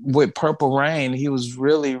thing with Purple Rain, he was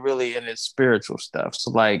really, really in his spiritual stuff.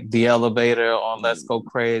 So like the elevator on Let's Go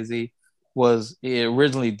Crazy was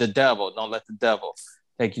originally the devil. Don't let the devil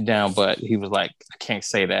take you down. But he was like, I can't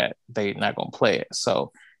say that. They're not going to play it.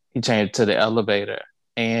 So he changed to the elevator.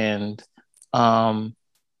 And I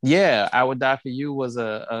Would Die for You was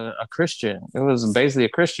a Christian. It was basically a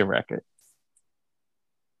Christian record.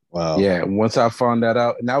 Wow. Yeah, once I found that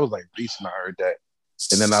out, and that was like recent, I heard that.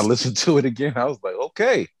 And then I listened to it again. I was like,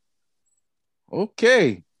 okay.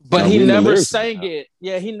 But he never sang it.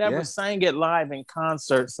 Yeah, he never sang it live in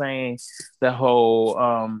concert, saying the whole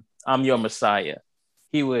 "I'm Your Messiah."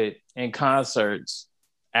 He would, in concerts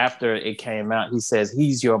after it came out, he says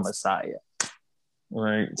he's your Messiah.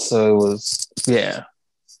 Right. So it was, yeah.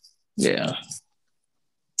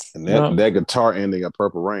 And that guitar ending of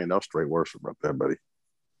Purple Rain, that was straight worship right there, buddy.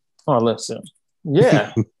 Oh, listen.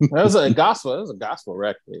 Yeah. That was a gospel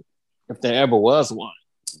record, if there ever was one.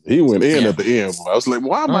 He went in at the end. I was like,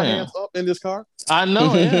 why are my hands up in this car? I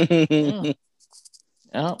know,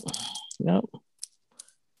 Yep.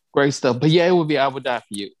 Great stuff. But yeah, it would be I Would Die for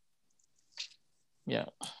You. Yeah.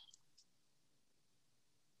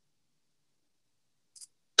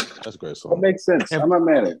 That's a great song. That makes sense. I'm not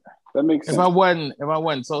mad at it. That makes sense. If I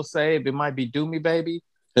wasn't so saved, it might be Do Me Baby.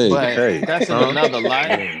 Hey, that's in another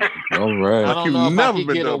life. All right. I don't know if I can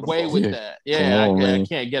get away with that. Yeah, I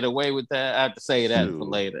can't get away with that. I have to say that for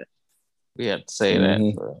later. We have to say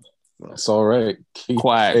that. That's all right.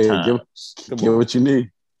 Quiet time. Get what you need.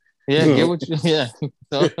 Yeah, get what you. Yeah,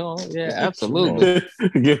 absolutely.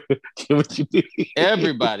 Get what you need.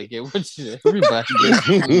 Everybody get what you. Everybody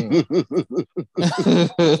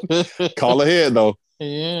get. Call ahead though.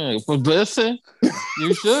 Yeah, but listen,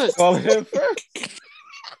 you should call ahead first.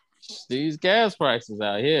 These gas prices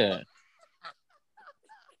out here.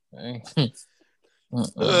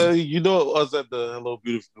 You know, us at the Hello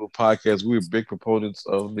Beautiful podcast, we're big proponents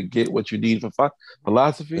of the get what you need for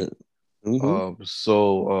philosophy.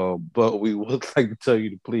 But we would like to tell you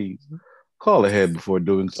to please call ahead before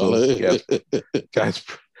doing so. Gas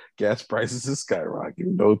prices is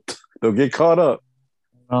skyrocketing. Don't get caught up.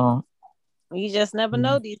 You just never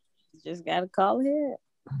know these things. You just gotta call ahead.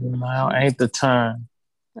 Now ain't the time.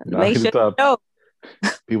 Make sure you know.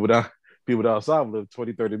 People down south live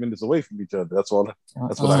 20, 30 minutes away from each other. That's what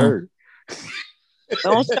I heard.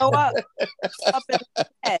 Don't show up. Up in the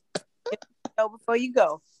head. Know before you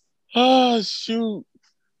go. Oh shoot!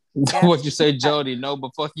 What you say, Jody? Know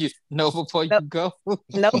before you go. Know before you go.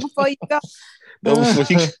 Know before you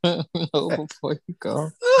know before you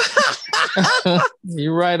go.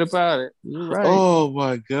 You're right about it. You're right. Oh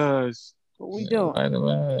my gosh! What we doing? Right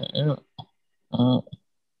about it. Yeah.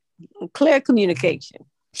 Clear communication.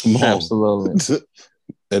 Absolutely.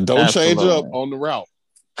 And don't change up on the route.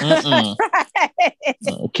 Right.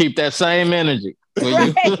 Keep that same energy.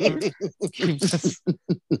 Right. Keep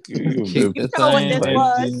You know what this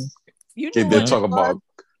was. You Get knew there what talk it about was.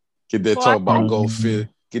 get there talk about goldfish.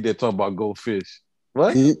 Get there talk about goldfish.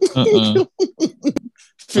 What?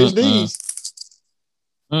 Fish these.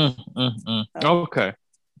 Okay.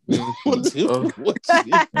 What you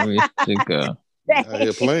out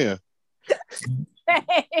here playing?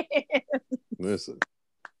 Listen,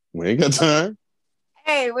 we ain't got time.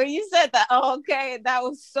 Hey, when you said that, okay, that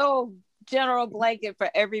was so general blanket for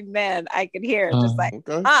every man. I could hear it, just like,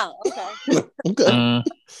 okay. Okay.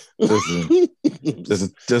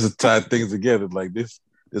 Listen, just to tie things together like this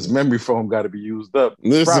memory foam got to be used up.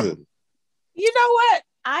 Listen, you know what?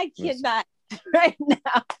 I cannot right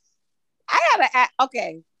now. I gotta ask.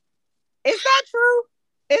 Okay, is that true?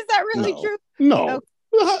 Is that really true? No.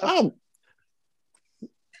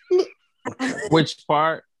 Okay. Which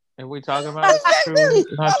part are we talking about? True?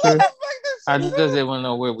 Not true? I just didn't want to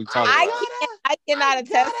know where we talking about. I cannot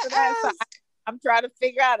attest to that. So I'm trying to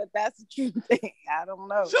figure out if that's a true thing. I don't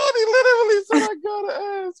know. Jody literally said, "I gotta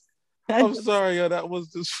ask." I'm sorry, that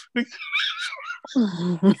was just.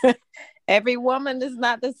 Every woman is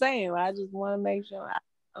not the same. I just want to make sure. I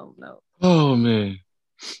don't know. Oh man,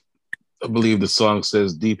 I believe the song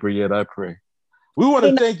says, "Deeper yet I pray." We want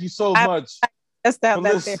to thank you so much. That's that.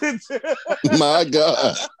 My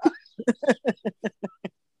God.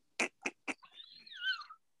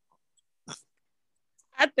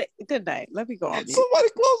 Good night. Let me go on. Somebody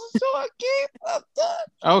close the show. I can't. I'm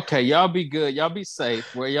done. Okay, y'all be good. Y'all be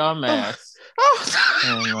safe. Wear y'all masks.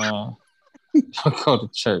 And go to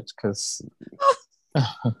church because.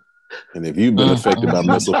 And if you've been affected by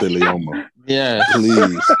mesothelioma,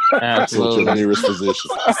 please go to the nearest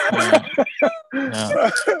physician.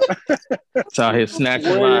 It's out here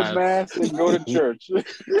snatching Wear lives. your mask and go to church.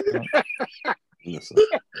 Listen.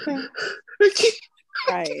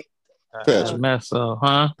 Right. Patrick. Mess up,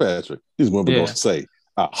 huh? Patrick, these women gonna say,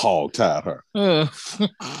 I hog tied her. I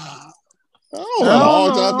don't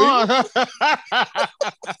hog tie people.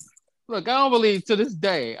 Look, I don't believe to this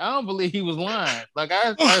day. I don't believe he was lying. Like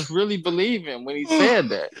I really believe him when he said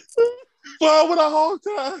that. Why would I hog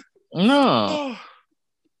tie? No.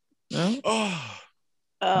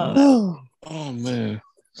 Oh man.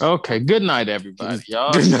 Okay. Good night, everybody.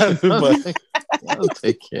 Y'all. Good night, everybody. Y'all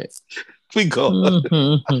take care. We go.